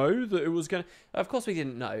you know that it was going to... Of course we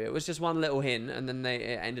didn't know. It was just one little hint, and then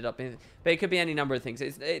it ended up in... But it could be any number of things.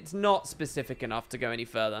 It's not specific enough to go any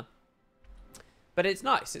further. But it's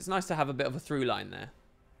nice. It's nice to have a bit of a through line there.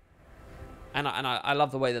 And I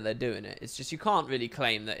love the way that they're doing it. It's just you can't really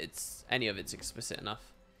claim that any of it's explicit enough.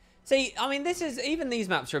 See, I mean, even these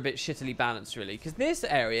maps are a bit shittily balanced, really, because this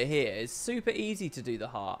area here is super easy to do the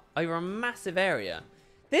heart over a massive area.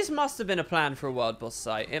 This must have been a plan for a world boss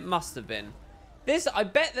site. It must have been. I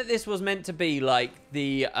bet that this was meant to be like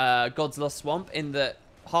the God's Lost Swamp, in that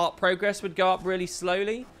heart progress would go up really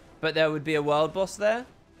slowly, but there would be a world boss there.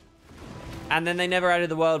 And then they never added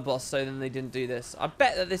the world boss, so then they didn't do this. I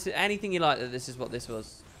bet that this is anything you like, that this is what this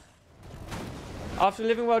was. After the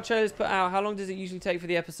Living World trailer is put out, how long does it usually take for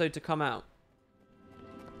the episode to come out?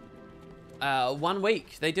 1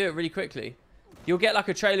 week. They do it really quickly. You'll get like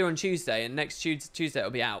a trailer on Tuesday, and next Tuesday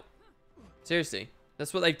it'll be out. Seriously.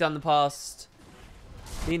 That's what they've done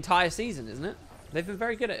the entire season, isn't it? They've been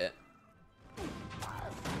very good at it.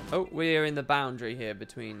 Oh, we're in the boundary here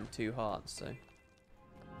between two hearts, so...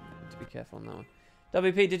 to be careful on that one.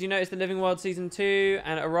 WP, did you notice the Living World Season 2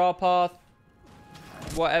 and Arar Path,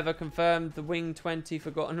 whatever, confirmed the Wing 20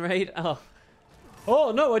 Forgotten raid? Oh,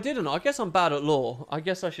 no, I didn't. I guess I'm bad at lore. I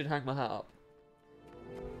guess I should hang my hat up.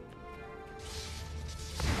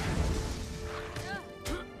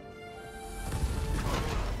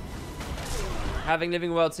 Having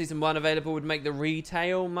Living World Season 1 available would make the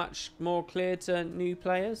retail much more clear to new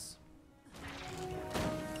players.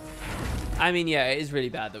 I mean, yeah, it is really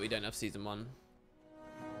bad that we don't have Season 1.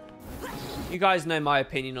 You guys know my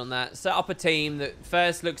opinion on that. Set up a team that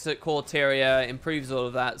first looks at Corteria, improves all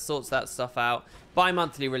of that, sorts that stuff out.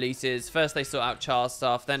 Bi-monthly releases. First they sort out Char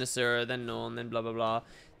stuff, then Asura, then Norn, then blah, blah, blah.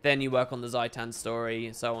 Then you work on the Zaitan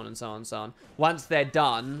story, so on and so on and so on. Once they're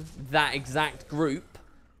done, that exact group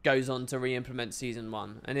goes on to re-implement Season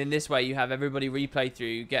 1. And in this way, you have everybody replay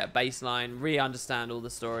through, get a baseline, re-understand all the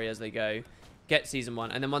story as they go. Get Season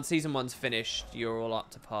 1, and then once Season 1's finished, you're all up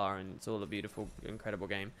to par, and it's all a beautiful, incredible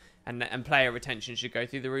game. And player retention should go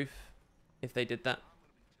through the roof if they did that.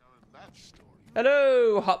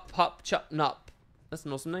 Hello, Hup Hup Chup Nup. That's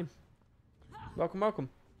an awesome name. Welcome, welcome.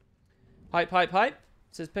 Hype, hype, hype,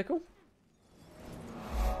 says Pickle.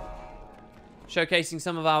 Showcasing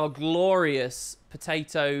some of our glorious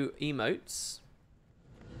potato emotes.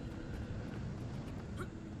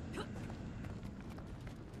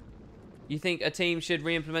 You think a team should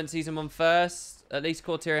re-implement Season 1 first? At least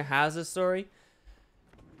Corteria has a story.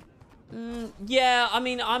 Yeah, I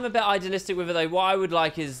mean, I'm a bit idealistic with it, though. What I would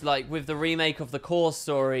like is, like, with the remake of the core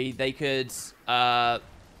story, they could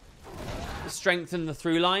strengthen the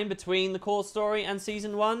through line between the core story and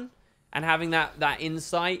Season 1. And having that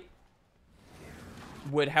insight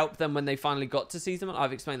would help them when they finally got to Season 1.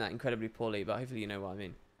 I've explained that incredibly poorly, but hopefully you know what I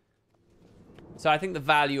mean. So I think the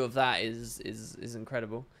value of that is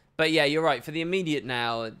incredible. But yeah, you're right. For the immediate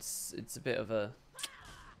now, it's a bit of a...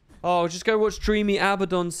 Oh, just go watch Dreamy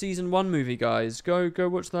Abaddon Season 1 movie, guys. Go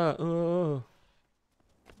watch that. Oh.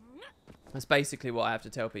 That's basically what I have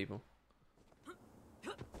to tell people.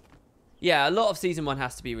 Yeah, a lot of Season 1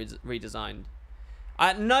 has to be redesigned.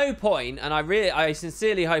 At no point, and I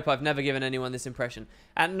sincerely hope I've never given anyone this impression,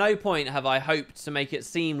 at no point have I hoped to make it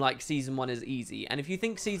seem like Season 1 is easy. And if you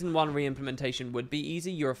think Season 1 re-implementation would be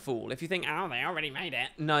easy, you're a fool. If you think, oh, they already made it.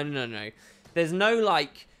 No, no, no, no. There's no,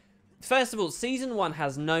 like... First of all, Season 1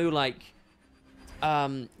 has no, like,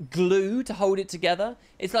 glue to hold it together.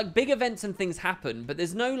 It's like big events and things happen, but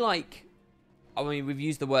there's no, like... I mean, we've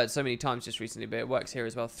used the word so many times just recently, but it works here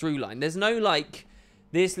as well. Through line. There's no, like...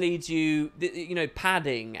 This leads you, you know,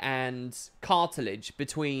 padding and cartilage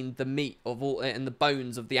between the meat of all and the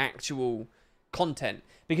bones of the actual content.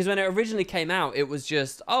 Because when it originally came out, it was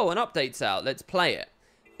just, oh, an update's out, let's play it.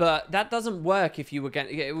 But that doesn't work if you were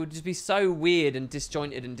getting, it would just be so weird and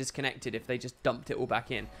disjointed and disconnected if they just dumped it all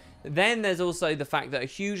back in. Then there's also the fact that a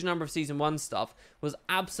huge number of Season 1 stuff was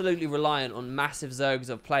absolutely reliant on massive zergs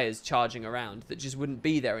of players charging around that just wouldn't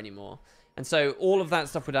be there anymore. And so all of that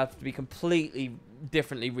stuff would have to be completely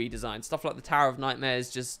differently redesigned. Stuff like the Tower of Nightmares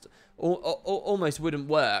just almost wouldn't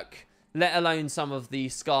work, let alone some of the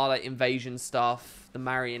Scarlet Invasion stuff, the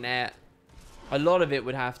Marionette. A lot of it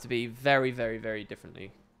would have to be very, very, very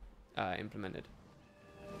differently implemented.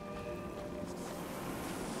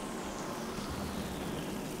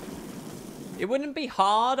 It wouldn't be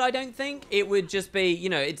hard, I don't think. It would just be, you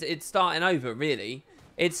know, it's starting over, really.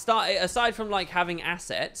 Aside from, like, having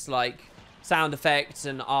assets, like sound effects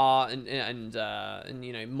and art and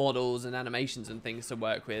you know, models and animations and things to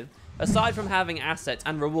work with. Aside from having assets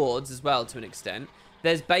and rewards as well, to an extent,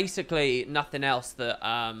 there's basically nothing else that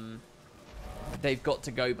they've got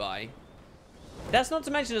to go by. That's not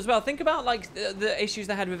to mention as well, think about, like, the issues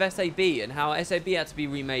they had with SAB and how SAB had to be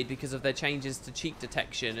remade because of their changes to cheat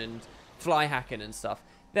detection and fly hacking and stuff.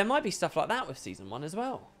 There might be stuff like that with Season 1 as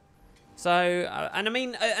well. So, and I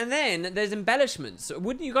mean, and then there's embellishments.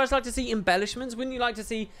 Wouldn't you guys like to see embellishments? Wouldn't you like to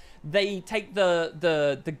see they take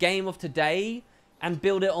the game of today and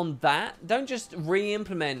build it on that? Don't just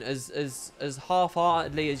re-implement as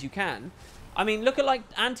half-heartedly as you can. I mean, look at, like,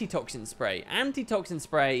 antitoxin spray. Antitoxin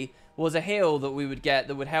spray was a heal that we would get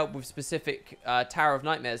that would help with specific Tower of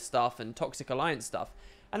Nightmares stuff and Toxic Alliance stuff.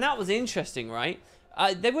 And that was interesting, right?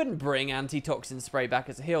 They wouldn't bring antitoxin spray back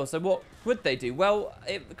as a heal, so what would they do? Well,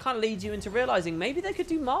 it kind of leads you into realizing maybe they could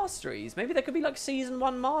do masteries. Maybe there could be, like, Season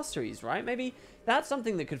 1 masteries, right? Maybe that's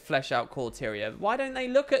something that could flesh out Corteria. Why don't they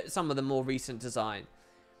look at some of the more recent design?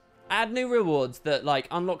 Add new rewards that, like,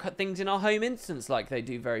 unlock things in our home instance like they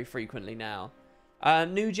do very frequently now.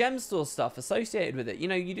 New gem store stuff associated with it. You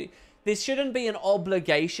know, this shouldn't be an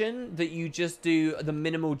obligation that you just do the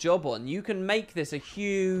minimal job on. You can make this a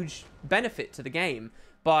huge benefit to the game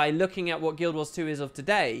by looking at what Guild Wars 2 is of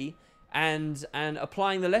today and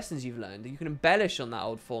applying the lessons you've learned. You can embellish on that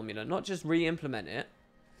old formula, not just re-implement it.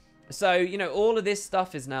 So, you know, all of this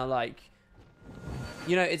stuff is now, like,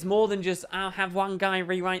 you know, it's more than just, I'll have one guy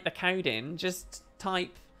rewrite the code in. Just put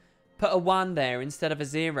a 1 there instead of a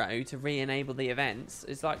 0 to re-enable the events.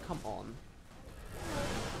 It's like, come on.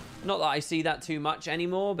 Not that I see that too much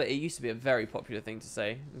anymore, but it used to be a very popular thing to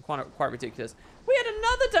say. And quite ridiculous. We had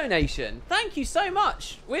another donation. Thank you so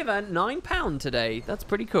much. We've earned £9 today. That's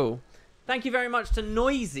pretty cool. Thank you very much to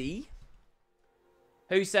Noisy,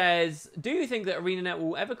 who says, do you think that ArenaNet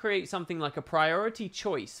will ever create something like a priority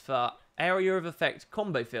choice for area of effect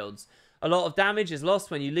combo fields? A lot of damage is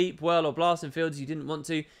lost when you leap, whirl, or blast in fields you didn't want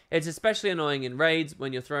to. It's especially annoying in raids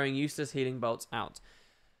when you're throwing useless healing bolts out.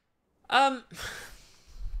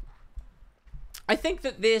 I think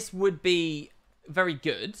that this would be very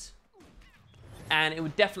good, and it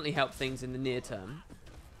would definitely help things in the near term.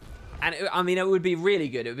 And I mean, it would be really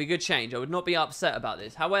good. It would be a good change. I would not be upset about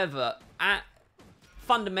this. However,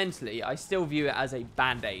 fundamentally, I still view it as a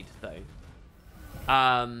band-aid, though.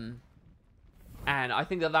 And I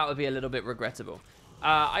think that would be a little bit regrettable.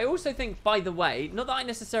 I also think, by the way, not that I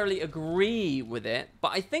necessarily agree with it,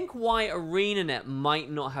 but I think why ArenaNet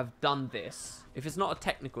might not have done this, if it's not a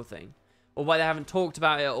technical thing, or why they haven't talked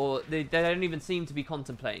about it, or they don't even seem to be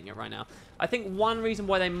contemplating it right now. I think one reason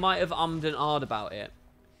why they might have ummed and ahed about it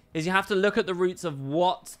is you have to look at the roots of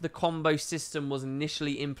what the combo system was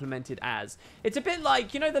initially implemented as. It's a bit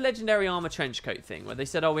like, you know, the Legendary Armor Trenchcoat thing, where they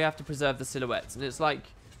said, oh, we have to preserve the silhouettes. And it's like,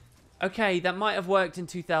 okay, that might have worked in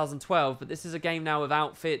 2012, but this is a game now with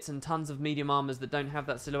outfits and tons of medium armors that don't have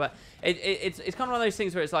that silhouette. It's kind of one of those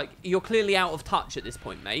things where it's like, you're clearly out of touch at this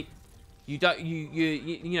point, mate. You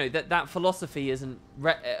know that philosophy isn't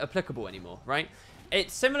applicable anymore, right?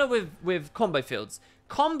 It's similar with combo fields.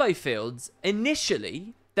 Combo fields,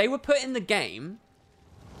 initially, they were put in the game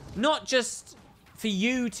not just for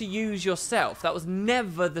you to use yourself. That was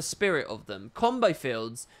never the spirit of them. Combo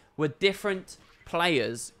fields were different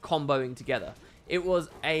players comboing together. It was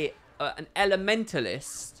an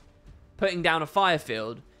elementalist putting down a fire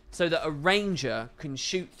field so that a ranger can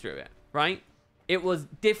shoot through it, right? It was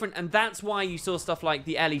different, and that's why you saw stuff like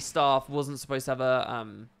the Ellie staff wasn't supposed to have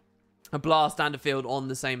a blast and a field on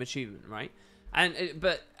the same achievement, right? And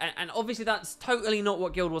obviously that's totally not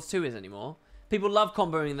what Guild Wars 2 is anymore. People love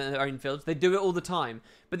comboing in their own fields. They do it all the time.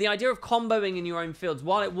 But the idea of comboing in your own fields,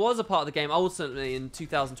 while it was a part of the game ultimately in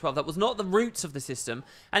 2012, that was not the roots of the system.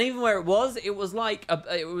 And even where it was like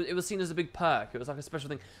it was seen as a big perk. It was like a special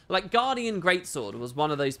thing. Like Guardian Greatsword was one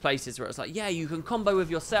of those places where it's like, yeah, you can combo with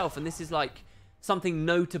yourself, and this is like something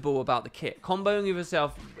notable about the kit. Comboing with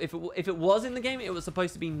yourself, if it was in the game, it was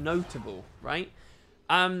supposed to be notable, right?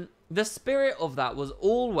 The spirit of that was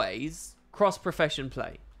always cross-profession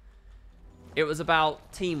play. It was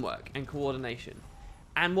about teamwork and coordination.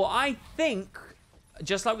 And what I think,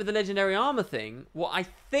 just like with the Legendary Armor thing, what I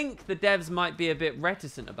think the devs might be a bit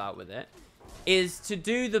reticent about with it is to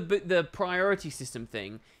do the priority system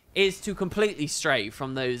thing, is to completely stray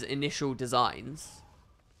from those initial designs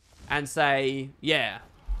and say, yeah,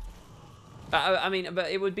 I mean,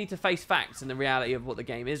 but it would be to face facts and the reality of what the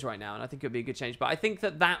game is right now, and I think it would be a good change. But I think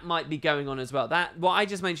that that might be going on as well. That what I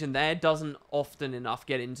just mentioned there doesn't often enough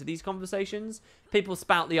get into these conversations. People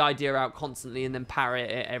spout the idea out constantly and then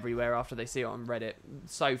parrot it everywhere after they see it on Reddit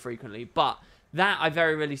so frequently. But that I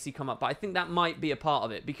very rarely see come up. But I think that might be a part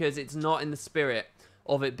of it because it's not in the spirit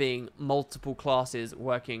of it being multiple classes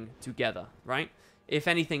working together, right? If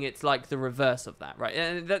anything, it's like the reverse of that, right?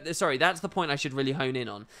 And sorry, that's the point I should really hone in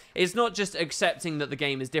on. It's not just accepting that the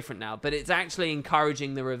game is different now, but it's actually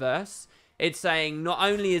encouraging the reverse. It's saying not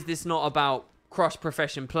only is this not about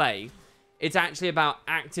cross-profession play, it's actually about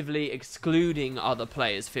actively excluding other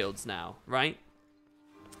players' fields now, right?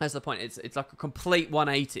 That's the point. It's like a complete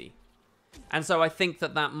 180. And so I think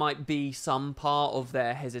that that might be some part of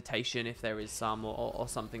their hesitation, if there is some, or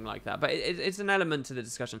something like that. But it's an element to the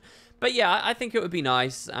discussion. But yeah, I think it would be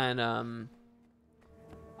nice. And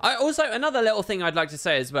I also, another little thing I'd like to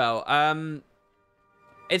say as well.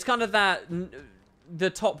 It's kind of that the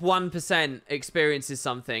top 1% experiences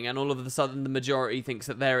something, and all of a sudden the majority thinks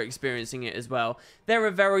that they're experiencing it as well. There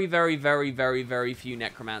are very, very, very, very, very few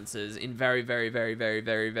necromancers in very, very, very, very,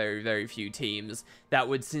 very, very, very few teams that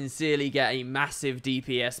would sincerely get a massive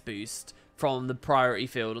DPS boost from the priority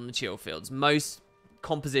field on the chill fields. Most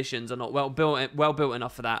compositions are not well built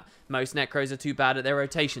enough for that. Most necros are too bad at their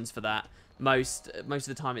rotations for that. Most of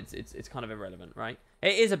the time it's kind of irrelevant, right?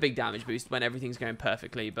 It is a big damage boost when everything's going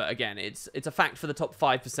perfectly, but again, it's a fact for the top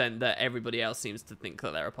 5% that everybody else seems to think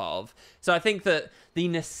that they're a part of. So I think that the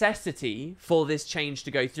necessity for this change to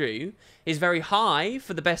go through is very high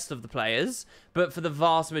for the best of the players, but for the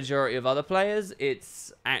vast majority of other players,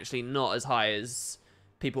 it's actually not as high as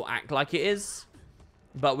people act like it is.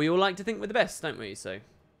 But we all like to think we're the best, don't we? So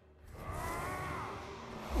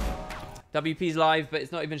WP's live, but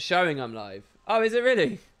it's not even showing I'm live. Oh, is it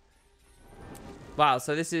really? Wow,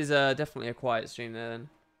 so this is definitely a quiet stream there then.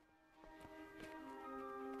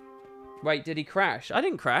 Wait, did he crash? I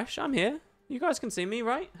didn't crash. I'm here. You guys can see me,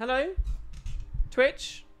 right? Hello?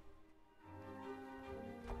 Twitch?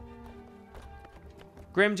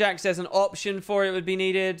 Grimjack says an option for it would be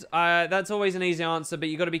needed. That's always an easy answer, but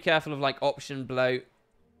you got to be careful of like option bloat.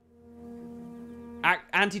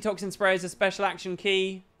 Antitoxin spray is a special action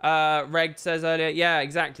key. Reg says earlier. Yeah,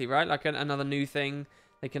 exactly, right? Like another new thing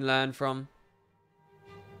they can learn from.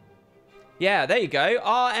 Yeah, there you go.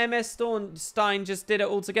 RMS Stein just did it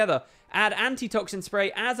all together. Add antitoxin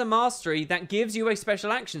spray as a mastery that gives you a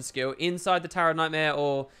special action skill inside the Tower of Nightmare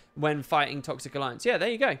or when fighting Toxic Alliance. Yeah, there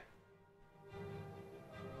you go.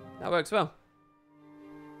 That works well.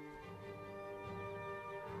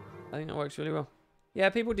 I think that works really well. Yeah,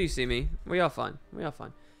 people do see me. We are fine. We are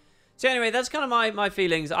fine. So anyway, that's kind of my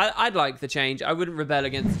feelings. I'd like the change. I wouldn't rebel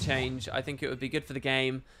against the change. I think it would be good for the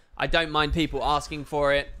game. I don't mind people asking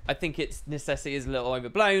for it. I think its necessity is a little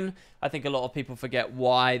overblown. I think a lot of people forget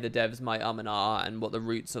why the devs might and ah and what the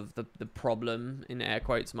roots of the problem, in air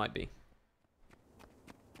quotes, might be.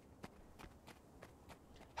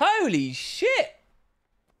 Holy shit!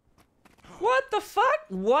 What the fuck?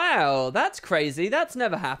 Wow, that's crazy. That's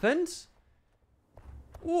never happened.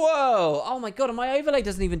 Whoa. Oh my god, and my overlay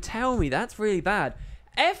doesn't even tell me. That's really bad.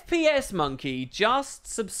 FPS Monkey just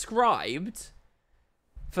subscribed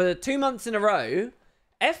for 2 months in a row.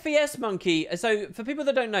 FPS Monkey. So for people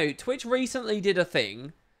that don't know, Twitch recently did a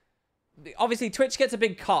thing. Obviously, Twitch gets a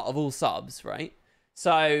big cut of all subs, right?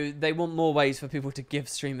 So they want more ways for people to give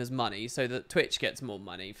streamers money so that Twitch gets more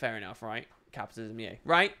money. Fair enough, right? Capitalism, yeah.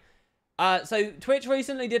 Right? So Twitch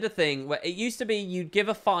recently did a thing where it used to be you'd give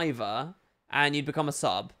a $5 and you'd become a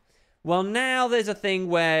sub. Well, now there's a thing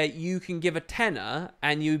where you can give a $10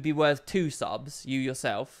 and you'd be worth 2 subs, you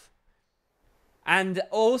yourself. And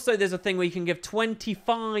also there's a thing where you can give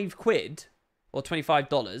 25 quid or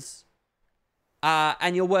 $25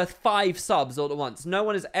 and you're worth 5 subs all at once. No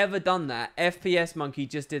one has ever done that. FPS Monkey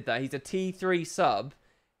just did that. He's a T3 sub.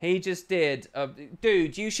 He just did.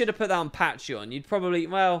 Dude, you should have put that on Patreon. You'd probably,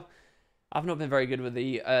 well, I've not been very good with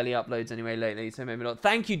the early uploads anyway lately, so maybe not.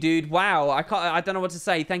 Thank you, dude. Wow, I don't know what to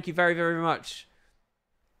say. Thank you very, very much.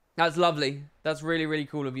 That's lovely. That's really, really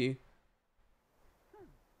cool of you.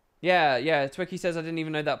 Yeah. Twicky says I didn't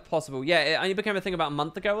even know that possible. Yeah, it only became a thing about a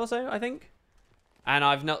month ago or so, I think. And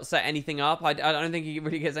I've not set anything up. I don't think he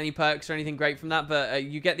really gets any perks or anything great from that, but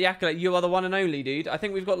you get the accolade. You are the one and only, dude. I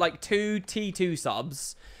think we've got like 2 T2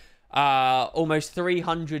 subs, almost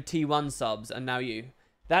 300 T1 subs, and now you.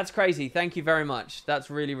 That's crazy. Thank you very much. That's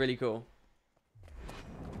really, really cool.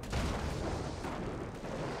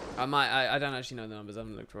 I don't actually know the numbers. I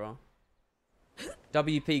haven't looked for a while.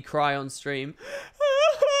 WP cry on stream.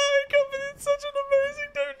 I can't believe it's such an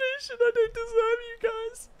amazing donation. I don't deserve you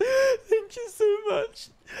guys. Thank Thank you so much.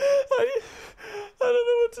 I don't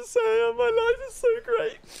know what to say. My life is so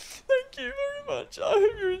great. Thank you very much. I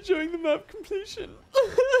hope you're enjoying the map completion.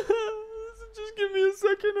 Just give me a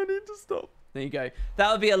second. I need to stop. There you go. That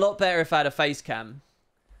would be a lot better if I had a face cam.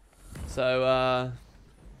 So,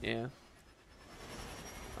 yeah.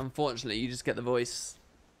 Unfortunately, you just get the voice.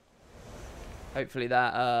 Hopefully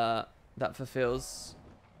that that fulfills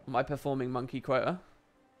my performing monkey quota.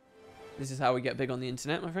 This is how we get big on the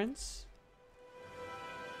internet, my friends.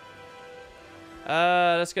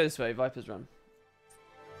 Let's go this way. Viper's Run.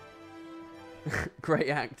 Great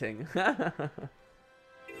acting.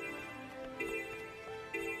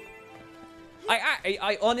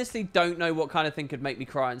 I honestly don't know what kind of thing could make me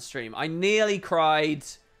cry on stream. I nearly cried.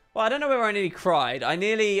 Well, I don't know whether I nearly cried.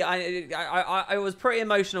 I was pretty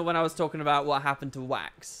emotional when I was talking about what happened to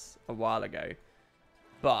Wax a while ago.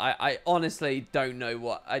 But I honestly don't know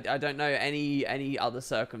what... I don't know any other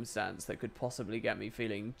circumstance that could possibly get me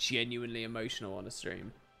feeling genuinely emotional on a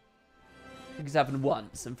stream. I think it's happened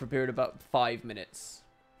once, and for a period of about 5 minutes.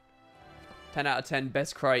 10 out of 10,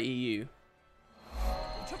 best cry EU. We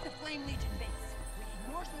took the Flame Legion base. We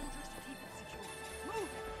need more soldiers to keep it secure. Move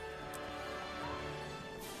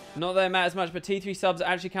it! Not that it matters much, but T3 subs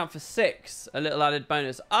actually count for 6. A little added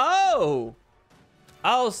bonus. Oh!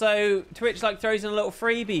 Oh, so Twitch like throws in a little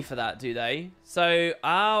freebie for that, do they? So,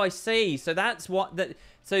 oh, I see. So that's what that.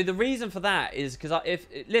 So the reason for that is because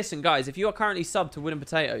listen, guys, if you are currently subbed to Wooden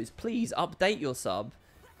Potatoes, please update your sub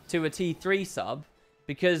to a T3 sub,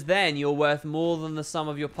 because then you're worth more than the sum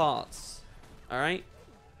of your parts. All right.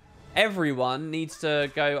 Everyone needs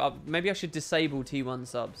to go up. Maybe I should disable T1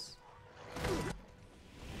 subs.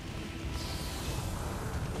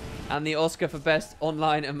 And the Oscar for best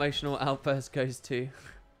online emotional outburst goes to...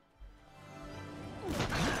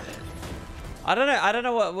 I don't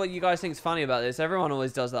know what you guys think is funny about this. Everyone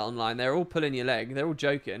always does that online. They're all pulling your leg. They're all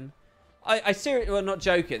joking. I seriously, well, not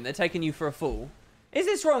joking. They're taking you for a fool. Is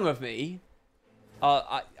this wrong of me?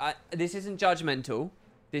 This isn't judgmental.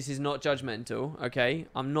 This is not judgmental, okay?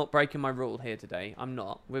 I'm not breaking my rule here today. I'm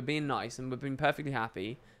not. We're being nice and we're being perfectly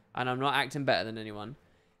happy. And I'm not acting better than anyone.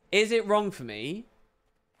 Is it wrong for me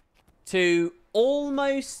to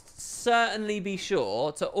almost certainly be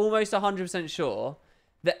sure, to almost 100% sure,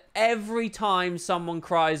 that every time someone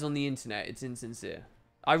cries on the internet, it's insincere?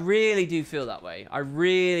 I really do feel that way. I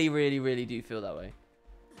really, really, really do feel that way.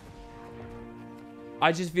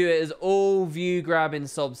 I just view it as all view-grabbing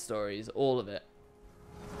sob stories, all of it.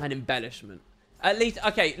 And embellishment. At least,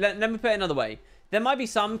 okay, let me put it another way. There might be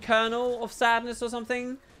some kernel of sadness or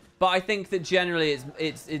something, but I think that generally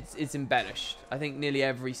it's embellished. I think nearly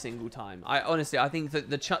every single time. Honestly, I think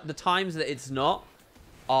that the times that it's not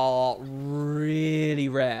are really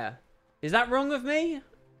rare. Is that wrong of me?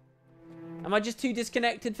 Am I just too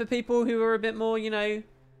disconnected for people who are a bit more, you know,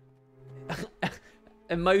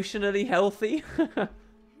 emotionally healthy?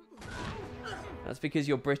 That's because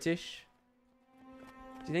you're British.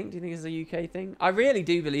 Do you think it's a UK thing? I really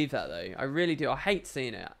do believe that though. I really do. I hate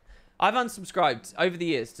seeing it. I've unsubscribed over the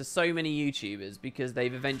years to so many YouTubers because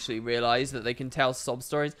they've eventually realized that they can tell sob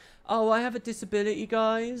stories. Oh, I have a disability,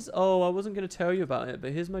 guys. Oh, I wasn't going to tell you about it,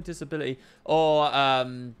 but here's my disability. Or,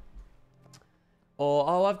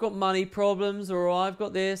 oh, I've got money problems, or I've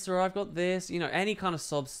got this, or I've got this. You know, any kind of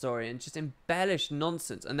sob story, and just embellish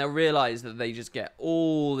nonsense. And they'll realize that they just get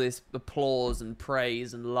all this applause and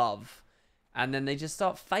praise and love. And then they just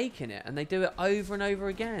start faking it, and they do it over and over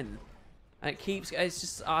again. And it's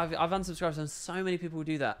just, I've unsubscribed from so many people who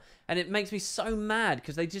do that. And it makes me so mad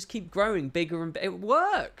because they just keep growing bigger and bigger. It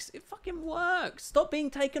works. It fucking works. Stop being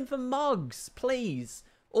taken for mugs, please.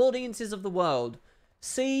 Audiences of the world,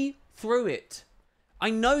 see through it. I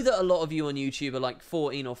know that a lot of you on YouTube are like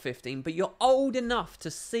 14 or 15, but you're old enough to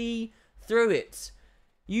see through it.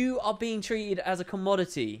 You are being treated as a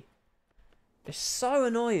commodity. It's so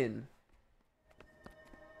annoying.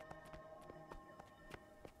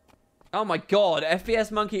 Oh my god,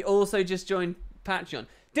 FPS Monkey also just joined Patreon.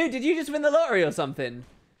 Dude, did you just win the lottery or something?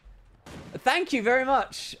 Thank you very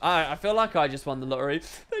much. I feel like I just won the lottery.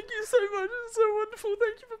 Thank you so much. It's so wonderful.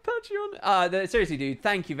 Thank you for Patreon. Seriously, dude,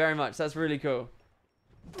 thank you very much. That's really cool.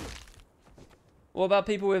 What about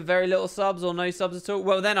people with very little subs or no subs at all?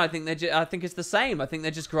 Well, then I think I think it's the same. I think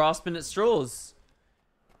they're just grasping at straws.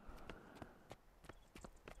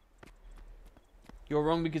 You're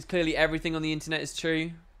wrong because clearly everything on the internet is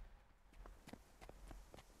true.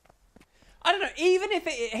 I don't know. Even if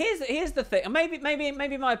it here's the thing.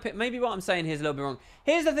 Maybe what I'm saying here is a little bit wrong.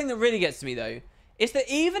 Here's the thing that really gets to me though. Is that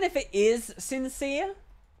even if it is sincere,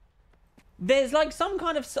 there's like some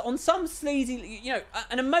kind of, on some sleazy, you know,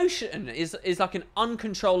 an emotion is like an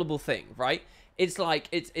uncontrollable thing, right? It's like,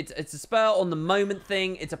 it's a spur on the moment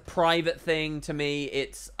thing. It's a private thing to me.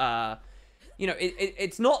 It's, you know,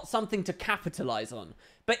 it's not something to capitalize on.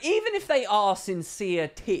 But even if they are sincere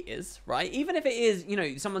tears, right? Even if it is, you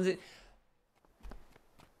know, someone's...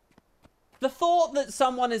 The thought that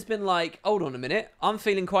someone has been like, hold on a minute, I'm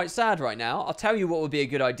feeling quite sad right now. I'll tell you what would be a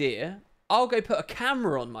good idea. I'll go put a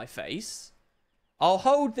camera on my face. I'll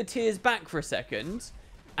hold the tears back for a second.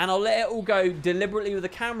 And I'll let it all go deliberately with a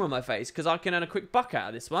camera on my face because I can earn a quick buck out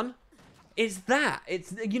of this one. It's that.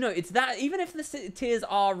 It's, you know, it's that. Even if the tears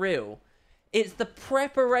are real, it's the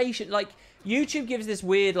preparation. Like, YouTube gives this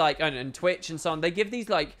weird, like, and Twitch and so on, they give these,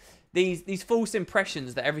 like, these false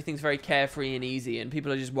impressions that everything's very carefree and easy and people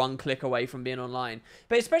are just one click away from being online.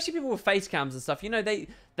 But especially people with face cams and stuff, you know, they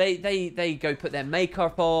go put their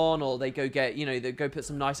makeup on, or they go get, you know, they go put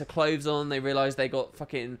some nicer clothes on. They realize they got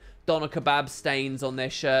fucking doner kebab stains on their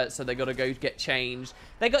shirt, so they got to go get changed.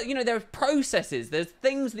 They got, you know, there are processes. There's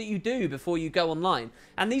things that you do before you go online.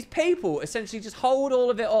 And these people essentially just hold all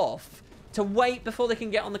of it off to wait before they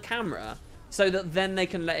can get on the camera, so that then they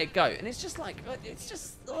can let it go. And it's just like, it's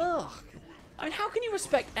just, ugh. I mean, how can you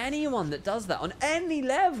respect anyone that does that on any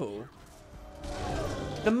level?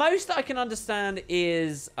 The most that I can understand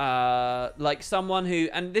is, like, someone who,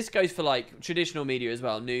 and this goes for, like, traditional media as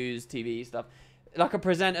well, news, TV stuff, like a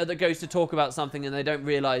presenter that goes to talk about something and they don't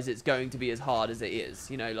realize it's going to be as hard as it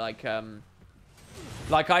is. You know, like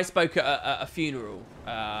I spoke at a funeral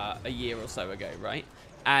a year or so ago, right?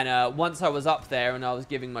 And once I was up there and I was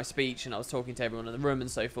giving my speech and I was talking to everyone in the room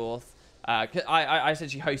and so forth, I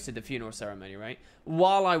essentially hosted the funeral ceremony, right?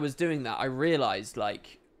 While I was doing that, I realized,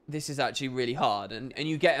 like, this is actually really hard. And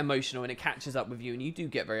you get emotional and it catches up with you and you do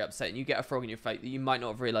get very upset and you get a frog in your throat that you might not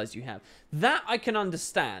have realized you have. That I can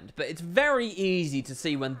understand, but it's very easy to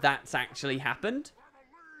see when that's actually happened.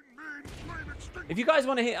 If you guys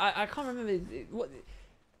want to hear... I can't remember... what.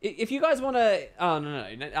 If you guys want to... Oh, no.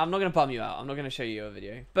 I'm not going to bum you out. I'm not going to show you a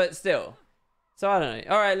video. But still. So, I don't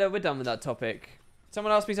know. Alright, look, we're done with that topic.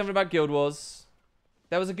 Someone asked me something about Guild Wars.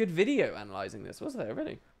 There was a good video analysing this, was there?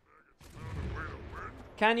 Really?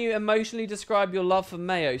 Can you emotionally describe your love for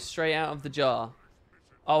mayo straight out of the jar?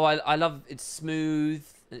 Oh, I love... It's smooth.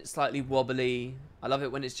 And it's slightly wobbly. I love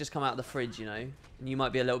it when it's just come out of the fridge, you know? And you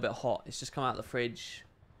might be a little bit hot. It's just come out of the fridge.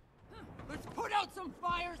 Let's put out some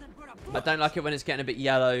fires and put a... I don't like it when it's getting a bit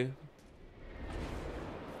yellow.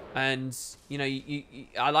 And, you know,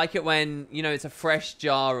 I like it when, you know, it's a fresh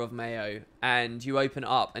jar of mayo and you open it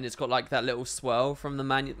up and it's got like that little swirl from the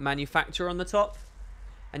manufacturer on the top.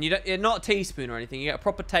 And you don't, you're not a teaspoon or anything. You get a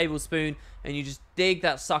proper tablespoon and you just dig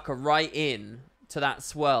that sucker right in to that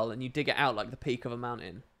swirl and you dig it out like the peak of a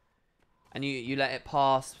mountain. And you let it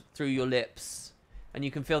pass through your lips. And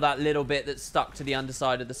you can feel that little bit that's stuck to the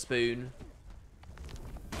underside of the spoon.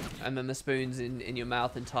 And then the spoon's in your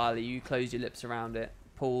mouth entirely. You close your lips around it.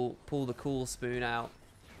 Pull the cool spoon out.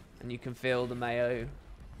 And you can feel the mayo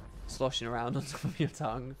sloshing around on top of your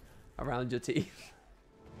tongue. Around your teeth.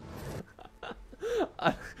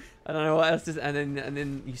 I don't know what else to say. And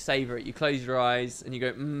then you savor it. You close your eyes and you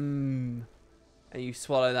go, mmm. And you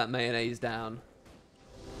swallow that mayonnaise down.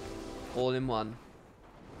 All in one.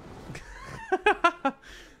 I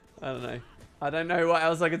don't know. I don't know what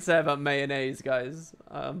else I could say about mayonnaise, guys.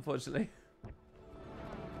 Unfortunately.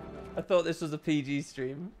 I thought this was a PG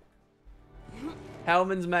stream.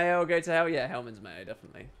 Hellman's mayo, go to hell? Yeah, Hellman's mayo,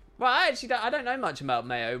 definitely. Well, I don't know much about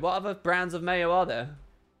mayo. What other brands of mayo are there?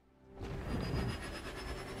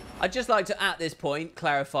 I'd just like to, at this point,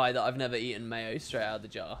 clarify that I've never eaten mayo straight out of the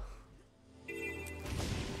jar.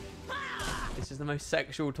 This is the most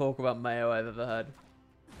sexual talk about mayo I've ever heard.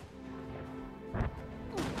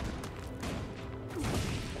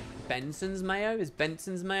 Benson's mayo? Is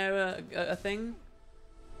Benson's mayo a thing?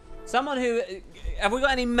 Someone who... Have we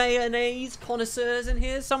got any mayonnaise connoisseurs in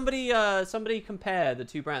here? Somebody compare the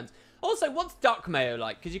two brands. Also, what's duck mayo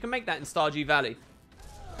like? Because you can make that in Stardew Valley.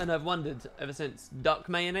 And I've wondered ever since. Duck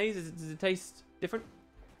mayonnaise? Does it taste different?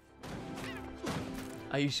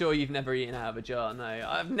 Are you sure you've never eaten out of a jar? No,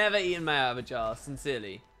 I've never eaten mayo out of a jar,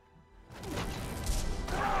 sincerely.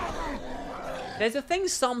 There's a thing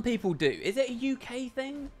some people do. Is it a UK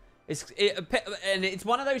thing? And it's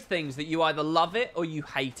one of those things that you either love it or you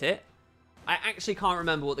hate it. I actually can't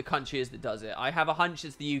remember what the country is that does it. I have a hunch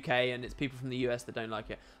it's the UK and it's people from the US that don't like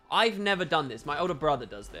it. I've never done this. My older brother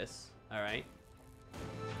does this. All right.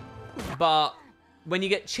 But when you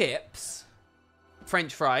get chips,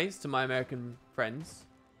 French fries to my American friends,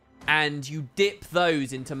 and you dip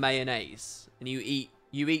those into mayonnaise and you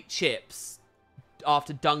eat chips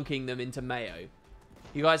after dunking them into mayo.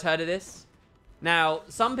 You guys heard of this? Now,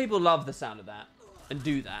 some people love the sound of that and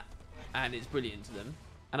do that, and it's brilliant to them.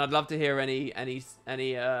 And I'd love to hear any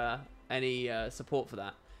support for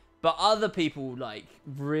that. But other people, like,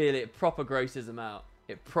 really, it proper grosses them out.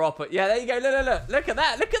 It proper... Yeah, there you go. Look. Look at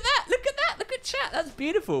that. Look at that. Look at that. Look at chat. That's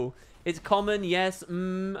beautiful. It's common, yes,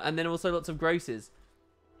 and then also lots of grosses.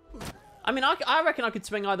 I mean, I reckon I could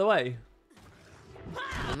swing either way.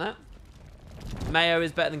 On that. Mayo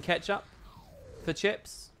is better than ketchup. For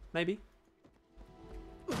chips, maybe.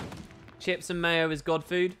 Chips and mayo is god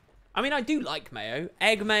food. I mean, I do like mayo.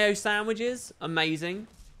 Egg mayo sandwiches, amazing.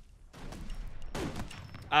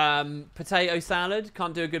 Potato salad.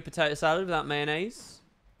 Can't do a good potato salad without mayonnaise.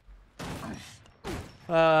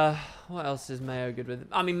 What else is mayo good with?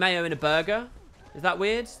 I mean, mayo in a burger. Is that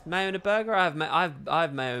weird? Mayo in a burger? I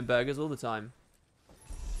have mayo in burgers all the time.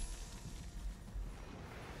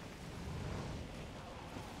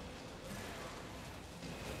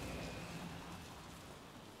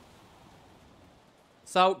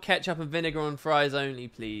 Salt, ketchup, and vinegar on fries only,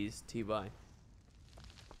 please. T-Y.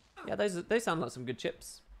 Yeah, they sound like some good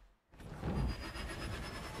chips.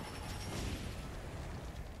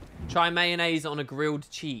 Try mayonnaise on a grilled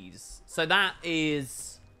cheese. So that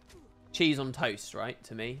is cheese on toast, right,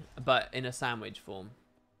 to me, but in a sandwich form.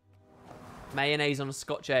 Mayonnaise on a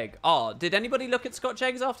Scotch egg. Oh, did anybody look at Scotch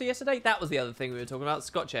eggs after yesterday? That was the other thing we were talking about,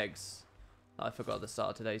 Scotch eggs. Oh, I forgot at the start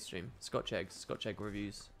of today's stream. Scotch eggs, Scotch egg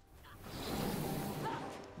reviews.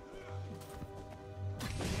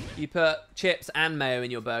 You put chips and mayo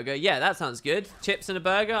in your burger. Yeah, that sounds good. Chips in a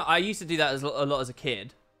burger. I used to do that a lot as a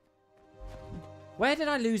kid. Where did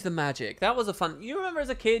I lose the magic? That was a fun... You remember as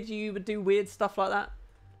a kid you would do weird stuff like that?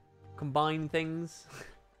 Combine things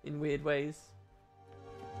in weird ways.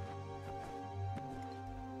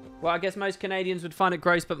 Well, I guess most Canadians would find it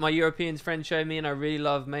gross, but my European friends show me and I really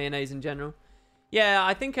love mayonnaise in general. Yeah,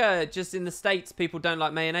 I think just in the States people don't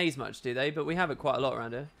like mayonnaise much, do they? But we have it quite a lot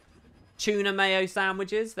around here. Tuna mayo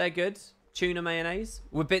sandwiches, they're good. Tuna mayonnaise.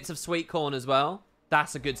 With bits of sweet corn as well.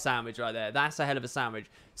 That's a good sandwich right there. That's a hell of a sandwich.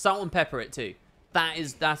 Salt and pepper it too.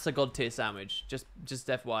 That's a god tier sandwich. Just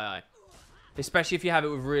FYI. Especially if you have it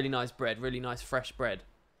with really nice bread. Really nice fresh bread.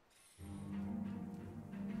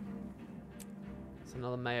 It's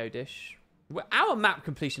another mayo dish. Our map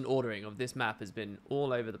completion ordering of this map has been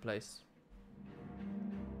all over the place.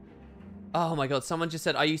 Oh my god, someone just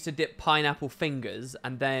said, I used to dip pineapple fingers,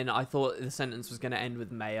 and then I thought the sentence was going to end with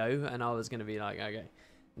mayo, and I was going to be like, okay.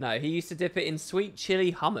 No, he used to dip it in sweet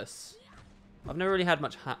chili hummus. I've never really had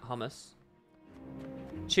much hummus.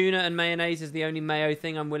 Tuna and mayonnaise is the only mayo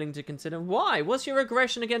thing I'm willing to consider. Why? What's your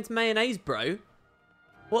aggression against mayonnaise, bro?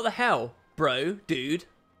 What the hell, bro, dude?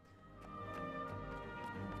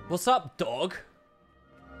 What's up, dog?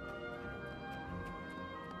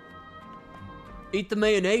 Eat the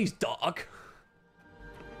mayonnaise, dog.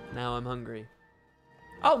 Now I'm hungry.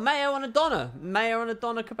 Oh, mayo on a doner. Mayo on a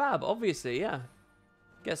doner kebab. Obviously, yeah.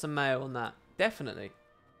 Get some mayo on that. Definitely.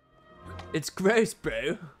 It's gross,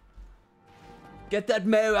 bro. Get that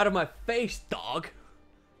mayo out of my face, dog.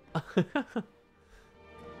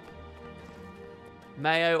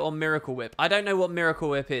 Mayo or Miracle Whip. I don't know what Miracle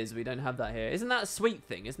Whip is. We don't have that here. Isn't that a sweet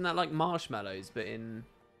thing? Isn't that like marshmallows, but in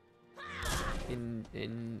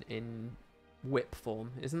whip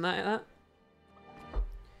form? Isn't that that?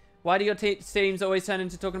 Why do your streams always turn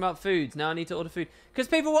into talking about foods? Now I need to order food. Because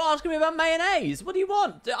people were asking me about mayonnaise. What do you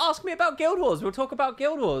want? Ask me about Guild Wars. We'll talk about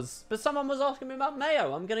Guild Wars. But someone was asking me about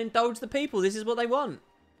mayo. I'm going to indulge the people. This is what they want.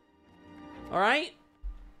 Alright?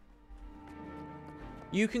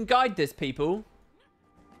 You can guide this, people.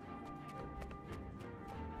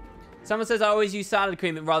 Someone says I always use salad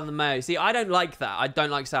cream rather than mayo. See, I don't like that. I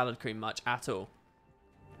don't like salad cream much at all.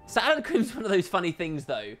 Salad cream's one of those funny things,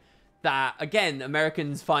 though, that, again,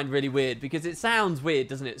 Americans find really weird. Because it sounds weird,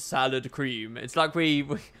 doesn't it? Salad cream. It's like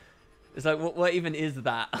it's like, what even is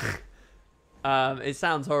that? It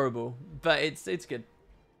sounds horrible. But it's good.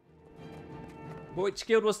 Which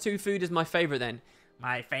Guild Wars 2 food is my favorite, then?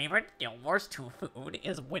 My favorite Guild Wars 2 food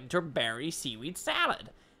is winterberry seaweed salad.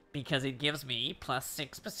 Because it gives me plus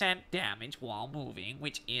 6% damage while moving,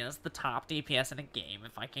 which is the top DPS in the game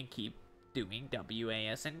if I can keep doing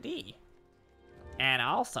WASD. And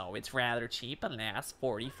also, it's rather cheap and lasts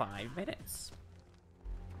 45 minutes.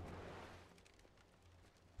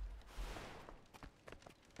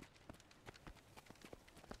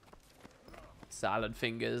 Salad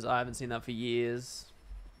fingers. I haven't seen that for years.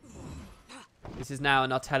 This is now a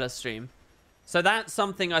Nutella stream. So that's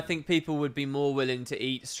something I think people would be more willing to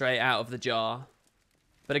eat straight out of the jar.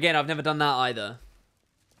 But again, I've never done that either.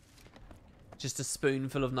 Just a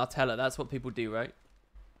spoonful of Nutella. That's what people do, right?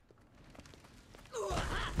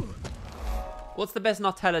 What's the best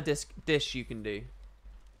Nutella dish you can do?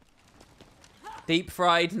 Deep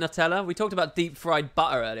fried Nutella? We talked about deep fried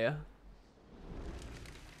butter earlier.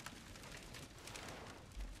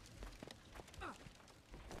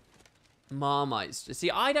 Marmite.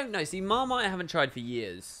 See, I don't know. See, Marmite I haven't tried for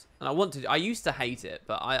years. And I want to. I used to hate it,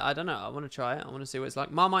 but I don't know. I want to try it. I want to see what it's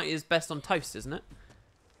like. Marmite is best on toast, isn't it?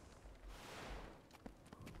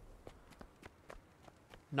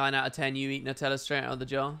 9 out of 10, you eat Nutella straight out of the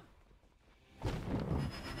jar.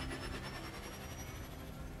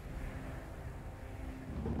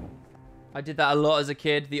 I did that a lot as a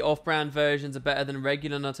kid. The off-brand versions are better than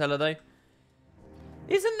regular Nutella, though.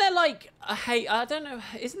 Isn't there like a I don't know.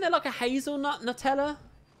 Isn't there like a hazelnut Nutella?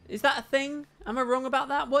 Is that a thing? Am I wrong about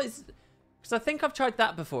that? What is? Because I think I've tried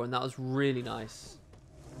that before, and that was really nice.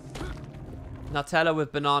 Nutella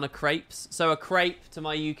with banana crepes. So a crepe to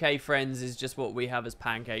my UK friends is just what we have as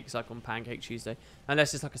pancakes, like on Pancake Tuesday.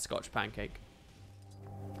 Unless it's like a Scotch pancake.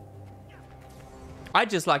 I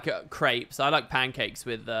just like crepes. I like pancakes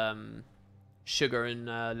with sugar and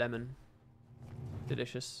lemon.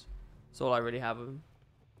 Delicious. That's all I really have of them.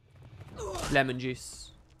 Lemon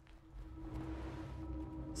juice.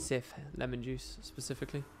 Sif lemon juice,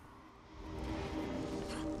 specifically.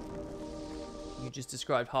 You just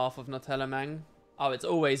described half of Nutella, Mang. Oh, it's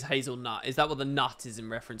always hazelnut. Is that what the nut is in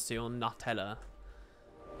reference to on Nutella?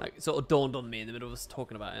 Like, it sort of dawned on me in the middle of us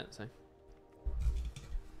talking about it, so.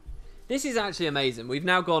 This is actually amazing. We've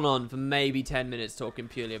now gone on for maybe 10 minutes talking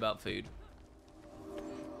purely about food.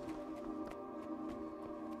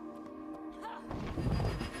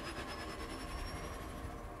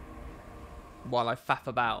 While I faff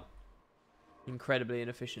about incredibly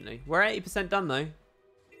inefficiently. We're 80% done, though.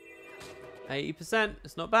 80%.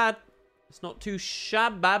 It's not bad. It's not too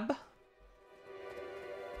shabab.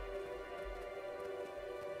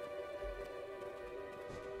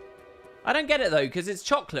 I don't get it though, because it's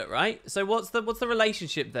chocolate, right? So what's the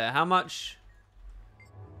relationship there? How much?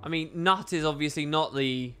 I mean, nut is obviously not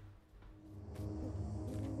the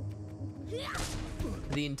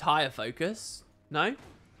entire focus. No?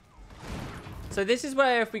 So this is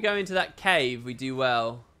where if we go into that cave, we do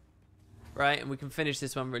well. Right? And we can finish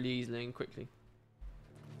this one really easily and quickly.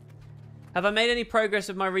 Have I made any progress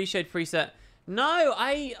with my reshade preset? No,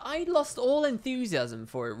 I lost all enthusiasm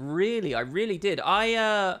for it. Really, I really did.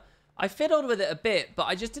 I fiddled with it a bit, but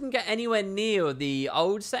I just didn't get anywhere near the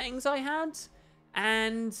old settings I had.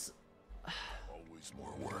 And Always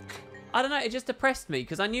more work. I don't know, it just depressed me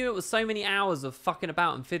because I knew it was so many hours of fucking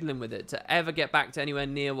about and fiddling with it to ever get back to anywhere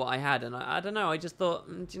near what I had. And I don't know, I just thought,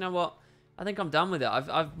 do you know what? I think I'm done with it.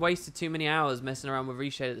 I've wasted too many hours messing around with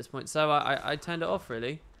reshade at this point, so I turned it off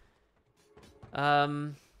really.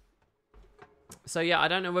 So yeah, I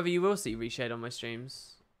don't know whether you will see reshade on my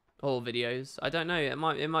streams or videos. I don't know. It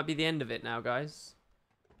might be the end of it now, guys.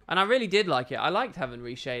 And I really did like it. I liked having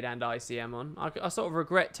reshade and ICM on. I sort of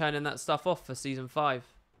regret turning that stuff off for season 5.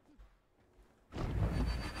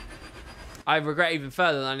 I regret even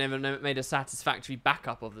further that I never made a satisfactory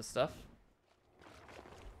backup of the stuff.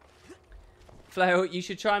 Flail, you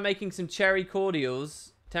should try making some cherry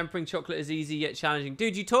cordials. Tempering chocolate is easy yet challenging.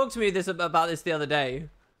 Dude, you talked to me about this the other day.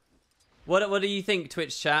 What do you think,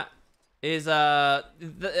 Twitch chat? Is Guild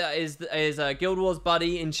Wars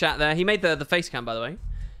buddy in chat there? He made the face cam, by the way.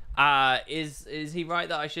 Is he right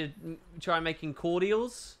that I should try making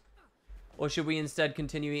cordials, or should we instead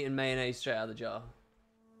continue eating mayonnaise straight out of the jar?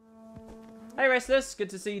 Hey Restless, good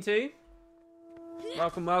to see you too.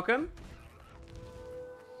 Welcome, welcome.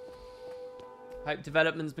 Hope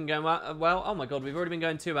development's been going well. Oh my god, we've already been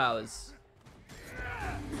going 2 hours.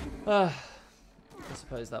 I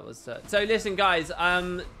suppose that was... So listen guys,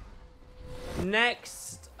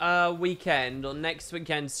 next weekend, or next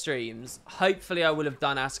weekend streams, hopefully I will have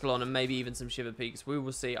done Ascalon and maybe even some Shiver Peaks. We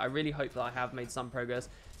will see. I really hope that I have made some progress,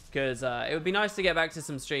 because it would be nice to get back to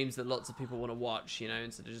some streams that lots of people want to watch, you know,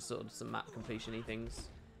 instead of just sort of some map completion-y things.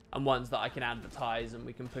 And ones that I can advertise and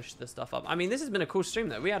we can push the stuff up. I mean, this has been a cool stream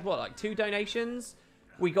though. We had what, like 2 donations?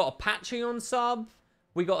 We got a Patreon sub.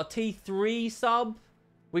 We got a T3 sub.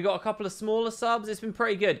 We got a couple of smaller subs. It's been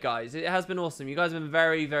pretty good, guys. It has been awesome. You guys have been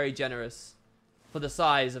very, very generous for the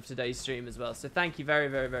size of today's stream as well. So thank you very,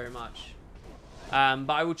 very, very much. But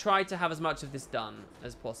I will try to have as much of this done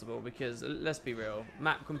as possible, because let's be real.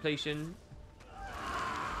 Map completion.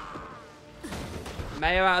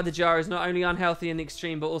 Mayo out of the jar is not only unhealthy in the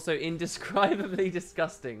extreme, but also indescribably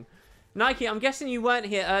disgusting. Nike, I'm guessing you weren't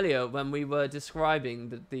here earlier when we were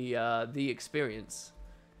describing the experience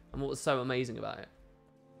and what was so amazing about it.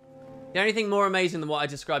 The only thing more amazing than what I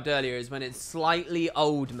described earlier is when it's slightly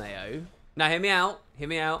old mayo. Now, hear me out. Hear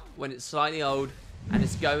me out. When it's slightly old and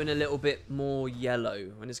it's going a little bit more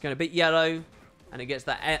yellow. When it's going a bit yellow and it gets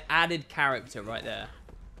that added character right there.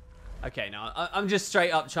 Okay, now, I'm just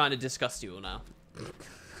straight up trying to disgust you all now.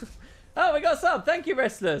 Oh, we got a sub. Thank you,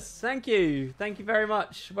 Restless. Thank you. Thank you very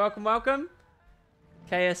much. Welcome, welcome.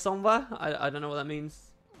 KS Somba. I don't know what that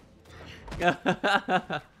means.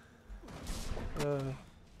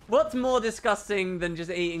 What's more disgusting than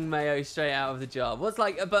just eating mayo straight out of the jar? What's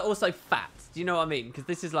like, but also fat? Do you know what I mean? Because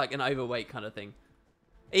this is like an overweight kind of thing.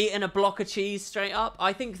 Eating a block of cheese straight up?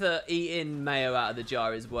 I think that eating mayo out of the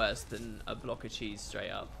jar is worse than a block of cheese straight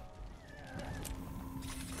up.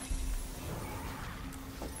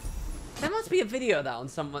 There must be a video of that on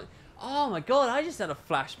someone. Oh my god, I just had a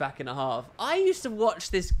flashback and a half. I used to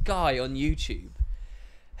watch this guy on YouTube.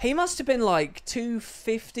 He must have been like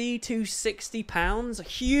 250, 260 pounds. A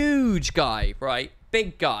huge guy, right?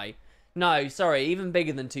 Big guy. No, sorry, even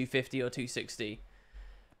bigger than 250 or 260.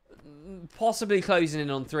 Possibly closing in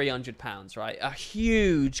on 300 pounds, right? A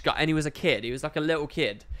huge guy. And he was a kid. He was like a little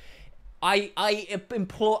kid. I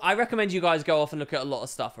recommend you guys go off and look at a lot of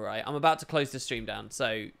stuff, all right? I'm about to close the stream down,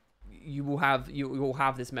 so you will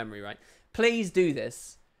have this memory, right? Please do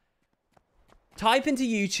this. Type into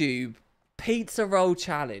YouTube pizza roll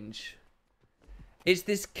challenge. It's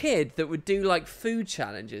this kid that would do like food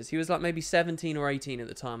challenges. He was like maybe 17 or 18 at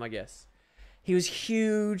the time, I guess. He was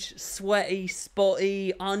huge, sweaty,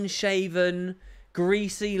 spotty, unshaven,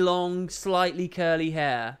 greasy, long, slightly curly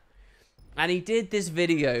hair. And he did this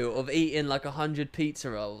video of eating like 100 pizza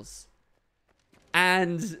rolls.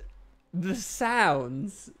 And the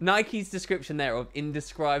sounds, Nike's description there of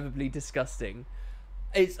indescribably disgusting.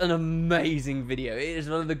 It's an amazing video. It is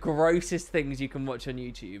one of the grossest things you can watch on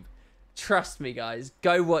YouTube. Trust me, guys.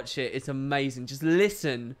 Go watch it. It's amazing. Just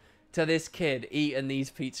listen to this kid eating these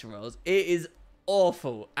pizza rolls. It is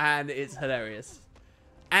awful and it's hilarious.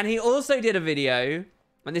 And he also did a video,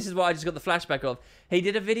 and this is what I just got the flashback of. He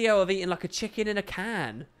did a video of eating like a chicken in a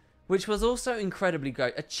can, which was also incredibly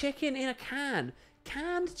great. A chicken in a can.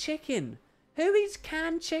 Canned chicken. Who eats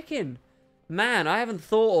canned chicken? Man, I haven't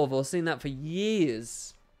thought of or seen that for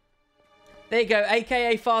years. There you go,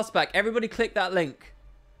 aka Fastback. Everybody click that link.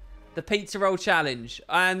 The pizza roll challenge.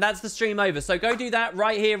 And that's the stream over. So go do that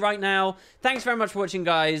right here, right now. Thanks very much for watching,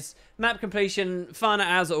 guys. Map completion, fun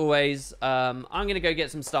as always. I'm going to go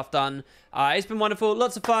get some stuff done. It's been wonderful.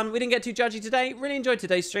 Lots of fun. We didn't get too judgy today. Really enjoyed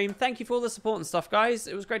today's stream. Thank you for all the support and stuff, guys.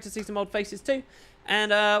 It was great to see some old faces too.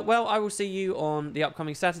 And, well, I will see you on the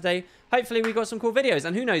upcoming Saturday. Hopefully we got some cool videos.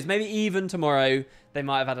 And who knows, maybe even tomorrow they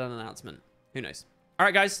might have had an announcement. Who knows? All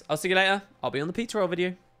right, guys. I'll see you later. I'll be on the pizza roll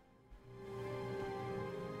video.